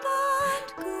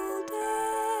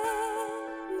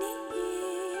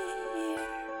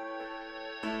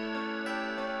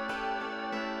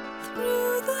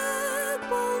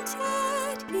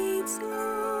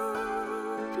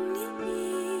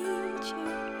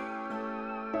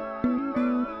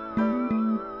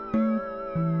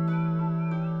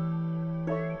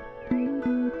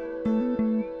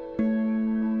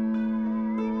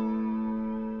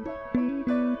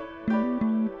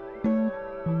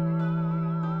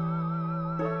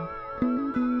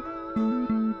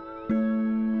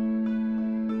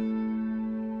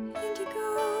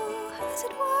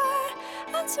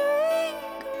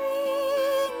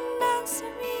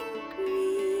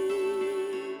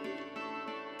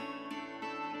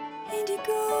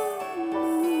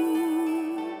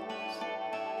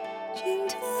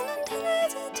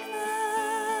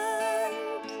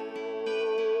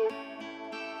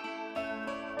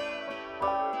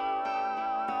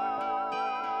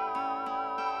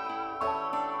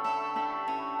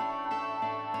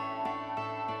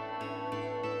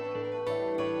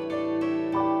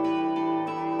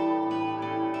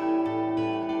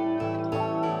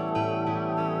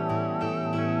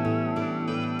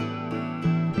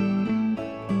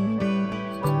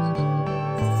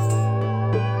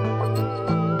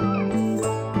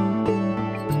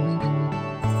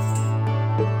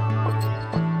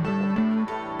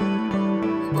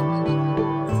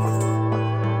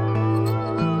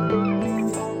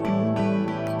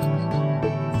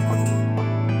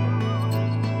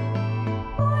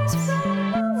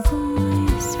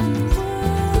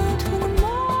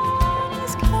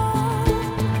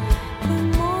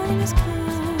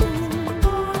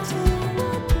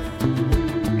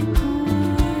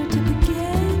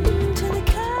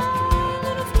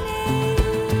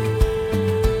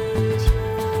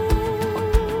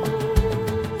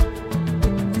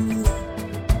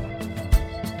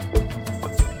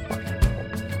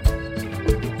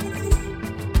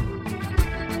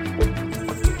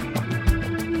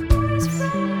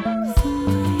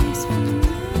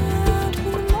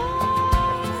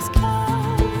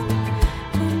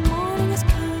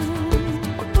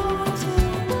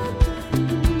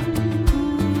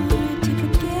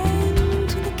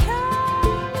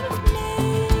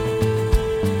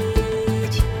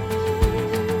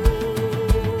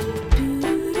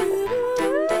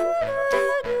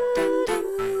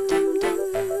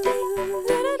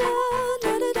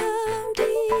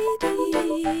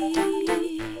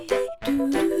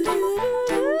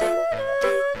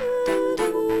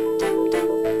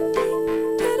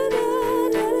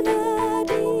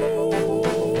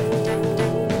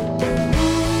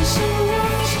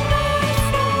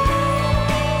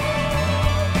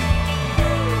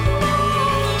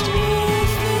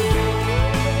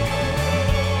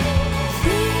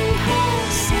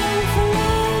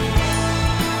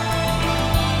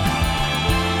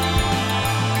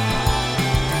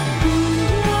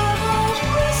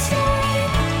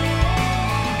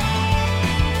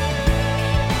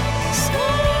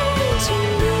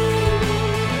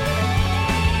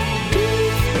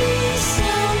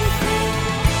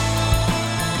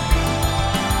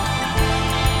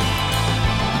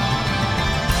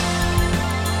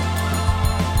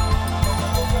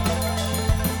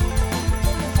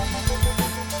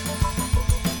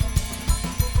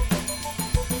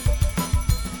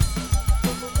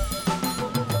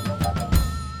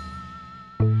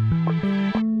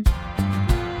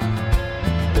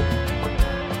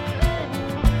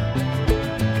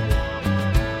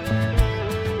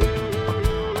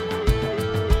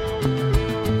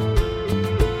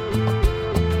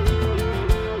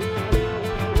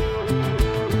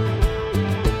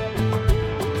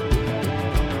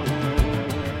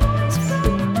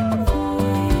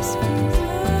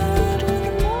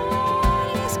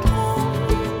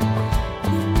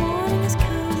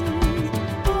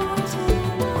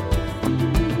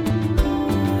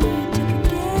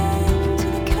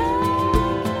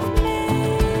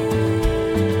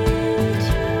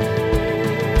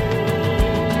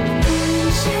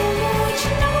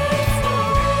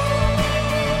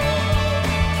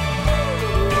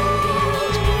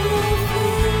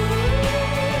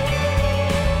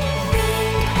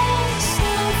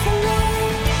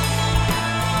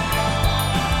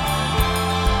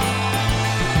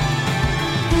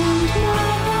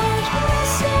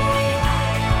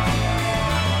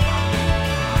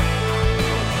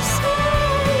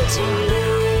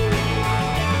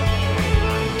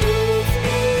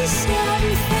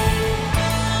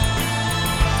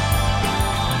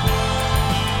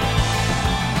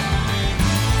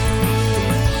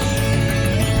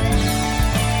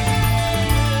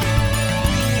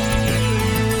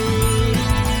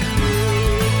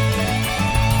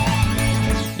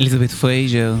 אליזבת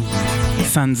פרייזר,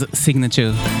 סאנס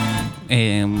סיגנצ'ר.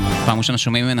 פעם ראשונה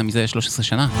שומעים ממנה מזה 13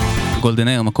 שנה.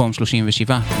 גולדנר, מקום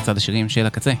 37, בצד השירים של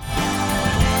הקצה.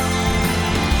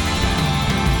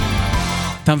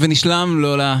 תם ונשלם,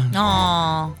 לולה.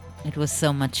 It was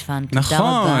so much fun. נכון.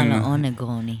 תודה רבה לעונג,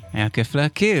 רוני. היה כיף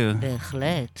להכיר.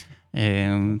 בהחלט.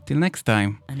 till next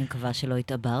time. אני מקווה שלא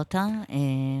התעברת.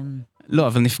 לא,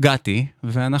 אבל נפגעתי,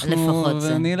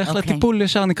 ואני אלך לטיפול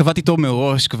ישר, אני קבעתי טוב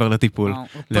מראש כבר לטיפול.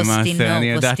 למעשה, אני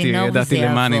ידעתי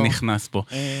למה אני נכנס פה.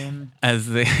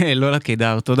 אז לולה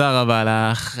קידר, תודה רבה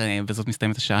לך, בזאת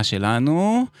מסתיימת השעה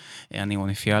שלנו. אני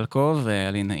רוני פיאלקוב,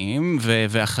 היה לי נעים,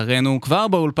 ואחרינו כבר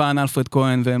באולפן אלפרד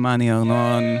כהן ומני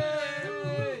ארנון.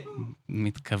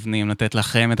 מתכוונים לתת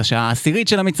לכם את השעה העשירית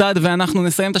של המצעד, ואנחנו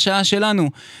נסיים את השעה שלנו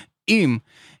עם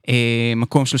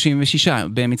מקום 36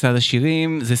 במצעד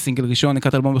השירים. זה סינגל ראשון,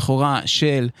 לקראת אלבום בכורה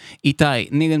של איתי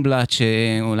ניגנבלט,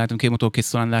 שאולי אתם מכירים אותו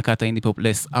כסולן להקת האינדי פופ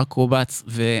לס אקרובטס,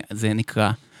 וזה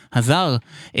נקרא הזר.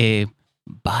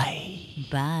 ביי.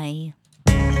 ביי.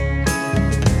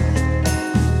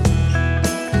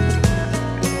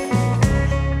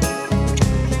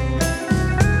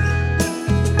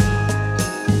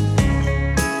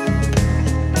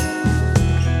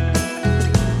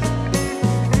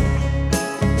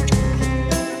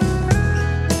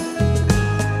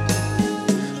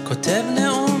 כותב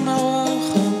נאום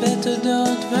ארוך, הרבה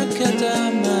תודות וקטע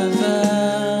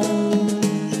מעבר,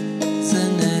 זה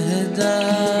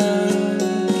נהדר.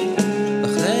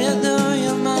 אך לידו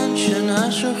ימן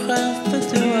שנה שוכב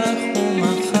פתוח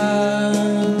ומחר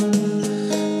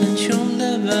אין שום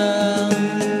דבר.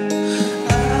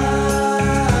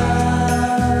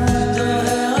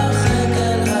 דוהר הרחק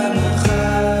אל המחר,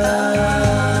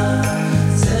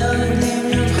 זרד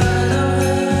דמיונך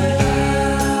דוהר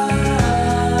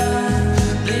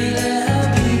בלי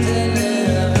להביט אל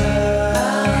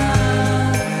העבר.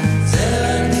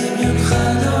 זרד דמיונך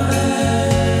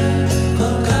דוהר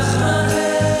כל כך מהר,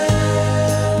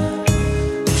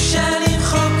 ושאני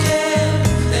חוקר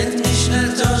את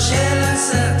משנתו של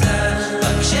השטן,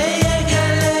 רק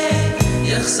שיגלה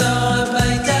יחזור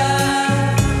הביתה.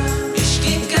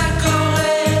 בשקיקה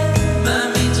קורא מה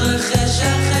מתרחש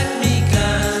הרחק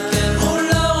מכאן, כן הוא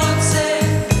לא רוצה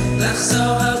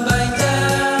לחזור הביתה.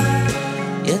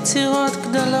 יצירות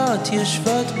גדולות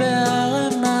יושבות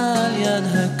בערמה על יד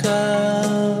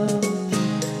הקר,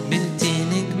 בלתי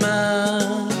נגמר.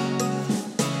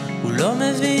 הוא לא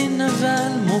מבין אבל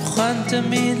מוכן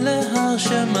תמיד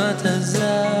להרשמת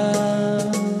הזר,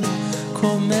 כה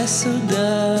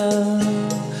מסודר.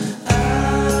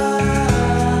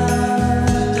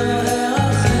 דוהר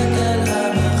הרחק אל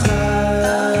המחר,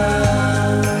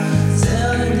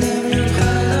 זרד דמיונך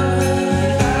דוהר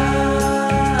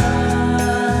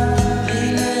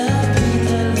בלי להביט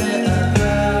אל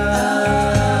העבר.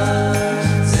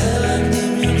 זרד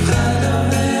דמיונך דוהר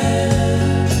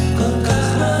כל כך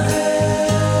מהר,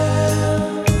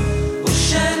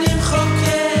 ושנים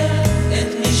חוקר את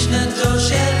משנתו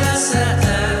של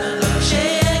השטן, רק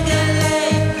שיגלה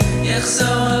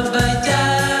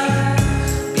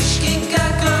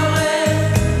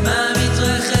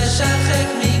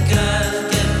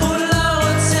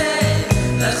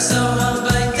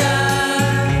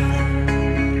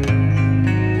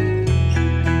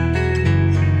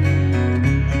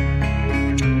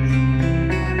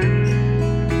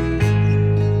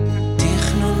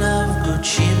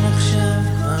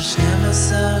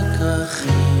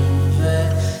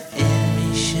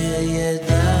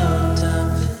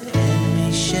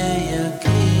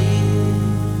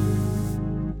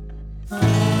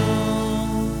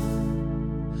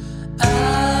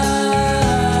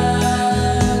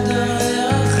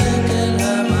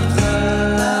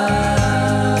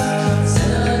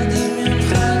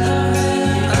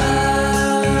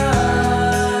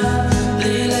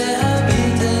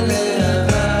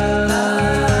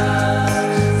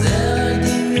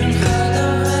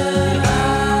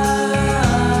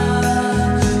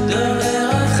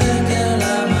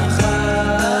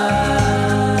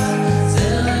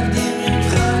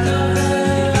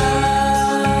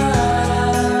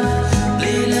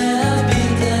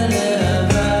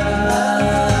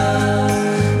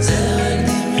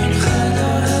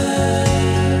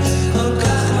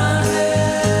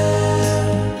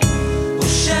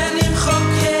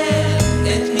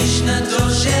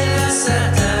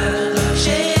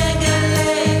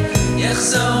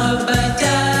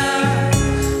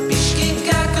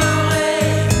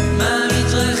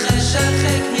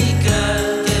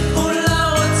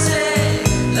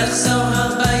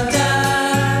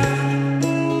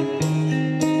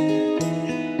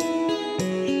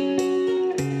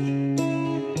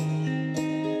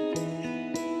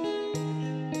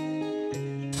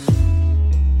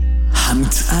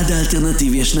המצעד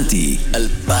האלטרנטיבי השנתי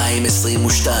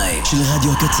 2022 של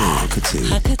רדיו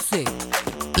הקצה.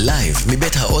 לייב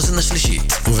מבית האוזן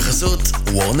השלישית, ובחסות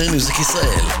וורנר מיוזיק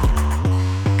ישראל.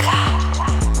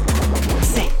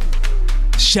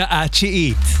 שעה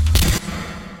תשיעית.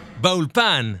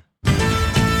 באולפן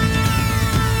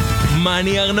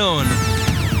מני ארנון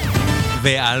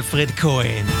ואלפרד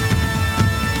כהן.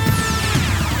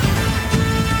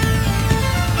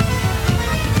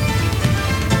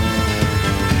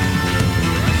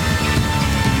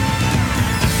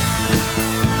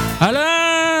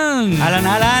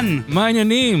 אהלן. מה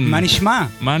העניינים? מה נשמע?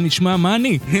 מה נשמע,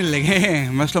 מני?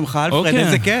 מה שלומך אלפרד?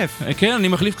 איזה כיף. כן, אני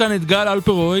מחליף כאן את גל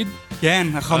אלפרויד. כן,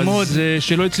 החמוד. אז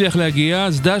שלא הצליח להגיע,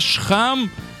 אז דש חם.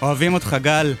 אוהבים אותך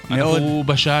גל, מאוד. אנחנו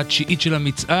בשעה התשיעית של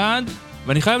המצעד,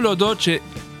 ואני חייב להודות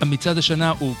שהמצעד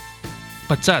השנה הוא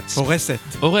פצץ.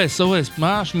 הורס,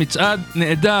 ממש מצעד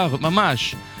נהדר,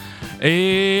 ממש.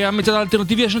 המצעד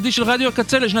האלטרנטיבי השנתי של רדיו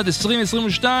הקצה לשנת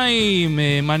 2022,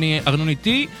 מני ארנון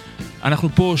איתי. אנחנו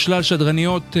פה שלל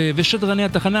שדרניות ושדרני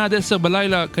התחנה עד 10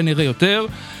 בלילה, כנראה יותר.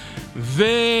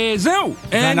 וזהו,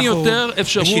 אין יותר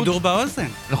אפשרות.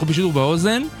 אנחנו בשידור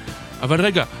באוזן, אבל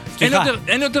רגע,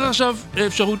 אין יותר עכשיו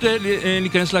אפשרות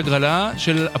להיכנס להגרלה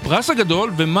של הפרס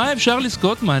הגדול, ומה אפשר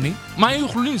לזכות, מני? מה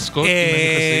יוכלו לזכות?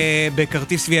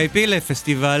 בכרטיס VIP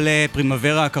לפסטיבל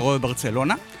פרימוורה הקרוב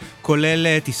בברצלונה,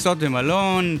 כולל טיסות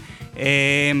ומלון,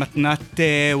 מתנת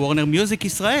וורנר מיוזיק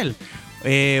ישראל,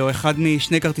 או אחד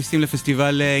משני כרטיסים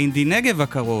לפסטיבל אינדי נגב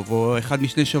הקרוב, או אחד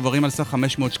משני שוברים על סך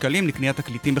 500 שקלים לקניית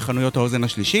תקליטים בחנויות האוזן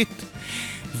השלישית,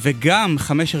 וגם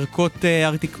 5 ערכות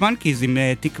ארטיק מנקיז עם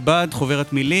תיק בד,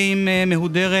 חוברת מילים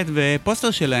מהודרת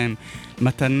ופוסטר שלהם,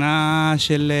 מתנה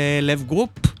של לב גרופ.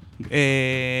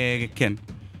 כן.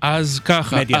 אז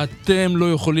ככה, אתם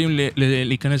לא יכולים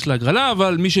להיכנס להגרלה,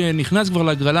 אבל מי שנכנס כבר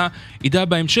להגרלה ידע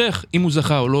בהמשך אם הוא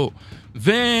זכה או לא.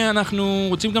 ואנחנו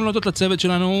רוצים גם להודות לצוות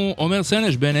שלנו, עומר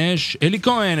סנש, בן אש, אלי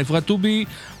כהן, אפרת טובי,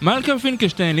 מלכה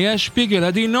פינקשטיין, ליה שפיגל,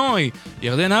 עדי נוי,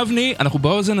 ירדן אבני. אנחנו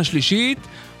באוזן השלישית,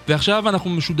 ועכשיו אנחנו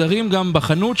משודרים גם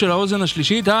בחנות של האוזן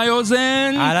השלישית. היי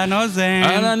אוזן! אהלן אוזן!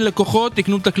 אהלן לקוחות,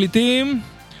 תקנו תקליטים.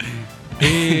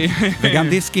 וגם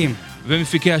דיסקים.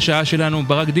 ומפיקי השעה שלנו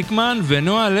ברק דיקמן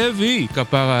ונועה לוי,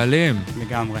 כפרה עליהם.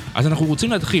 לגמרי. אז אנחנו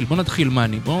רוצים להתחיל, בוא נתחיל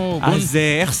מני. אז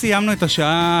איך סיימנו את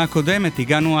השעה הקודמת?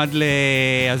 הגענו עד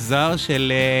לעזר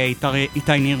של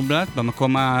איתי נירבלט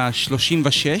במקום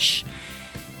ה-36,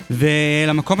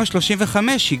 ולמקום ה-35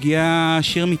 הגיע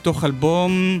שיר מתוך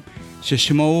אלבום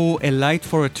ששמו A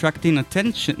Light for Attracting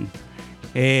Attention,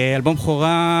 אלבום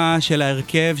בכורה של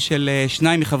ההרכב של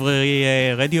 2 מחברי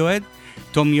רדיואד,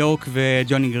 תום יורק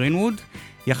וג'וני גרינווד,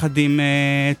 יחד עם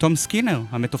תום סקינר,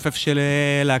 המתופף של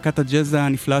להקת הג'אז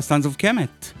הנפלאה Sons of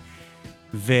Kemet.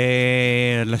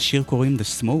 ולשיר קוראים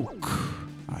The Smoke,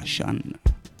 העשן.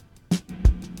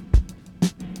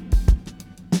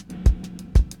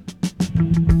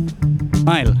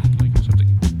 סמייל.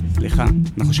 סליחה,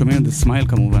 אנחנו שומעים את The Smile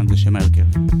כמובן, זה שם ההרכב.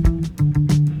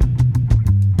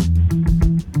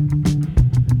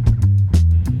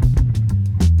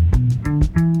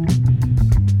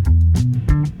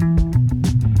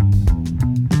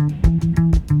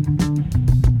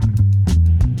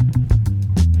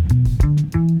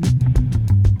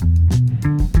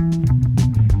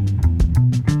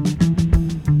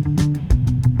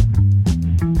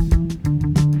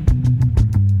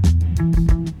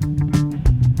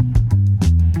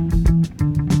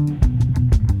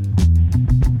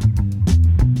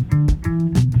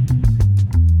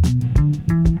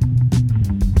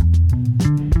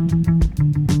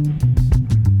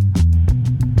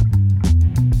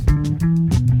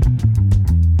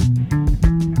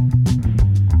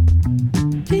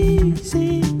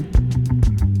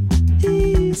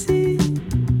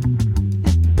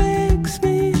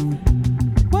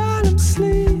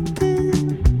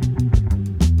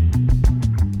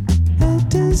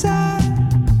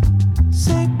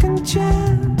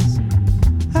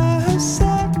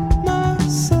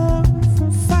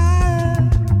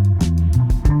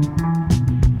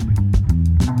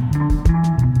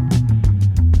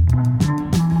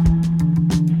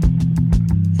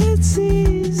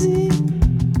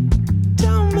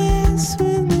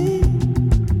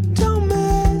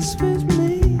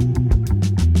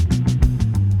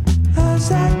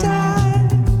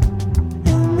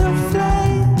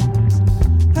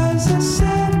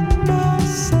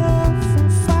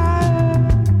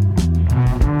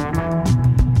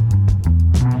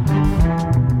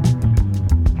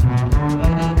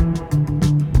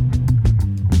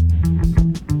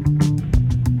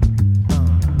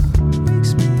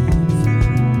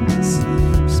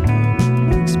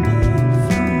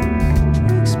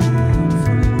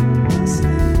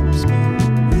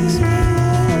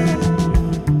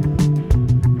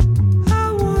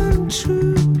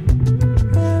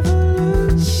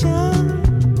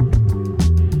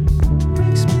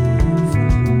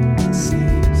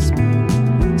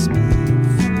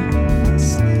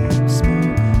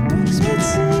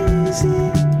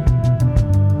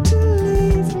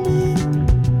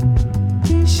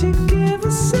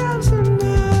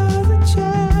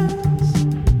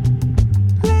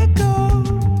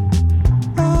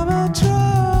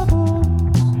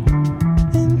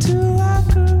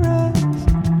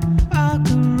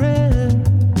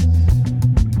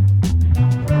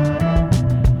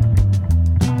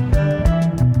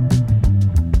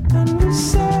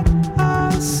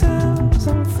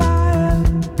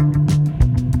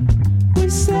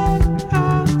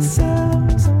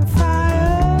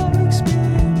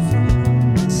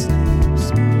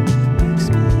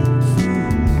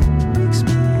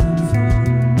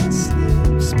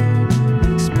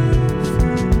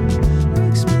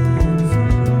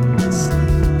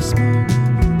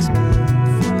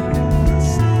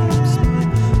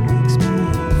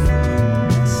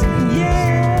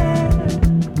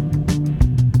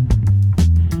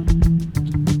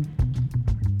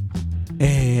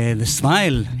 The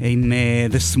Smile עם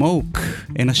The Smoke,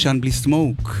 אין עשן בלי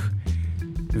סמוק.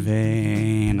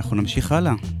 ואנחנו נמשיך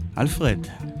הלאה. אלפרד.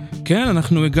 כן,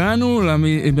 אנחנו הגענו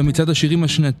במצעד השירים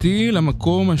השנתי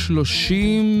למקום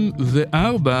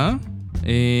ה-34.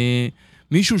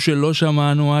 מישהו שלא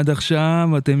שמענו עד עכשיו,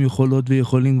 אתם יכולות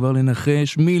ויכולים כבר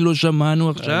לנחש מי לא שמענו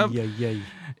עכשיו.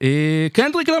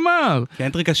 קנדריק למר.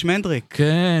 קנדריק השמנדריק.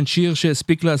 כן, שיר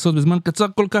שהספיק לעשות בזמן קצר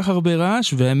כל כך הרבה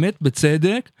רעש, והאמת,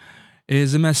 בצדק.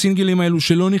 זה מהסינגלים האלו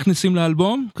שלא נכנסים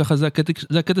לאלבום, ככה זה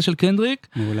הקטע של קנדריק.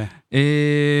 מעולה.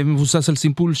 מבוסס על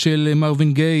סימפול של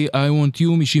מרווין גיי, I Want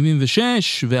You מ-76,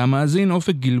 והמאזין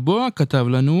אופק גלבוע כתב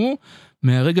לנו,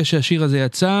 מהרגע שהשיר הזה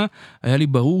יצא, היה לי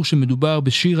ברור שמדובר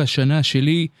בשיר השנה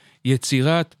שלי,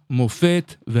 יצירת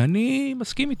מופת, ואני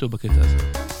מסכים איתו בקטע הזה.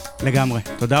 לגמרי.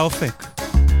 תודה אופק.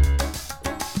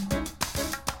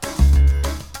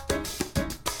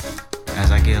 As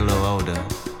I get a little older,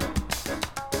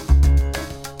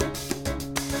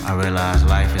 I realize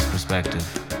life is perspective.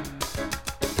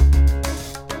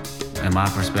 And my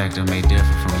perspective may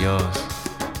differ from yours.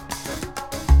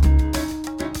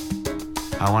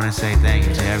 I want to say thank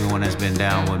you to everyone that's been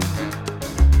down with me.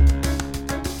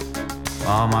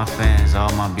 All my fans,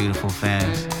 all my beautiful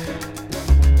fans.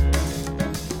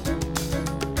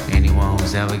 Anyone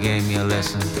who's ever gave me a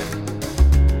listen.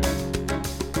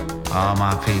 All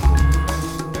my people.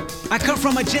 I come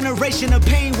from a generation of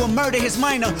pain where murder is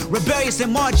minor. Rebellious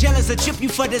and more jealous, a chip you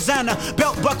for designer.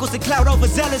 Belt buckles and cloud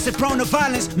overzealous and prone to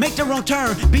violence. Make their own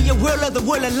turn, be your will of the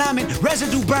will alignment.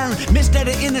 Residue burn, missed at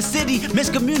the inner city.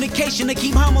 Miscommunication to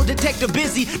keep homo detector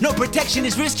busy. No protection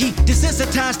is risky.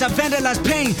 Desensitized, I vandalize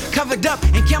pain. Covered up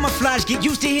and camouflage, get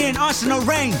used to hearing arsenal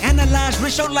rain. Analyze,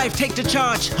 risk your life, take the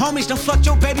charge. Homies, don't fuck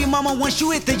your baby mama once you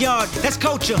hit the yard. That's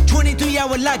culture.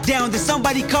 23-hour lockdown. Then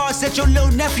somebody called, said your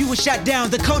little nephew was shot down.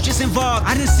 The culture's involved.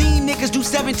 I done seen niggas do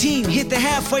 17, hit the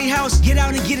halfway house, get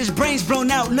out and get his brains blown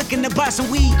out. Looking to buy some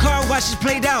weed, car washes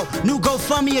played out. New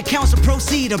GoFundMe accounts of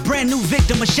proceed, a brand new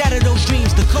victim, a shatter those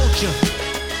dreams, the culture.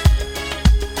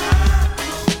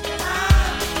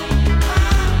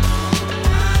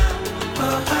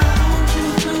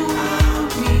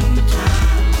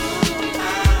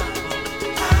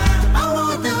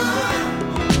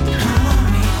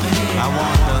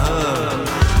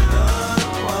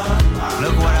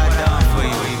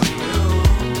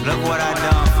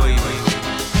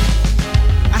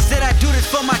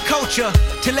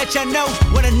 To let y'all know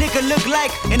what a nigga look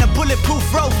like in a bulletproof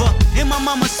Rover. In my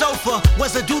mama's sofa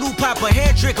was a doodle popper,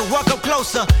 hair trigger, walk up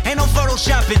closer. Ain't no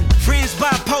photoshopping, friends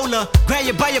bipolar. Grab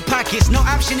you by your pockets, no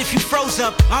option if you froze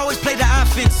up. Always play the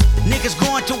offense. Niggas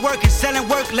going to work and selling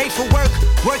work, late for work.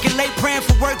 Working late, praying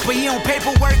for work, but he on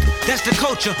paperwork. That's the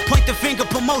culture, point the finger,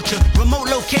 promote ya. Remote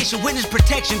location, witness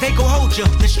protection, they go hold ya.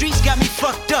 The streets got me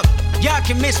fucked up, y'all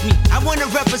can miss me. I wanna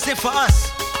represent for us.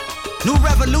 New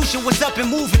revolution was up and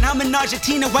moving. I'm in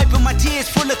Argentina wiping my tears,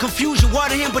 full of confusion.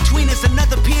 Water in between us,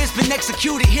 another peer's been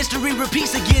executed. History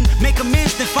repeats again. Make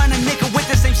amends, then find a nigga with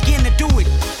the same skin to do it.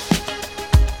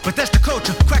 But that's the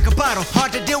culture, crack a bottle.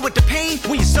 Hard to deal with the pain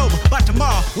when you're sober. By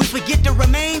tomorrow, we forget the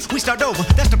remains, we start over.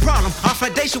 That's the problem. Our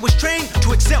foundation was trained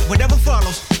to accept whatever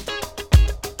follows.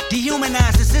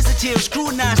 Dehumanized, insensitive,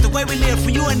 scrutinized the way we live for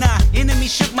you and I. Enemy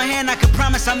shook my hand, I can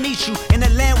promise I'll meet you in a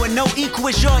land where no equal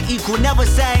is your equal. Never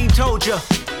say I ain't told ya.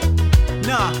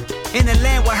 Nah, in a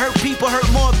land where hurt people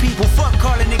hurt more people. Fuck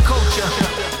calling it culture.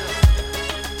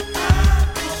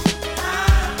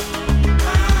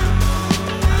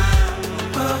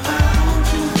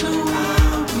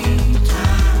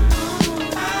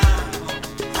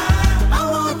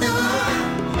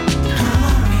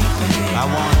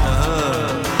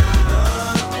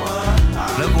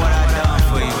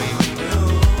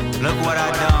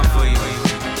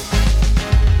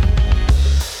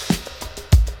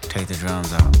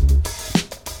 Drums out.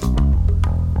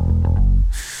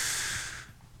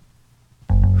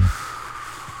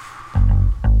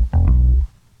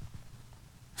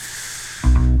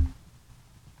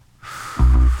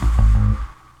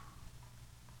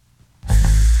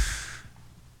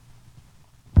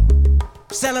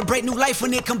 Celebrate new life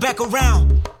when it come back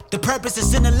around. The purpose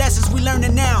is in the lessons we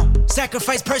learning now.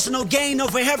 Sacrifice personal gain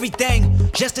over everything,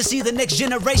 just to see the next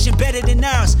generation better than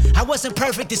ours. I wasn't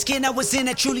perfect, the skin I was in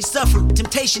that truly suffered.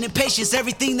 Temptation and patience,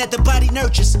 everything that the body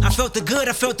nurtures. I felt the good,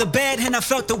 I felt the bad, and I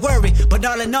felt the worry. But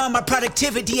all in all, my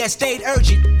productivity has stayed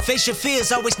urgent. Face your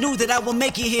fears, always knew that I will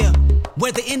make it here.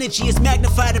 Where the energy is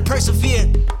magnified and persevered.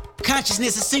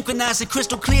 Consciousness is synchronized and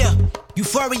crystal clear.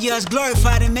 Euphoria is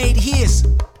glorified and made his.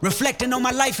 Reflecting on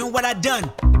my life and what I done.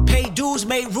 Paid dues,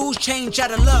 made rules change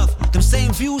out of love. Them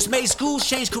same views made schools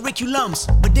change curriculums,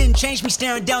 but didn't change me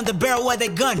staring down the barrel of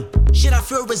that gun. Should I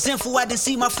feel resentful I didn't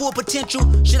see my full potential?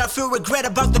 Should I feel regret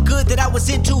about the good that I was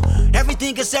into?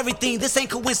 Everything is everything, this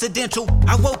ain't coincidental.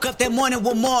 I woke up that morning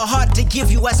with more heart to give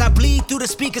you as I bleed through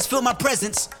the speakers, feel my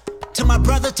presence. To my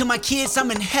brother, to my kids,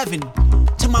 I'm in heaven.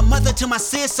 To my mother, to my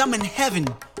sis, I'm in heaven.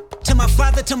 To my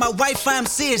father, to my wife, I am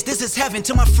serious, this is heaven.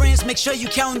 To my friends, make sure you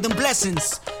count them blessings.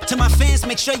 To my fans,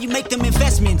 make sure you make them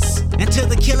investments. And to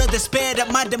the killer that spared up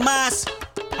my demise,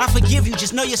 I forgive you,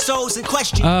 just know your soul's in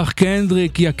question.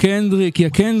 קנדריק, יא קנדריק, יא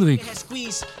קנדריק.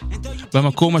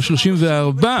 במקום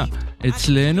ה-34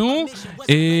 אצלנו.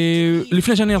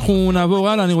 לפני שאנחנו נעבור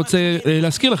הלאה, אני רוצה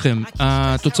להזכיר לכם,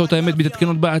 התוצאות האמת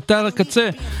מתעדכנות באתר הקצה.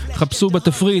 חפשו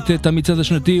בתפריט את המצעד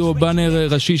השנתי או באנר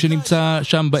ראשי שנמצא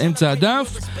שם באמצע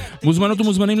הדף. מוזמנות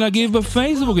ומוזמנים להגיב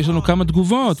בפייסבוק, יש לנו כמה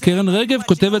תגובות. קרן רגב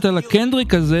כותבת על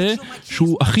הקנדריק הזה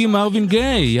שהוא אחי מרווין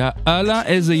גיי. יאללה,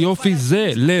 איזה יופי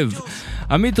זה, לב.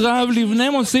 עמית רהב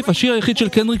לבנה מוסיף, השיר היחיד של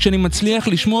קנדריק שאני מצליח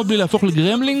לשמוע בלי להפוך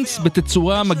לגרמלינגס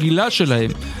בתצורה המגעילה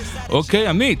שלהם. אוקיי,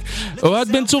 עמית.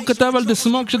 אוהד בן צור כתב על The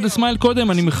Smoke של The Smile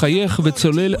קודם, אני מחייך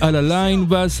וצולל על הליין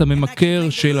בס הממכר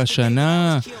של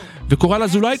השנה. וקורל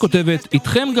אזולאי כותבת,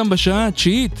 איתכם גם בשעה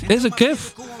התשיעית, איזה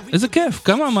כיף, איזה כיף,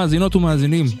 כמה מאזינות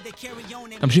ומאזינים.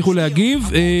 תמשיכו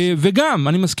להגיב, וגם,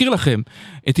 אני מזכיר לכם,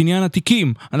 את עניין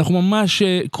התיקים, אנחנו ממש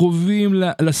קרובים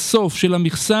לסוף של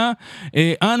המכסה,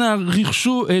 אנא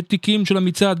רכשו תיקים של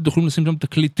המצעד, תוכלו לשים שם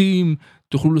תקליטים,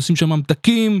 תוכלו לשים שם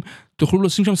ממתקים, תוכלו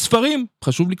לשים שם ספרים,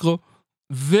 חשוב לקרוא,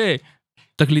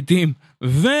 ותקליטים,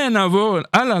 ונעבור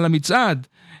הלאה למצעד.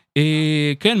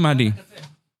 כן, מדי.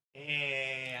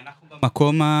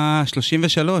 מקום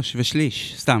ה-33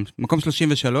 ושליש, סתם, מקום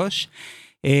 33,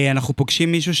 אנחנו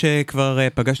פוגשים מישהו שכבר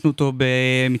פגשנו אותו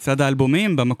במצעד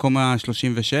האלבומים, במקום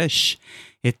ה-36,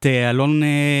 את אלון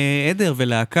עדר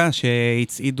ולהקה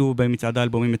שהצעידו במצעד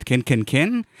האלבומים את כן כן כן,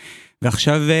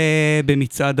 ועכשיו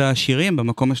במצעד השירים,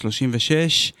 במקום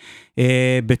ה-36,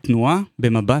 בתנועה,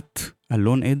 במבט,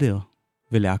 אלון עדר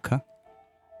ולהקה.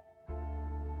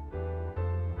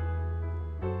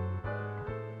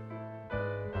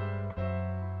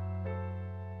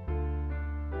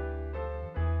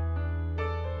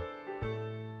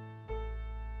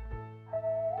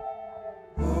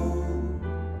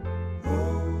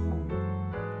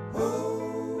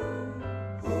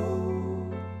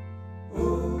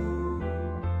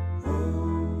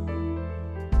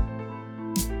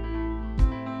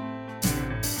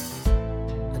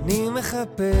 אני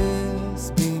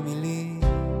מחפש במילים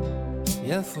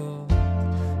יפות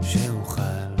שאוכל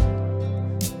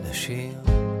לשיר,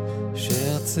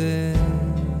 שארצה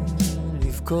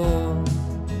לבכות.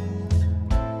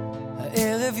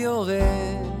 הערב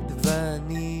יורד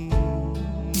ואני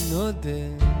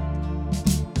נודד,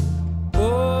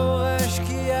 אור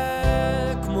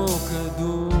השקיעה כמו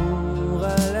כדור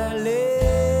על הלב.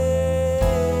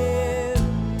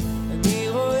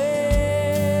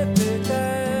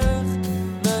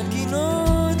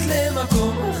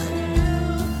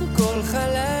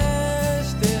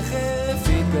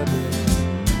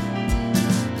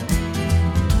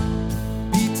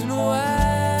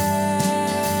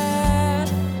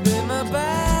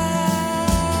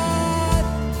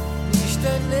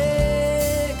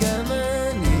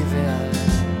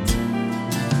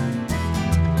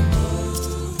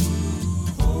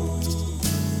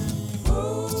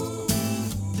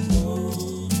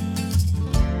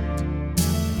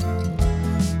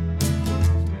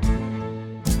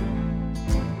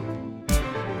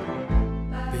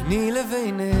 ביני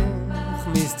לבינך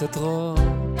מסתתרות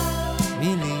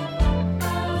מילים,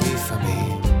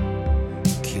 לפעמים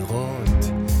קירות,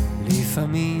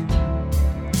 לפעמים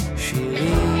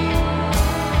שירים.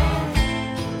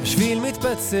 השביל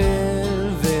מתפצל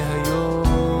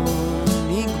והיום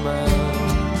נגמר,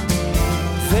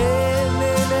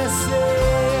 וננסה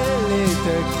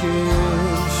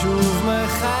לתקן שוב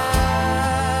מחר.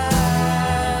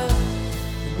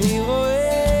 אני רואה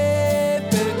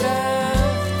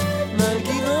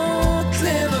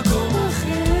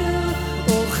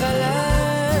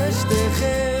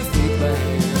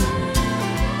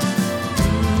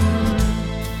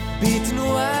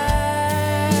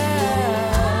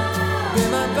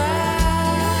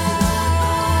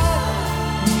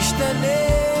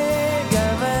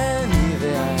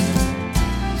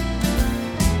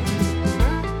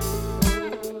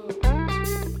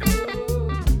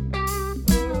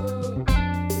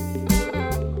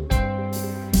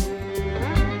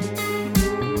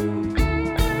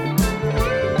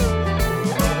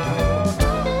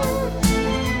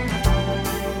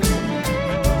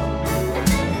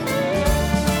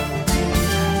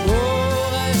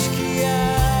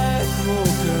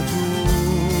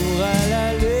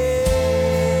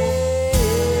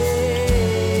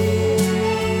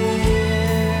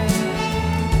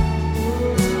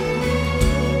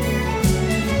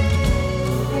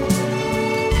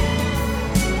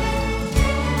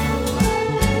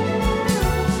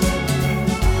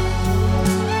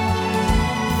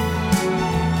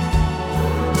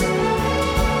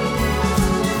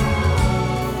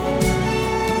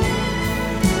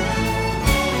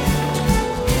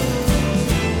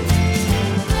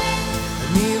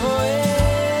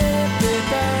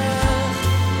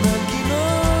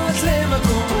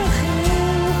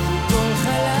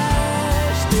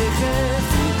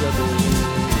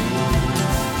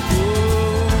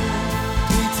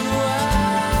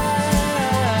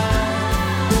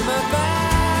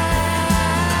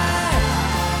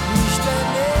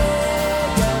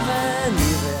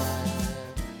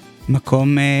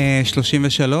מקום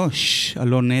 33,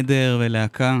 אלון נדר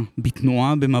ולהקה,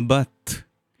 בתנועה במבט.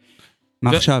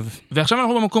 מה עכשיו? ועכשיו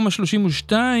אנחנו במקום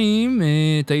ה-32,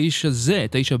 את האיש הזה,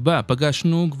 את האיש הבא,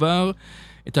 פגשנו כבר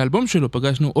את האלבום שלו,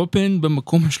 פגשנו אופן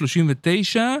במקום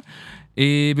ה-39,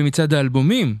 במצעד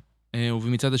האלבומים,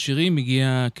 ובמצעד השירים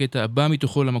הגיע הקטע הבא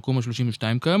מתוכו למקום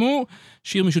ה-32 כאמור,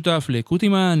 שיר משותף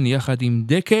לקוטימן, יחד עם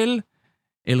דקל,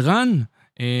 אלרן,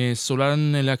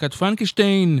 סולן להקת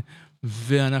פרנקשטיין,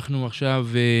 ואנחנו עכשיו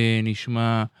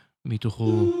נשמע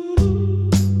מתוכו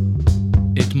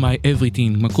את My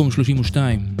Everything, מקום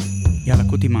 32. יאללה,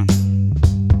 קוטימן.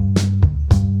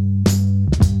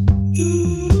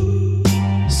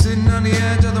 Sitting on the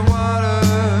edge of the water,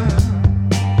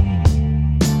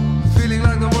 feeling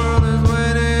like the world is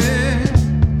waiting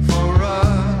for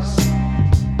us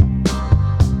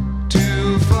to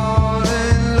fall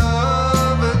in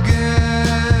love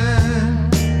again.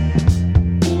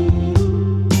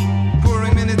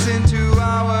 Pouring minutes into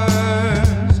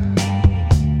hours,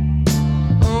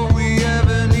 all we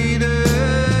ever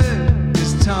needed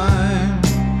is time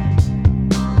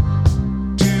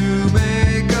to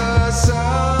make us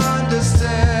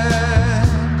understand.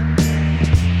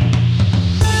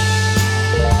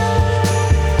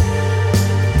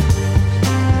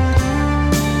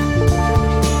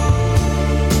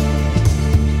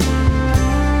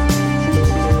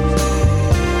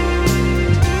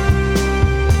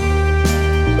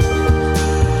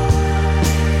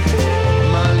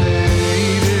 My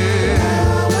lady,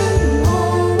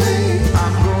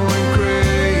 I'm going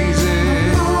crazy.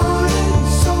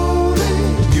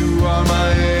 You are my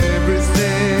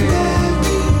everything.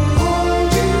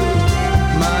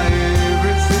 My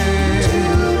everything.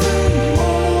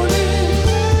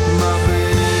 My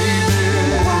baby,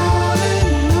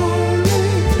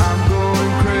 I'm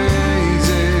going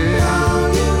crazy.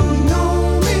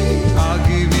 I'll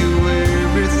give you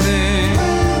everything.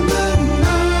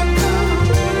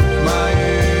 My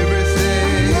everything.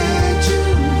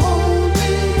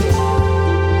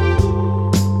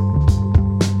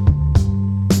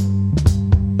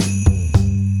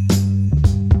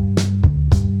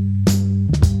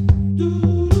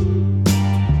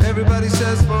 Everybody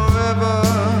says forever.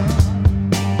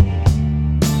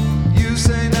 You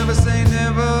say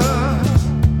never.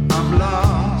 I'm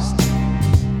lost.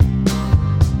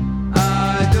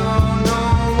 I don't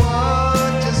know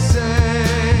what to say.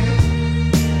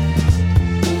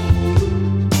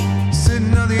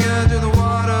 Sitting on the edge of the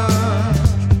water.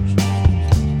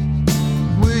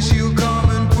 Wish you'd come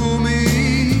and pull me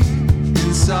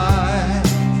inside.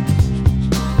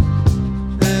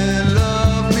 And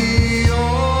love me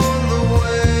all the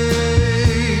way.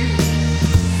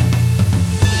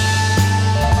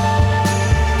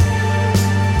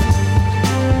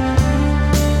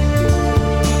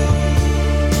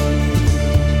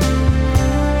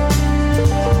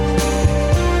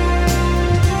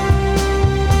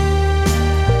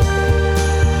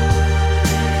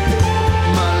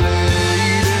 My lady,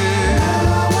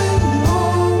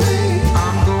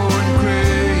 I'm going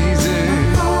crazy.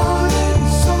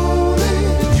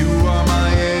 You are my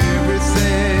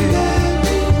everything.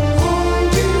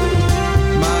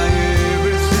 My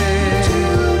everything.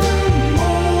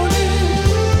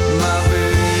 My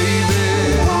baby,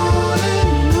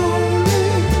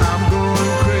 I'm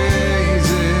going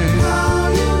crazy.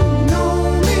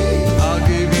 I'll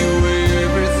give you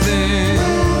everything.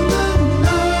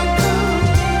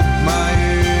 My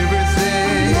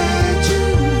everything.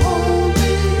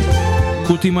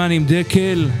 קוטימן עם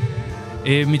דקל,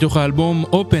 מתוך האלבום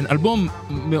אופן, אלבום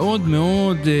מאוד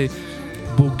מאוד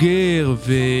בוגר,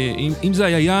 ואם זה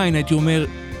היה יין הייתי אומר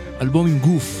אלבום עם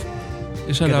גוף,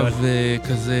 יש עליו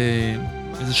כזה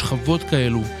איזה שכבות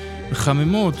כאלו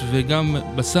מחממות, וגם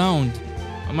בסאונד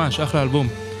ממש אחלה אלבום.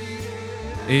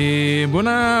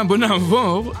 בוא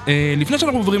נעבור, לפני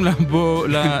שאנחנו עוברים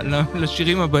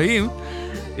לשירים הבאים,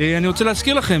 אני רוצה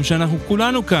להזכיר לכם שאנחנו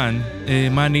כולנו כאן,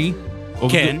 מני,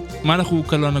 כן. מה אנחנו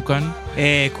כולנו כאן?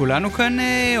 כולנו כאן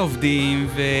עובדים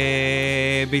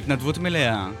ובהתנדבות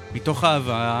מלאה, מתוך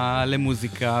אהבה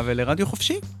למוזיקה ולרדיו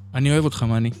חופשי. אני אוהב אותך,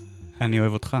 מני. אני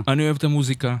אוהב אותך. אני אוהב את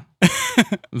המוזיקה.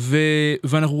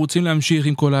 ואנחנו רוצים להמשיך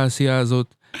עם כל העשייה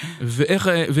הזאת.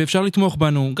 ואפשר לתמוך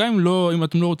בנו, גם אם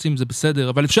אתם לא רוצים זה בסדר,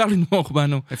 אבל אפשר לתמוך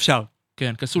בנו. אפשר.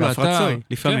 כן, כנסו לאתר.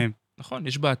 לפעמים. כן, נכון,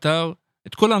 יש באתר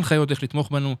את כל ההנחיות איך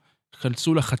לתמוך בנו.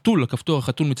 כנסו לחתול, לכפתור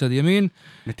החתול מצד ימין.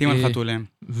 מתים על חתולים.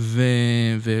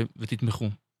 ותתמכו.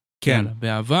 כן.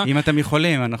 באהבה. אם אתם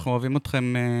יכולים, אנחנו אוהבים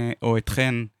אתכם, או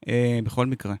אתכן, בכל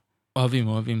מקרה. אוהבים.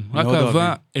 רק מאוד אהבה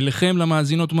אוהבים. אליכם,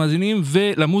 למאזינות ומאזינים,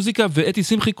 ולמוזיקה, ואתי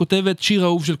שמחי כותבת שיר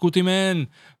אהוב של קוטימן,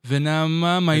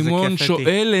 ונעמה מימון כיף, אתי.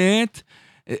 שואלת,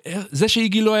 זה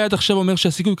שאיגי לא היה עד עכשיו אומר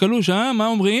שהסיכוי קלוש, מה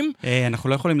אומרים? אנחנו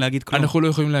לא יכולים להגיד כלום. אנחנו לא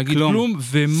יכולים להגיד כלום,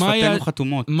 שפתנו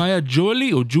חתומות. ומאיה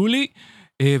ג'ולי, או ג'ולי,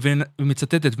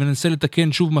 ומצטטת, וננסה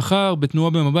לתקן שוב מחר,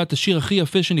 בתנועה במבט, השיר הכי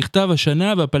יפה שנכתב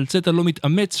השנה, והפלצט הלא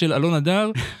מתאמץ של אלון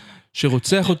הדר,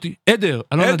 שרוצח אותי,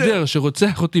 אלון הדר,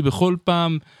 שרוצח אותי בכל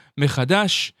פעם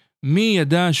מחדש, מי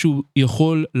ידע שהוא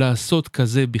יכול לעשות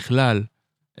כזה בכלל?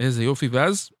 איזה יופי,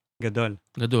 ואז?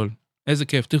 גדול. איזה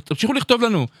כיף, תמשיכו לכתוב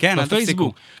לנו, כן,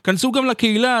 בפייסבוק. כנסו גם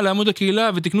לקהילה, לעמוד הקהילה,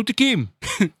 ותקנו תיקים.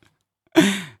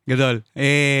 גדול.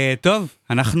 טוב,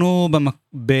 אנחנו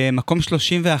במקום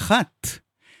 31.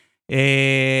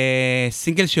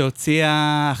 סינגל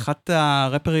שהוציאה אחת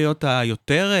הרפריות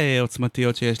היותר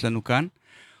עוצמתיות שיש לנו כאן,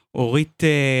 אורית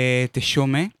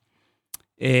תשומה,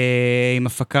 עם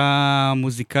הפקה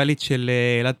מוזיקלית של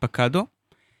אלעד פקדו.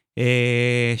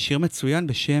 שיר מצוין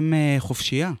בשם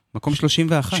חופשייה, מקום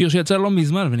 31. שיר שיצא לא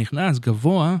מזמן ונכנס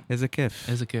גבוה. איזה כיף.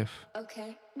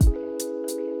 אוקיי.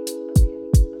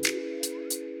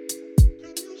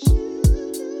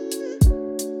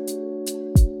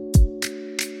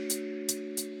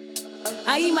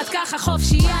 האם את ככה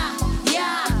חופשייה?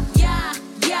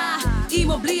 יא, עם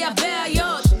או בלי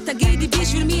הבעיות, תגידי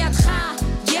בשביל מי את חיה?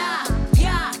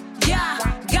 יא,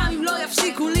 גם אם לא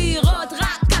יפסיקו לראות,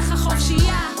 רק ככה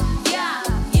חופשייה.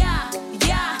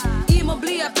 יא, עם או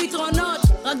בלי הפתרונות,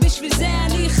 רק בשביל זה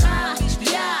אני חיה.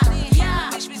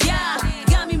 יא,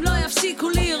 גם אם לא יפסיקו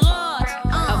לראות.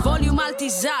 הווליום אל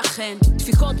תזכן,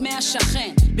 דפיקות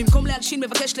מהשכן, במקום להלשין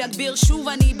מבקש להגביר שוב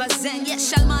אני בזן.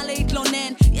 יש על מה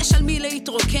להתלונן, יש על מי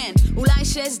להתרוקן, אולי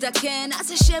שזדקן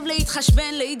אז אשב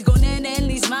להתחשבן, להתגונן, אין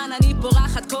לי זמן, אני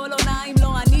פורחת כל עונה, אם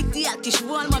לא עניתי אל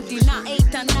תשבו על ממתינה,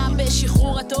 איתנה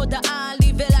בשחרור התודעה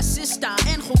לי ולסיסטה,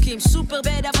 אין חוקים סופר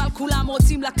בד אבל כולם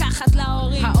רוצים לקחת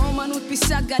להורים, האומנות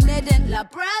פיסה גן עדן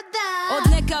לברדה, עוד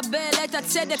נקבל את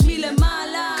הצדק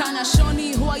מלמעלה, כאן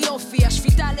השוני הוא היופי,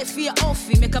 השפיטה לפי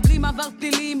האופי, מקבלים עבר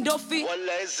פלילי עם דופי,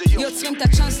 יוצרים את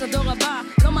הצ'אנס לדור הבא,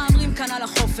 לא מאמרים כאן על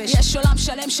החופש, יש עולם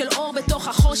שלם של אור בתוך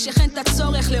החושך, אין את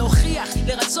הצורך להוכיח,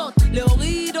 לרצות,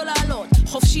 להוריד או לעלות,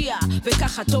 חופשייה,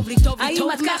 וככה טוב לי טוב לי טוב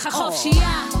לי. האם את ככה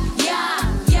חופשייה?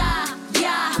 יא,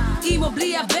 עם או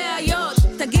בלי הבעיות,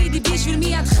 תגידי בשביל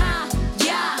מי את חיה?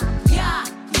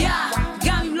 יא,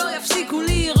 גם אם לא יפסיקו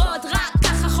לראות, רק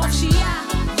ככה חופשייה.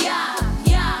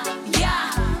 יא,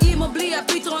 עם או בלי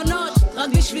הפתרונות, רק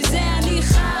בשביל זה אני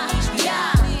חיה.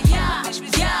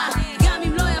 גם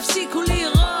אם לא יפסיקו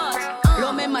לראות,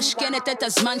 לא ממשכנת את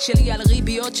הזמן שלי על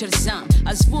ריביות של זם,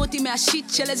 עזבו אותי מהשיט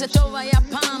של איזה טוב היה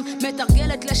פעם,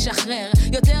 מתרגלת לשחרר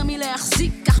יותר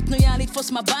מלהחזיק, כך פנויה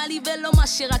לתפוס מה בא לי ולא מה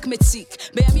שרק מציק,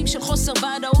 בימים של חוסר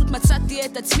ודאות מצאתי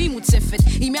את עצמי מוצפת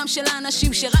עם ים של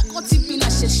האנשים שרק רוצים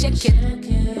פינה של שקט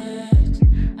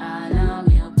על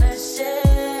המרפסת.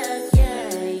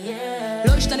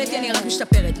 לא השתניתי, אני רק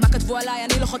משתפרת, מה כתבו עליי?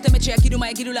 אני לא חותמת שיגידו מה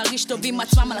יגידו, להרגיש טובים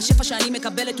מעצמם על השפע שאני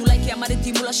מקבלת, אולי כי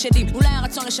עמדתי מול השדים, אולי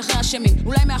הרצון לשחרר אשמים,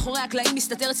 אולי מאחורי הקלעים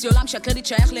מסתתר אצלי עולם שהקרדיט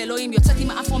שייך לאלוהים, יוצאתי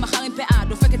מאפרו מחר עם פאה,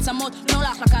 דופקת צמות, לא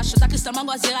להחלקה, שותה קריסטל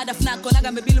מנגו הזירה דפנה, קונה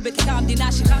גם בבילו בכיכר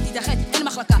המדינה, שחררתי את החטא, אין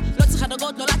מחלקה, לא צריכה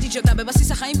דרגות, נולדתי ג'וטה,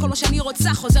 בבסיס החיים כל מה שאני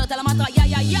רוצה, חוזרת על המטרה,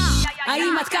 יא,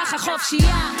 האם את ככה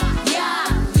חופשייה?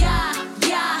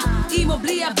 יא, עם או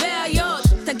בלי הבעיות,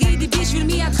 תגידי בשביל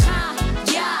מי את חיה?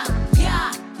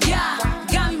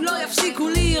 גם אם לא יפסיקו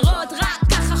לראות, רק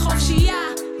ככה חופשייה.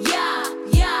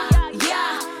 יא,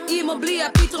 עם או בלי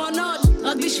הפתרונות,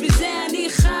 רק בשביל זה אני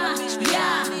חיה.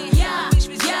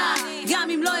 גם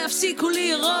אם לא יפסיקו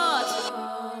לראות.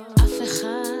 אף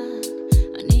אחד,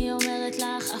 אני אומרת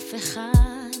לך, אף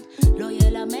אחד לא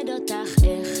ילמד אותך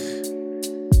איך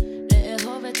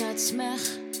לאהוב את עצמך.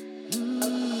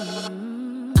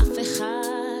 אף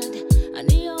אחד,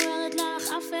 אני אומרת לך,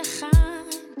 אף אחד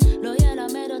לא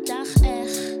ילמד אותך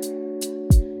איך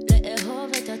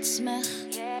לאהוב את עצמך.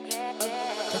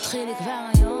 תתחילי כבר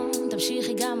היום,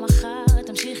 תמשיכי גם מחר,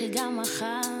 תמשיכי גם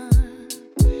מחר.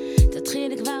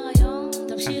 תתחילי כבר היום,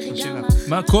 תמשיכי גם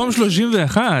מחר. מקום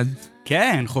 31.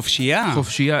 כן, חופשייה.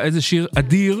 חופשייה, איזה שיר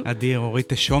אדיר. אדיר,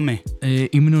 אורית תשומה.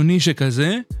 המנוני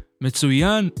שכזה,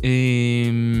 מצוין.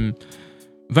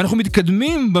 ואנחנו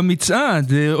מתקדמים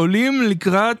במצעד, עולים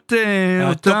לקראת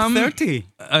אותם... הטופ 30.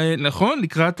 נכון,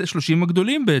 לקראת 30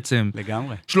 הגדולים בעצם.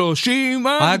 לגמרי. 30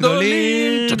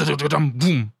 הגדולים!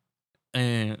 בום.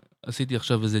 עשיתי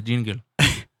עכשיו איזה ג'ינגל.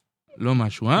 לא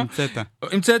משהו,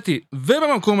 המצאתי.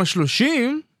 ובמקום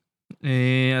ה-30,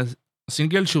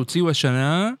 הסינגל שהוציאו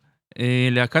השנה,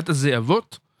 להקת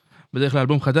הזאבות, בדרך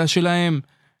לאלבום חדש שלהם,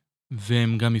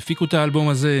 והם גם הפיקו את האלבום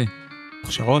הזה.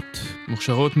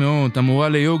 מוכשרות מאוד. המורה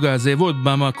ליוגה זאבות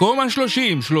במקום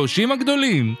ה-30, 30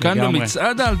 הגדולים. כאן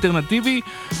במצעד האלטרנטיבי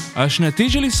השנתי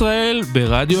של ישראל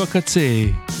ברדיו הקצה.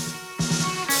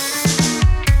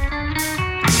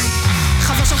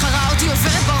 חבר שלך ראה אותי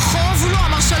עוברת ברחוב, הוא לא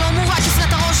אמר שלום, הוא רק הפנה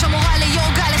את הראש. המורה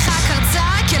ליוגה לך קרצה,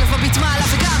 כלב בביט מעלה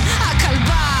וגם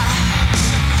הכלבה.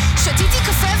 שתיתי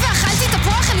קפה ואכלתי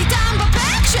תפוח, אין לי טעם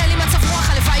בפה כשאין לי מצב רוח.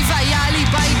 הלוואי והיה לי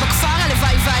בית בכפר,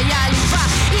 הלוואי והיה לי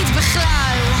בית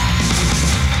בכלל.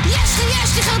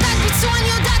 יש לי חרדת ביצוע, אני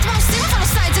יודעת מה עושים אבל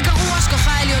עושה את זה גרוע.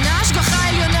 השגחה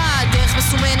עליונה, דרך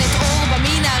מסומנת אור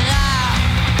במנהרה.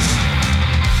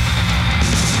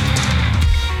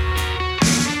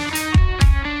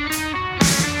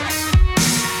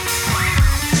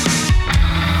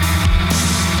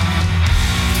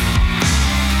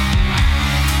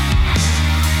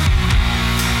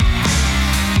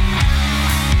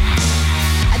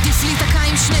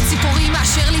 שני ציפורים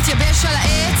מאשר להתייבש על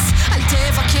העץ. אל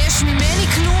תבקש ממני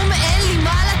כלום, אין לי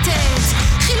מה לתת.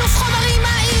 חילוף חומרים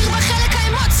מהיר בחלק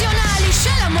האמוציונלי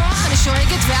של המוח. אני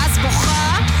שואגת ואז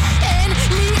בוכה, אין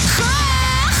לי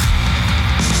כוח.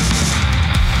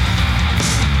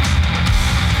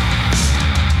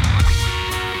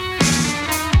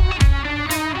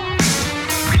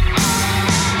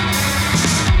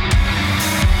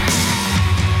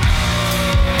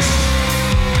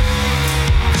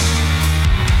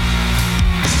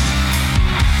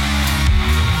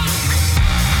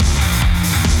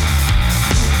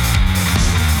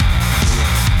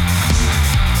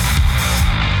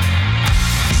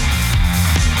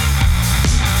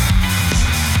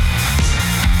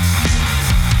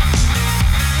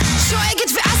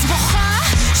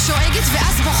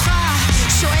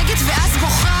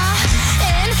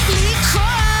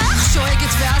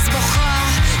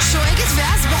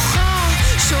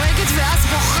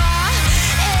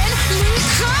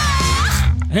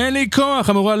 אין לי כוח,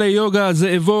 המורה ליוגה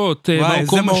זאבות. וואי,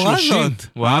 איזה מורה זאת.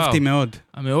 אהבתי מאוד.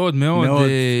 מאוד מאוד.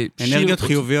 אנרגיות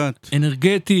חיוביות.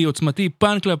 אנרגטי, עוצמתי,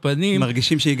 פאנק לפנים.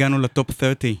 מרגישים שהגענו לטופ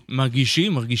 30.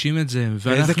 מרגישים את זה.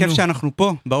 איזה כיף שאנחנו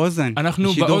פה, באוזן.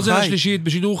 אנחנו באוזן השלישית,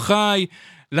 בשידור חי,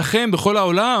 לכם בכל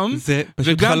העולם. זה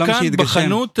פשוט חלום שהתגשם. וגם כאן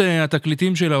בחנות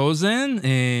התקליטים של האוזן,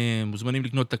 מוזמנים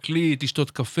לקנות תקליט,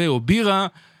 לשתות קפה או בירה.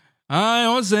 היי,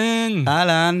 אוזן.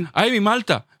 אהלן. היי,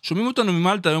 ממלטה. שומעים אותנו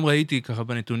ממלטה, היום ראיתי ככה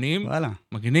בנתונים. וואלה.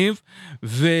 מגניב.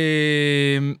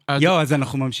 אז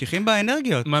אנחנו ממשיכים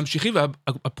באנרגיות. ממשיכים,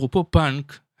 ואפרופו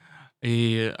פאנק.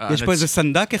 יש פה איזה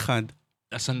סנדק אחד.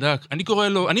 הסנדק. אני קורא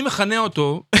לו, אני מכנה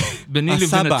אותו, ביני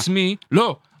לבין עצמי.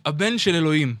 לא, הבן של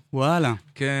אלוהים. וואלה.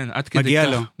 כן, עד כדי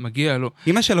כך. מגיע לו.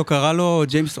 אמא שלו קרא לו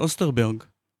ג'יימס אוסטרברג.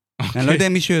 אני לא יודע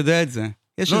אם מישהו יודע את זה.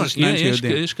 יש איזה שניים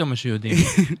שיודעים. יש כמה שיודעים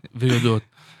ויודעות.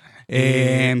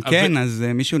 כן, אז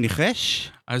מישהו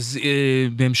ניחש? אז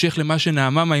בהמשך למה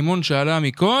שנעמה מימון שאלה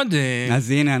מקודם.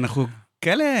 אז הנה, אנחנו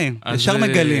כאלה,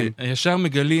 ישר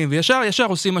מגלים. וישר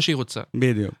עושים מה שהיא רוצה.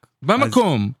 בדיוק.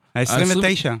 במקום.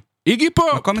 ה-29. איגי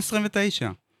פופ. מקום 29.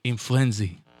 עם פרנזי.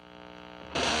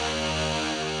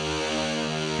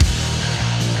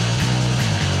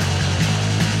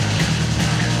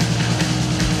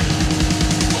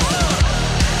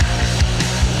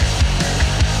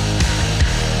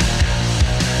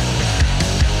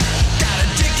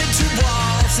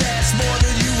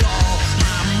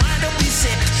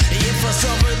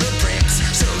 Suffer the bricks,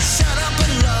 so shut up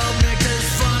and love me, 'cause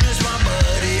fun is my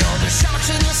buddy. All the sharks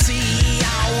in the sea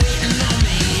are waiting on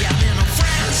me. I'm in a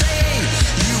frenzy,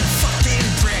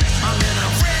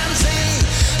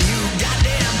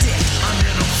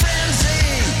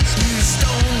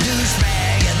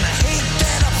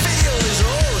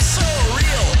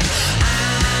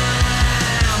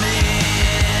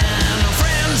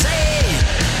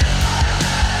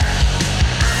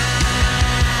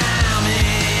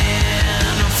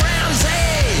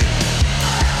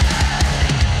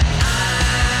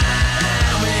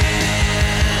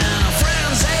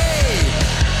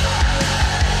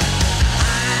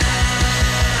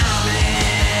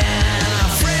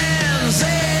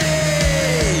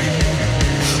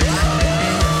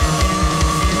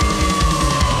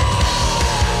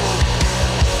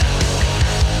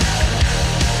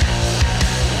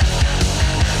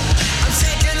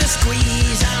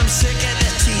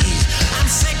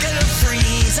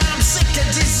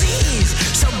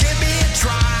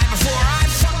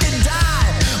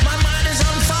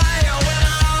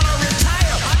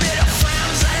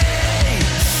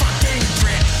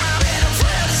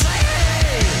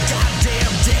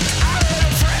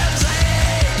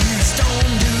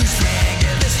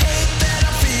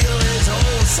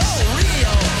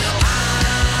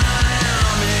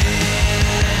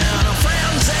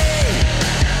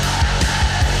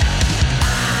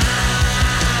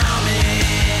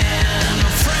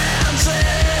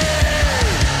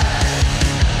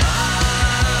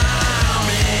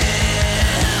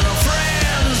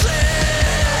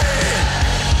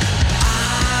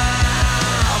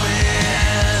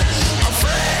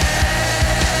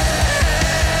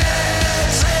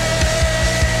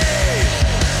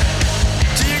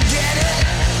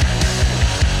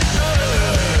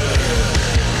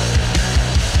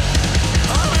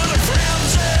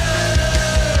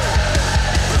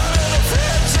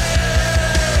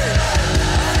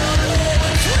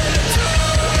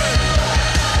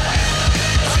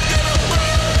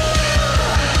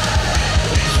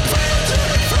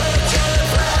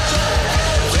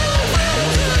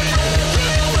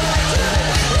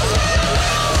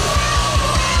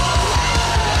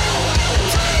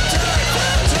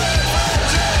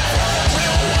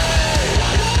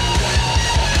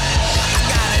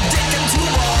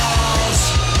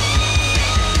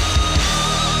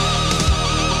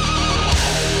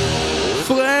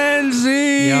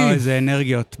 איזה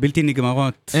אנרגיות, בלתי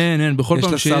נגמרות. אין,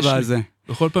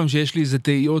 בכל פעם שיש לי איזה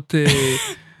תהיות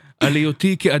על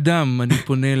היותי כאדם, אני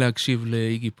פונה להקשיב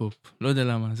לאיגי פופ. לא יודע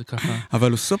למה, זה ככה.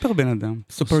 אבל הוא סופר בן אדם,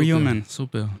 סופר יומן.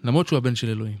 סופר, למרות שהוא הבן של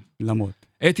אלוהים. למרות.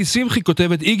 אתי שמחי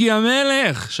כותבת, איגי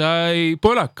המלך, שי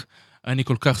פולק. אני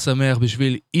כל כך שמח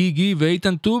בשביל איגי,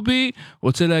 ואיתן טובי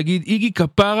רוצה להגיד, איגי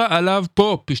כפרה עליו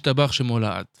פופ, השתבח שמו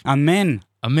לעד. אמן.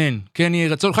 אמן. כן, יהיה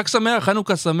רצון. חג שמח,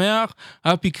 חנוכה שמח,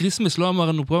 הפי קריסמס, לא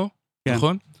אמרנו פה, כן.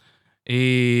 נכון?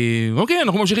 אוקיי,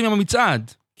 אנחנו ממשיכים עם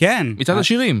המצעד. כן. מצעד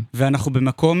השירים. ואנחנו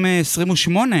במקום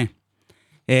 28.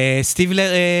 סטיב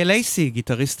לייסי,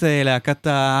 גיטריסט להקת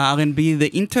ה-R&B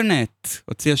The Internet,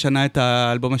 הוציא השנה את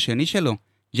האלבום השני שלו,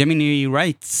 Gemini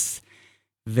Rights,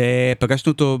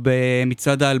 ופגשנו אותו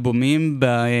במצעד האלבומים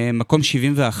במקום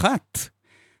 71,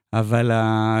 אבל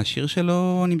השיר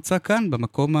שלו נמצא כאן,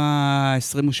 במקום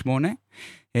ה-28,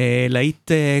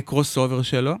 להיט קרוס אובר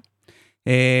שלו,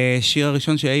 שיר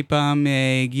הראשון שאי פעם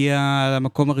הגיע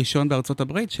למקום הראשון בארצות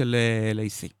הברית של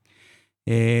לייסי.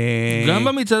 גם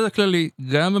במצעד הכללי,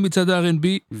 גם במצעד ה-R&B,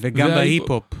 וגם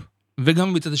בהיפ-הופ.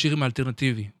 וגם במצעד השירים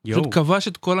האלטרנטיבי. פשוט כבש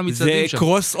את כל המצעדים שם. זה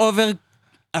קרוס אובר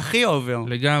הכי אובר.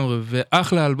 לגמרי,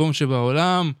 ואחלה אלבום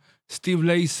שבעולם, סטיב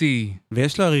לייסי.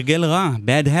 ויש לו הרגל רע,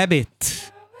 Bad Habit.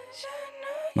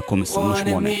 מקום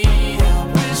 28.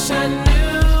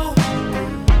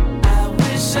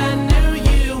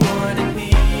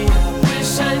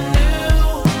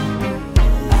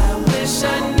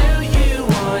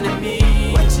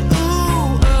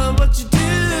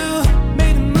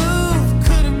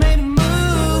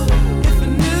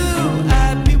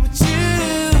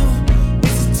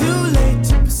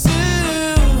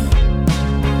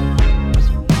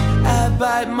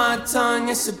 Bite my tongue,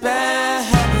 it's a bad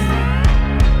habit.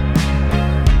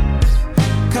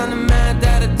 Kinda mad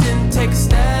that I didn't take a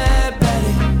stab at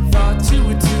it. Thought you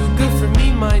were too good for me,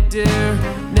 my dear.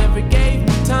 Never gave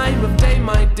me time of day,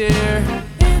 my dear.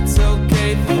 It's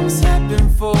okay, things happen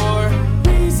for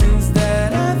reasons that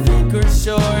I think are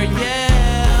sure, yeah.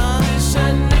 I wish I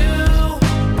knew.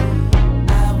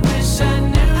 I wish I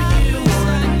knew you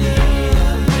wanted me.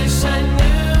 I wish I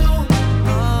knew.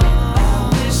 I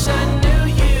wish I knew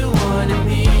you wanted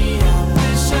me. I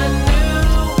wish I knew.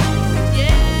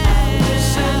 Yeah. I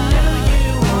wish I knew you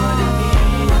wanted me.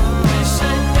 I wish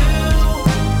I knew.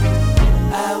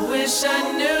 I wish I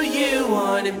knew you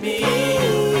wanted me.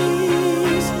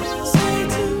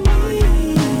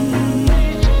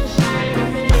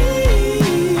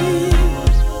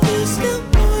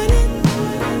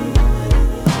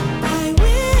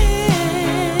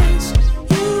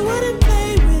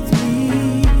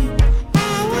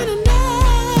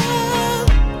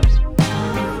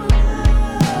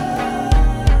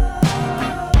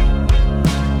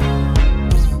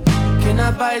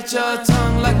 Bite your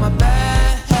tongue like my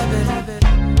bad habit.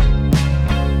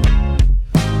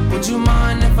 Would you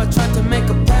mind if I tried to make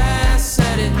a pass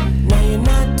at it? Now you're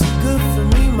not too good for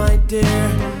me, my dear.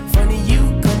 Funny you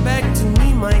come back to me,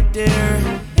 my dear.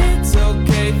 It's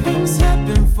okay, things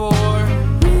happen for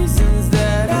reasons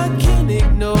that I can't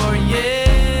ignore, yeah.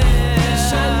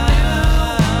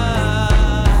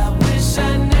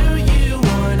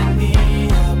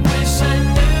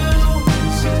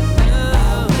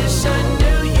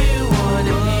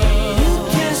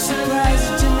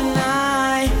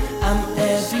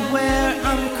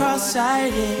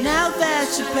 Now that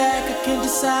you're back, I can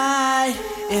decide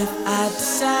if I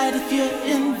decide if you're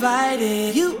invited.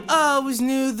 You always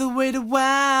knew the way to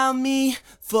wow me.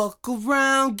 Fuck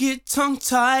around, get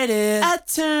tongue-tied. I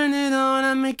turn it on,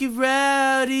 I make it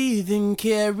rowdy, then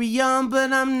carry on, but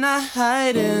I'm not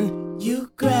hiding. You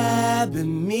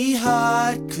grabbing me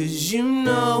hard, cause you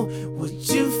know what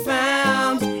you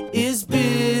found is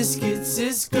biscuits,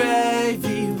 it's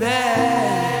gravy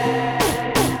bag.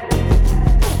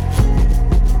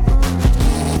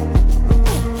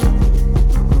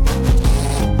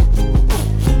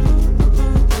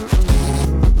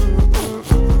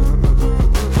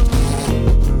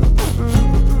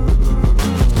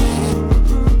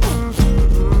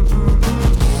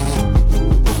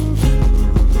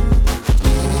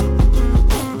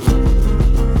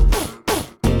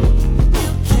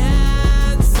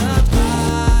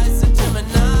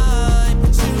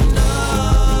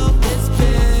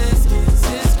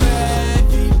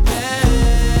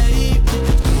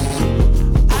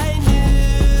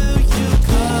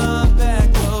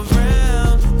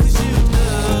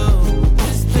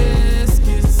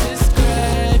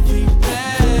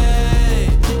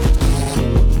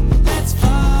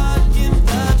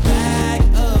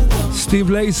 סטיב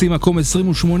לייסי, מקום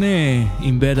 28,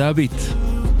 עם Bad Habit.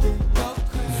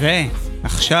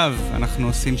 עכשיו אנחנו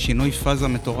עושים שינוי פאזה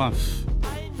מטורף.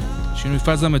 שינוי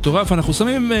פאזה מטורף, אנחנו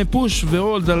שמים פוש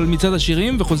והולד על מצעד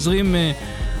השירים וחוזרים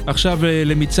עכשיו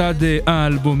למצעד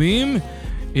האלבומים.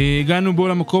 הגענו בו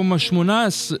למקום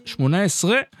ה-18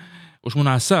 או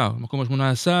 18, מקום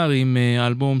ה-18 עם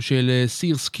האלבום של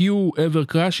סירס קיו,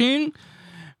 Ever Crashing,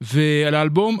 ועל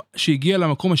האלבום שהגיע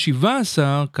למקום ה-17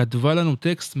 כתבה לנו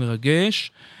טקסט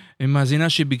מרגש, מאזינה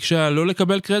שביקשה לא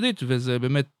לקבל קרדיט, וזה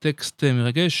באמת טקסט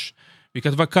מרגש, והיא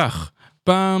כתבה כך: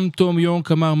 פעם תום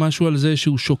יורק אמר משהו על זה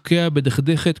שהוא שוקע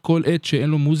בדכדכת כל עת שאין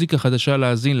לו מוזיקה חדשה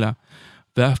להאזין לה,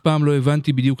 ואף פעם לא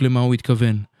הבנתי בדיוק למה הוא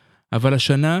התכוון. אבל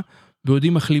השנה, בעודי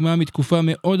מחלימה מתקופה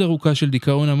מאוד ארוכה של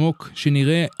דיכאון עמוק,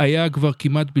 שנראה היה כבר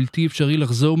כמעט בלתי אפשרי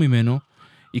לחזור ממנו,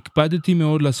 הקפדתי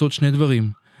מאוד לעשות שני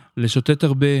דברים: לשוטט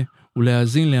הרבה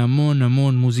ולהאזין להמון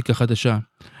המון מוזיקה חדשה.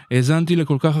 האזנתי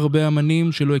לכל כך הרבה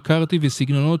אמנים שלא הכרתי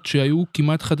וסגנונות שהיו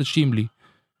כמעט חדשים לי,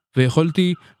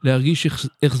 ויכולתי להרגיש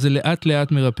איך זה לאט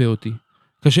לאט מרפא אותי.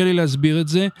 קשה לי להסביר את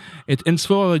זה, את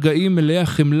אינספור הרגעים מלאי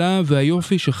החמלה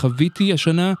והיופי שחוויתי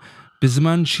השנה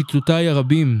בזמן שיטוטיי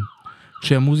הרבים,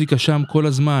 כשהמוזיקה שם כל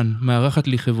הזמן מארחת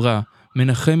לי חברה,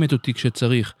 מנחמת אותי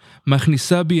כשצריך,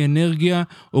 מכניסה בי אנרגיה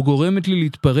או גורמת לי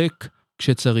להתפרק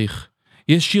כשצריך.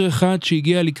 יש שיר אחד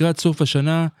שהגיע לקראת סוף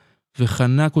השנה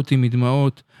וחנק אותי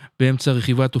מדמעות באמצע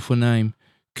רכיבת אופניים,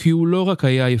 כי הוא לא רק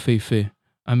היה יפהפה,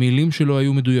 המילים שלו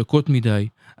היו מדויקות מדי,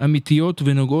 אמיתיות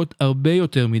ונוגעות הרבה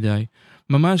יותר מדי,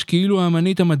 ממש כאילו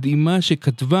האמנית המדהימה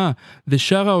שכתבה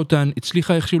ושרה אותן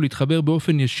הצליחה איכשהו להתחבר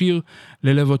באופן ישיר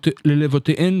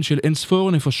ללבותיהן של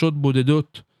אינספור נפשות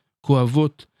בודדות,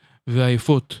 כואבות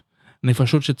ועייפות,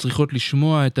 נפשות שצריכות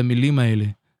לשמוע את המילים האלה.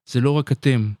 זה לא רק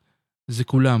אתם, זה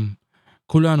כולם.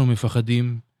 כולנו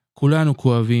מפחדים, כולנו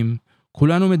כואבים,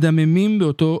 כולנו מדממים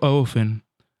באותו האופן.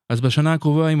 אז בשנה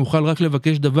הקרובה, אם אוכל רק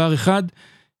לבקש דבר אחד,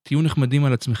 תהיו נחמדים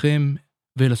על עצמכם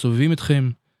ואל הסובבים אתכם,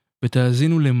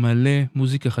 ותאזינו למלא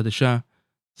מוזיקה חדשה.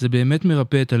 זה באמת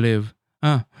מרפא את הלב.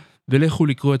 ולכו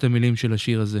לקרוא את המילים של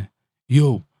השיר הזה.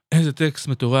 יו, איזה טקסט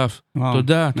מטורף.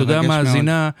 תודה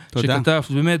מאזינה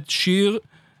שכתבת, באמת שיר,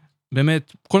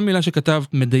 באמת כל מילה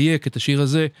שכתבת מדייק את השיר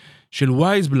הזה של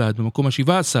וייזבלד במקום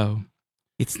ה-17.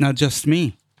 It's not just me,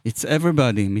 it's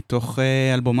everybody, מתוך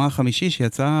אלבומה החמישי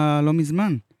שיצא לא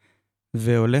מזמן,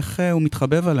 והולך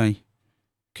ומתחבב עליי.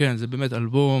 כן, זה באמת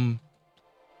אלבום,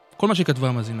 כל מה שכתבה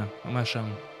המאזינה, ממש שם.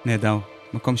 נהדר,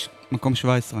 מקום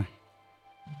 17.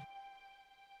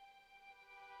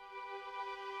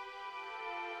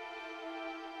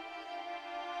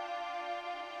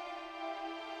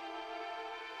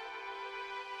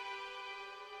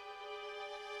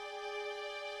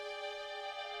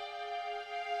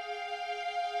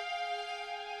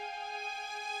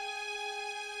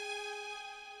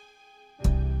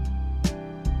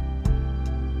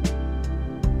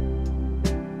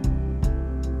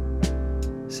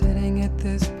 Sitting at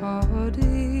this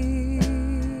party,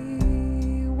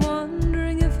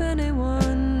 wondering if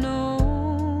anyone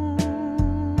knows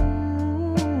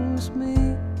me,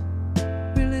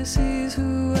 really sees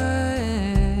who I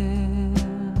am.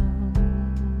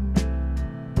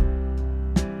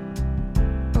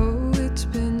 Oh, it's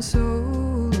been so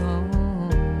long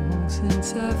since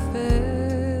I felt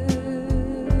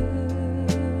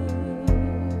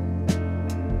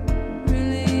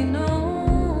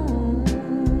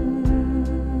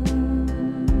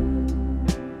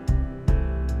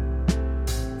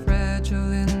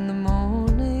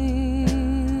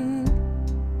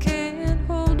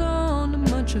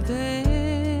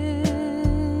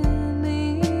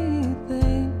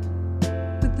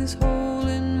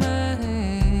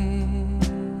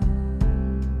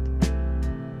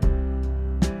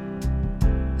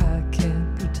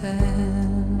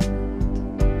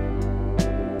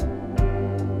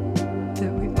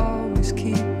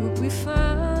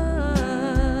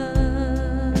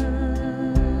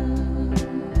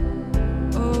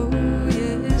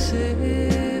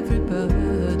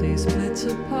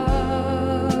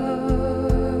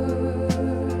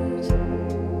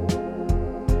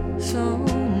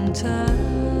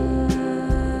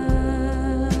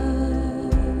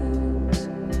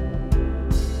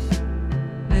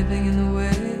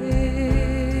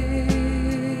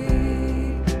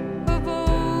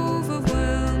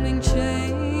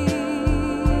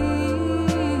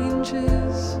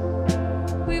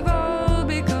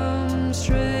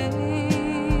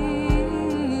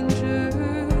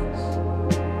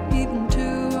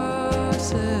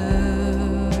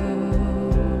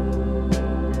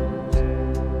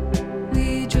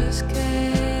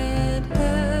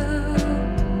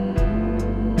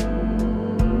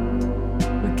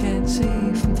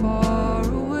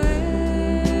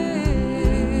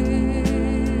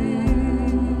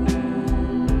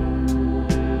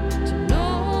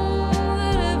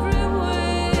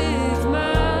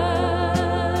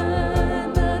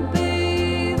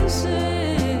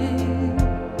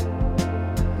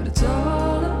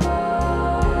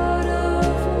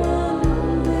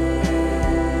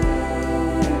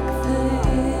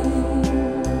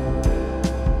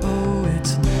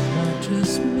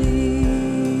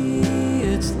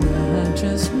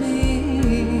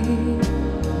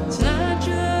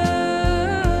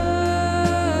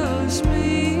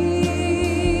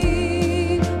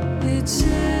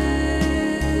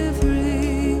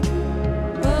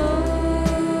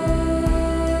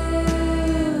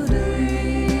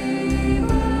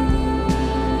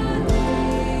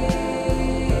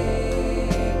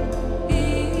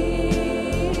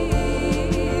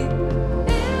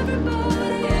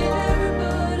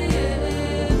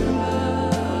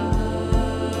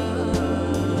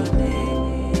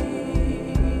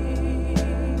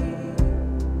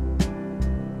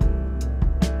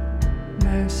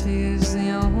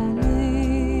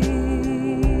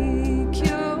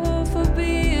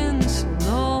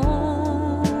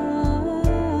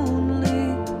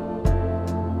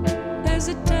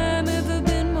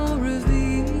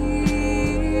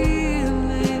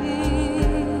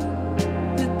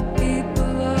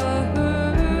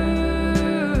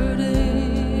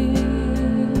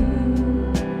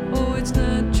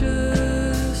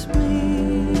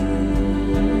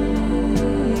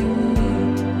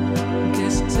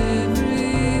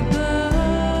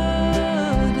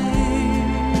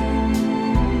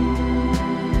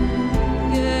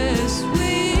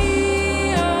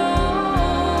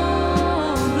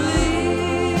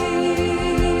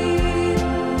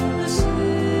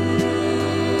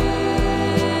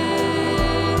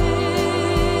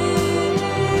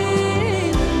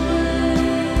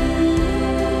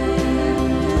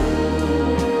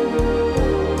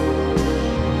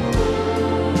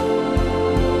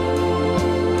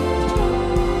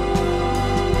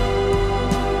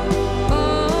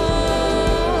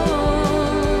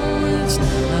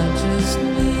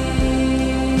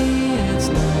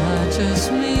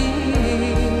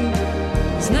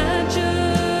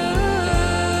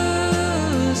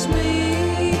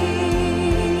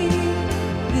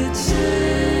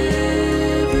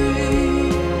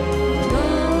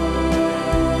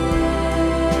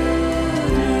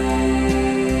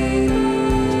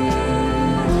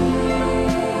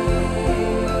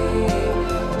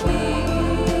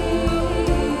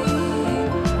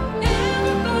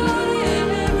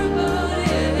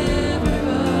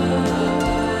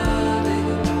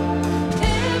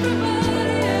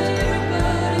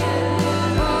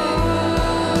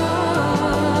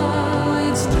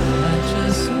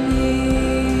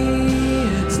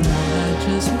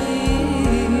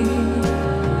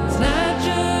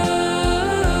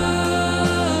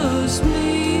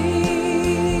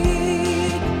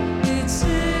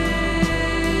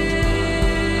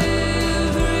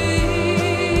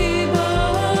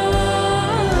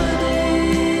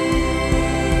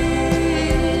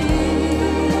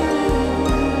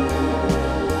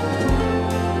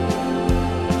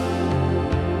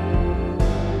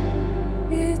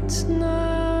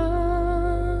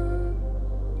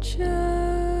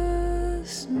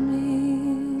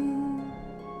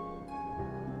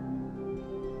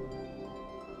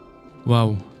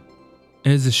וואו,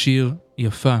 איזה שיר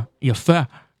יפה, יפה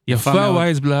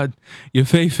וייזבלד,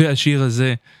 יפה השיר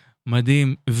הזה,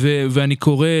 מדהים, ואני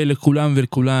קורא לכולם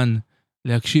ולכולן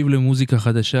להקשיב למוזיקה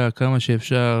חדשה כמה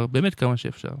שאפשר, באמת כמה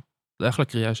שאפשר. זה אחלה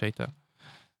קריאה שהייתה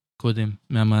קודם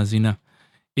מהמאזינה.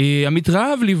 עמית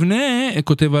רהב לבנה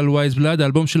כותב על וייזבלד,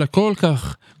 האלבום שלה כל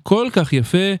כך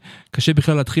יפה, קשה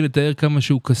בכלל להתחיל לתאר כמה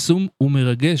שהוא קסום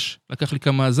ומרגש, לקח לי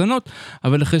כמה האזנות,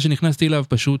 אבל אחרי שנכנסתי אליו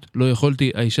פשוט לא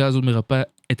יכולתי, האישה הזו מרפא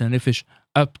את הנפש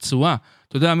הפצועה.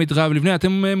 תודה עמית רהב לבנה,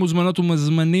 אתם מוזמנות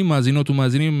ומזמנים, מאזינות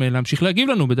ומאזינים להמשיך להגיב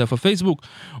לנו בדף הפייסבוק,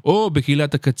 או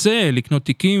בקהילת הקצה, לקנות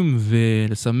תיקים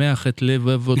ולשמח את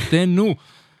לבבותינו.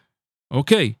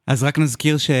 אוקיי. אז רק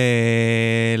נזכיר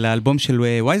שלאלבום של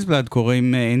וייזבלד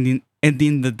קוראים And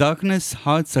in the darkness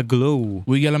hearts aglow.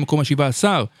 הוא הגיע למקום ה-17.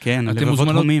 כן, לבבות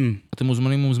הומים. אתם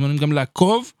מוזמנים גם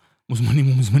לעקוב,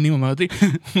 מוזמנים אמרתי,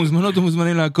 מוזמנות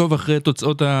ומוזמנים לעקוב אחרי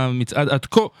תוצאות המצעד עד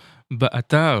כה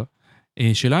באתר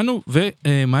שלנו,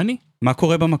 ומאני? מה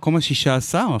קורה במקום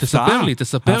ה-16? תספר לי.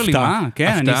 הפתעה,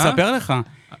 כן, אני אספר לך.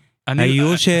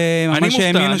 היו שממש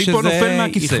האמינו שזה... אני פה נופל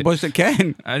מהכיסא.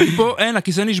 כן. אני פה, אין,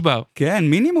 הכיסא נשבר. כן,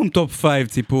 מינימום טופ 5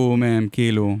 ציפו מהם,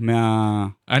 כאילו,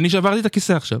 אני שברתי את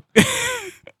הכיסא עכשיו.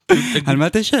 על מה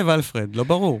תשב, אלפרד? לא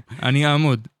ברור. אני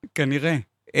אעמוד. כנראה.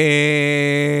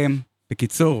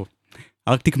 בקיצור,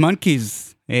 ארקטיק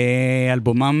מנקיז,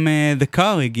 אלבומם The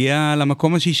Car הגיע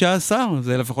למקום ה-16,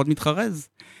 זה לפחות מתחרז.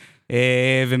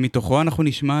 ומתוכו אנחנו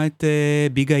נשמע את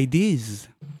Big Ideas,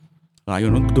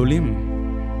 רעיונות גדולים.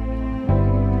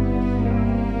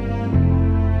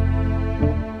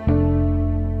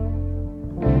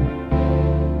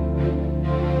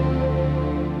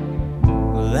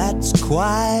 That's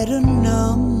quite a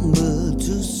number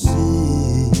to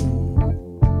sing.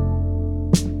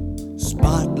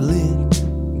 Spotlit,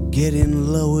 getting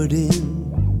lowered in.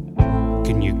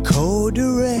 Can you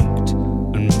co-direct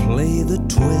and play the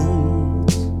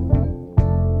twins?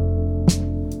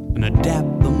 And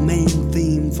adapt the main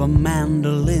theme for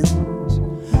mandolins.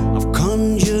 I've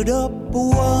conjured up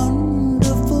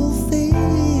wonderful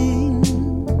things.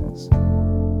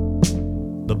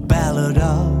 The ballad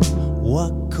of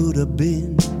what could have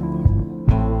been,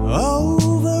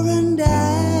 over and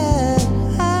out.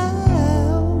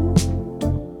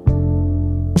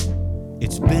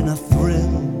 It's been a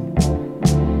thrill.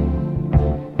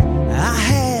 I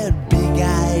had big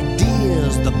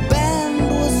ideas, the band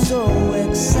was so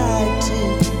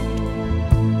excited,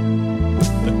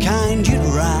 the kind you'd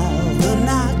rather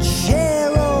not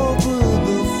share over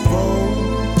the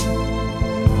phone.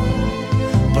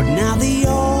 But now the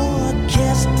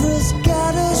orchestra's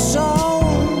got us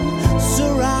all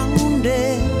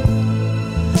surrounded,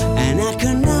 and I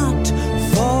cannot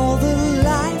for the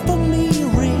life of me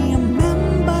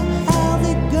remember how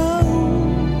they go.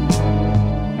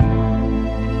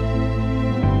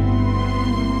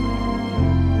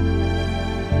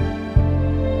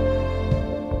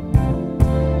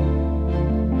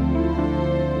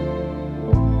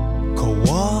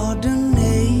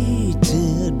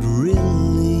 Coordinated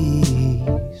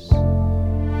release,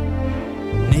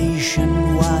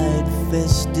 nationwide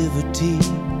festivities.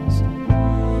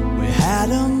 We had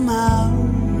them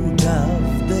out of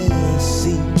their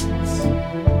seats,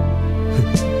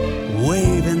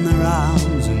 waving their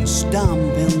arms and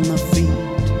stomping their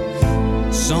feet.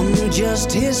 Some just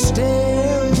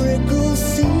hysterical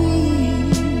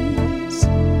scenes.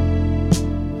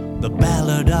 The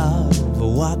ballad of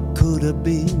what could have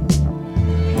been,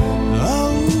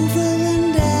 over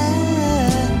and out.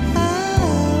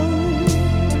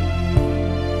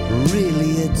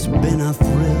 Really, it's been a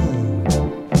thrill.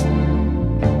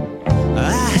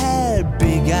 I had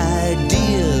big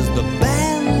ideas, the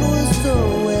band was so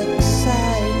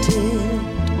excited,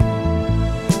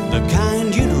 the kind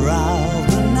you'd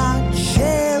rather not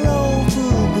share over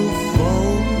the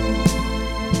phone.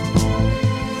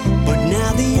 But now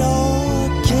the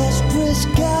orchestra's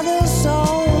got us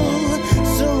all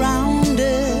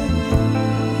surrounded,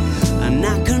 and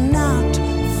I cannot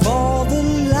for the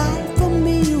life of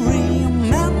me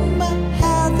remember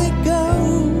how they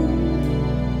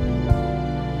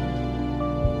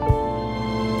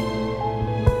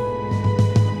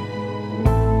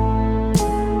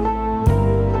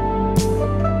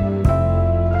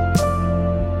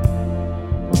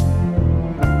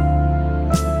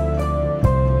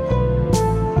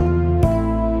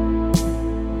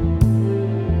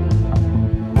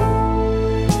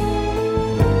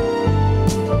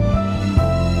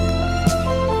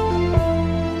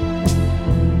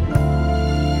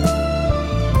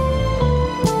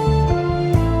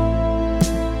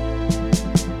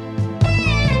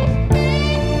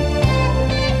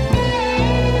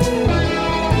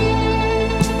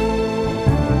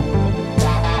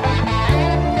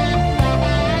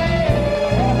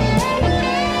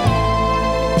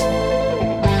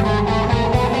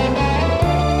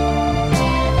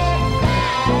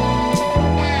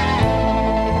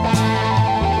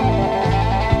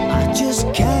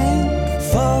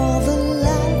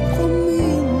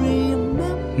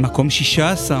מקום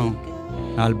 16,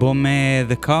 האלבום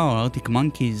The Car, Arctic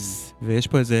Monkeys, ויש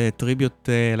פה איזה טריביוט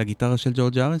לגיטרה של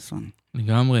ג'ורג' אריסון.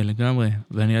 לגמרי, לגמרי.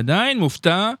 ואני עדיין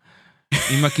מופתע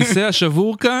עם הכיסא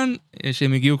השבור כאן,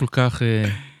 שהם הגיעו כל כך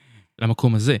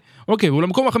למקום הזה. אוקיי,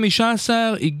 ולמקום ה-15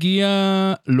 הגיע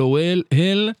לואל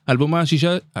הל,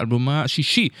 אלבומה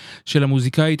השישי של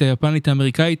המוזיקאית היפנית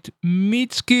האמריקאית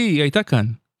מיצקי, היא הייתה כאן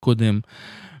קודם.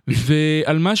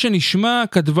 ועל מה שנשמע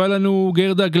כתבה לנו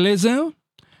גרדה גלזר,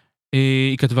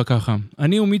 היא כתבה ככה: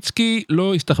 אני ומיצקי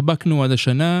לא הסתחבקנו עד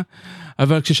השנה,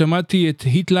 אבל כששמעתי את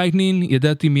היט לייטנינג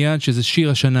ידעתי מיד שזה שיר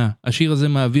השנה. השיר הזה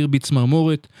מעביר בי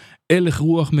צמרמורת, הלך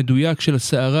רוח מדויק של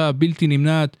הסערה הבלתי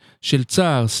נמנעת של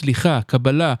צער, סליחה,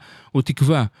 קבלה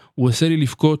ותקווה. הוא עושה לי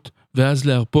לבכות ואז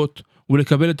להרפות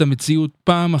ולקבל את המציאות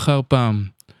פעם אחר פעם.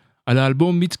 על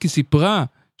האלבום מיצקי סיפרה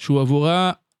שהוא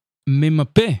עבורה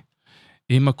ממפה,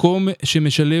 מקום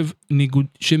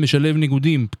שמשלב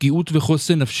ניגודים, פגיעות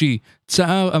וחוסן נפשי,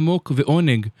 צער עמוק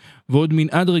ועונג, ועוד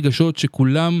מנעד רגשות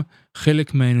שכולם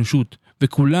חלק מהאנושות,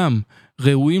 וכולם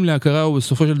ראויים להכרה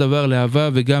ובסופו של דבר לאהבה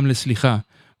וגם לסליחה.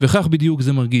 וכך בדיוק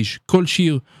זה מרגיש. כל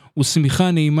שיר הוא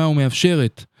שמחה נעימה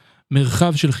ומאפשרת,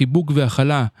 מרחב של חיבוק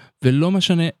והחלה, ולא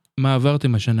משנה מה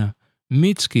עברתם השנה.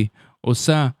 מיצקי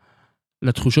עושה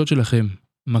לתחושות שלכם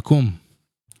מקום.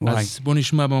 אז בוא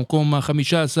נשמע במקום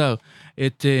ה-15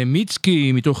 את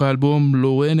מיצקי מתוך האלבום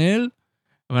לורן אל,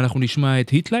 ואנחנו נשמע את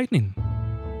היט לייטנינג.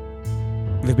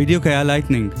 ובדיוק היה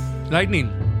לייטנינג. לייטנינג.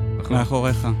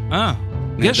 מאחוריך.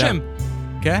 גשם.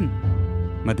 כן,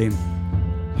 מדהים.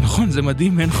 נכון, זה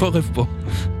מדהים, אין חורף פה.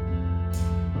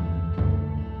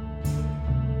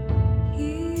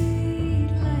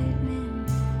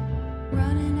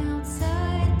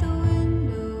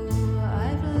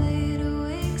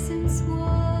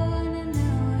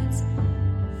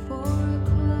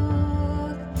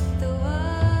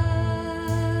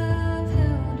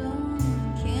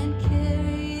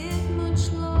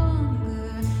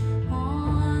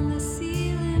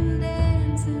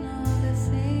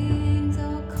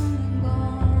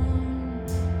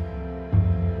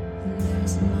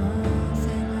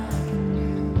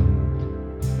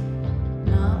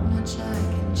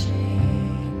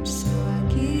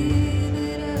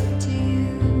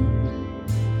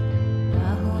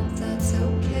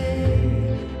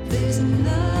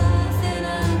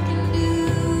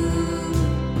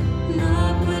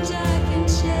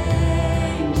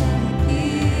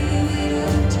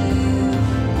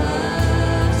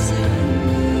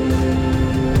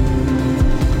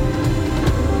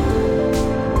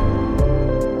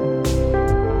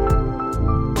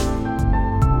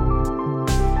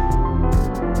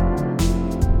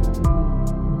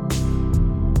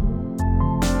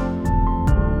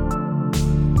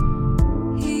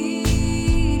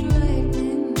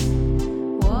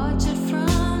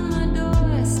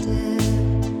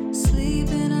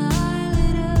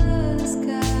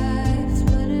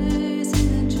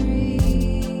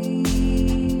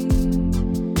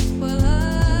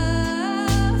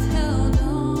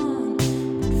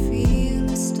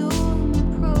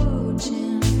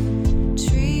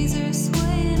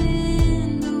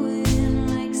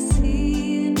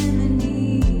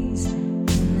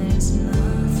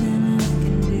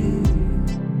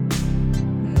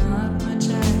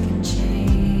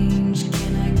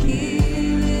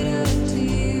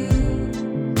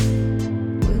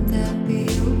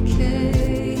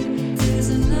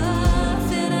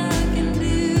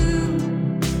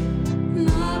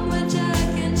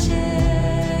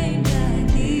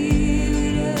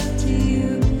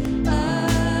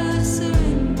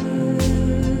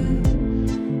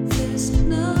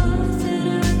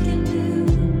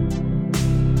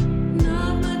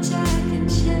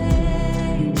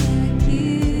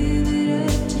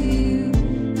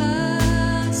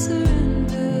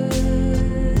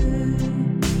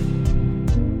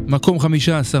 מקום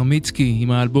 15, מיצקי,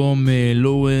 עם האלבום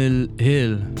לואל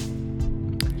הל.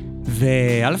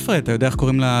 ואלפרד, אתה יודע איך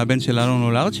קוראים לבן של אלון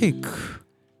אולרצ'יק?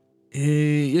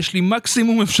 יש לי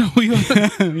מקסימום אפשרויות.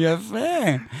 יפה.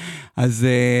 אז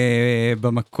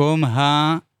במקום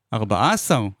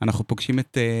ה-14, אנחנו פוגשים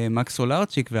את מקס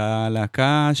אולרצ'יק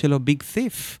והלהקה שלו ביג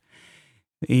תיף.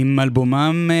 עם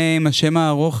אלבומם עם השם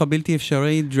הארוך הבלתי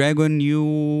אפשרי, Dragon You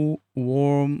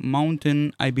War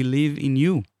Mountain I Believe in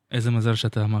You. איזה מזל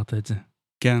שאתה אמרת את זה.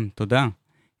 כן, תודה.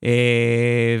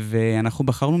 ואנחנו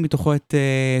בחרנו מתוכו את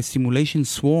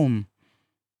Simulation Swarm.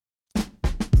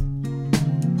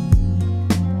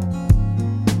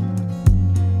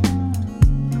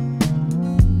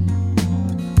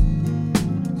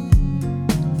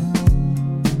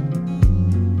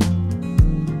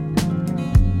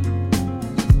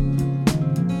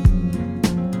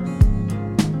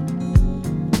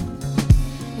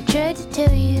 tried to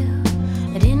tell you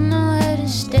I didn't know how to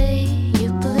stay. You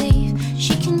believe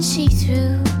she can see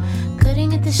through,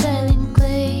 cutting at the silent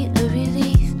clay. The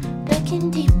relief back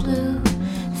in deep blue,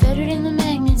 fettered in the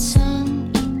magnet sun.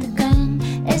 Eat the gun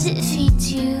as it feeds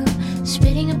you,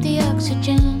 spitting up the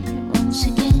oxygen once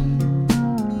again.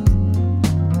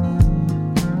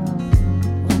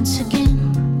 Once again.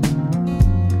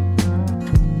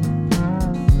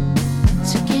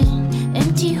 Once again.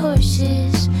 Empty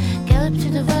horses gallop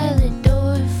through the violet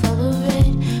door, follow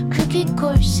red crooked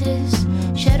courses,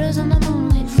 shadows on the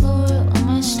moonlit floor. All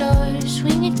my stars,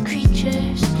 winged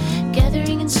creatures,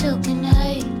 gathering in silken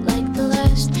height like the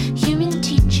last human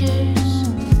teachers.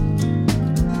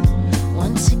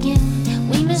 Once again,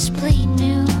 we must bleed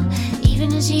new, even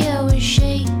as the hours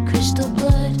shake. Crystal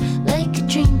blood, like a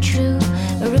dream true,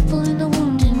 a ripple in the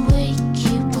wound and wake.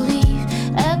 You believe,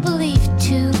 I believe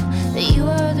too, that you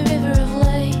are the river of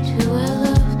light, who I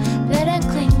love, that I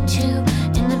cling to,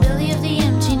 in the belly of the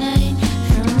empty night.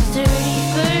 From the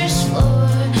 31st floor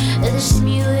of the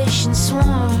simulation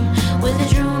swarm, where the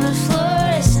drone of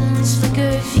fluorescence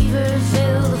flicker, fever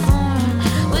fill the form.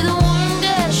 With a warm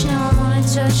dash, now I wanna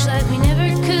touch like we never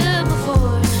could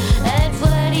before. I'd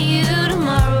fly to you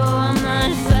tomorrow, I'm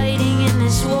not fighting in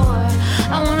this war.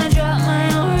 I wanna drop my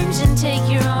arms and take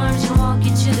your arms and walk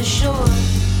you to the shore.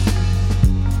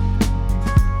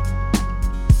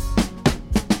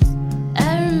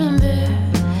 I remember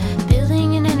building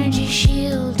an energy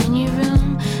shield in your room,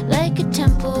 like a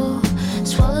temple,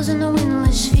 swallows in the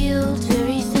windless field,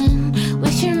 very thin,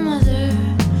 with your mother,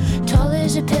 tall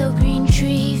as a pale green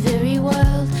tree, very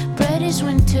wild, bright as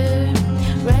winter,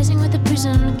 rising with a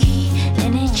prism key,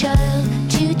 and a child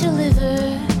to deliver,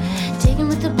 taken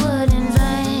with the blood and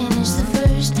vine, is the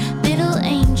first little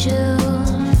angel.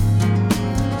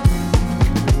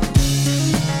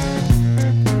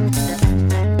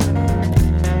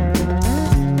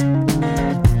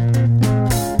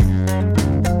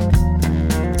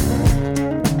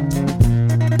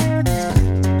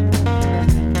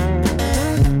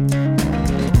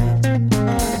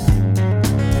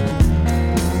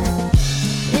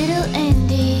 Little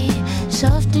Andy,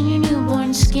 soft in your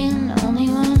newborn skin, only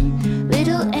one.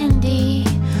 Little Andy,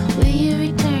 will you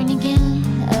return again?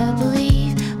 I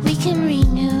believe we can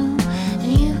renew,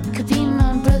 and you could be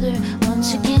my brother once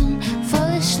again.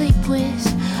 Fall asleep with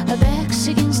our backs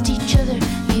against each other.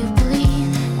 You believe,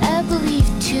 I believe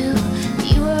too, that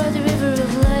you are the river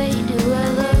of light, who I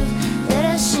love, that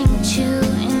I sing to,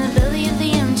 in the belly of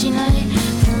the empty night.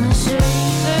 From the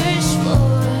 31st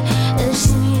floor of the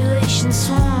simulation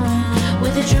swarm,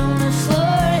 with a drone of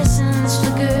fluorescence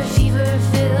flicker, fever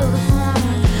fill the form.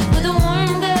 With a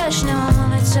warm gush, now I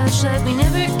wanna touch like we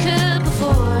never could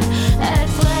before. I'd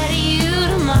fly to you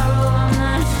tomorrow, I'm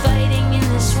not fighting in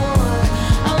this war.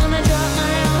 I wanna drop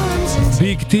my arms and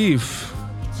ביג טיף,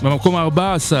 במקום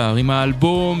ה-14, עם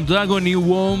האלבום Dragon New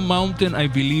Warm Mountain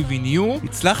I Believe in You.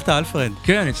 הצלחת, אלפרד.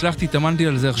 כן, הצלחתי, התאמנתי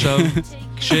על זה עכשיו,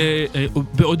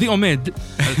 כשבעודי עומד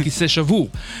על כיסא שבור.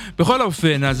 בכל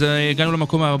אופן, אז הגענו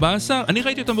למקום ה-14, אני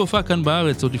ראיתי אותם בהופעה כאן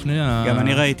בארץ, עוד לפני גם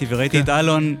אני ראיתי, וראיתי את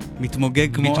אלון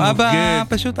מתמוגג כמו אבא,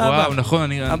 פשוט אבא. וואו,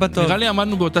 נכון, אבא טוב. נראה לי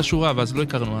עמדנו באותה שורה, ואז לא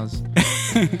הכרנו אז.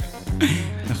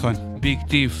 נכון. ביג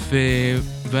טיף,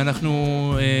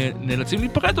 ואנחנו נאלצים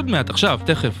להיפרד עוד מעט, עכשיו,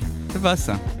 תכף. זה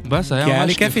בסה. בסה, היה ממש כיף. כי היה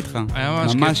לי כיף איתך. היה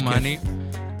ממש כיף, מה אני?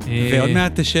 ועוד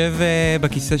מעט תשב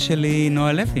בכיסא שלי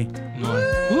נועה לוי.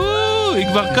 היא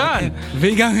כבר כאן.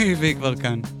 והיא כבר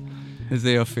כאן.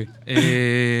 איזה יופי.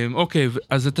 אוקיי,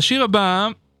 אז את השיר הבא,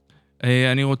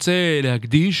 אני רוצה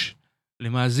להקדיש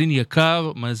למאזין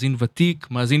יקר, מאזין ותיק,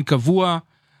 מאזין קבוע,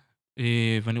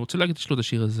 ואני רוצה להקדיש לו את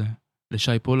השיר הזה,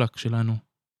 לשי פולק שלנו.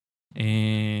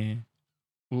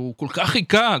 הוא כל כך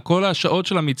חיכה, כל השעות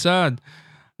של המצעד,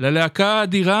 ללהקה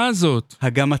האדירה הזאת.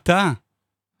 גם אתה.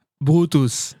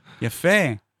 ברוטוס. יפה.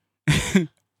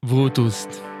 ברוטוס.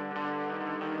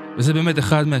 וזה באמת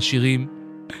אחד מהשירים,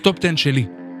 טופ 10 שלי.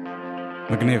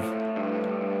 מגניב.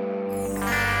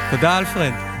 תודה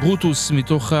אלפרד. ברוטוס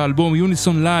מתוך האלבום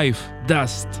יוניסון לייף,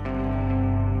 דאסט.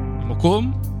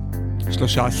 מקום?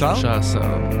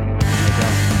 13.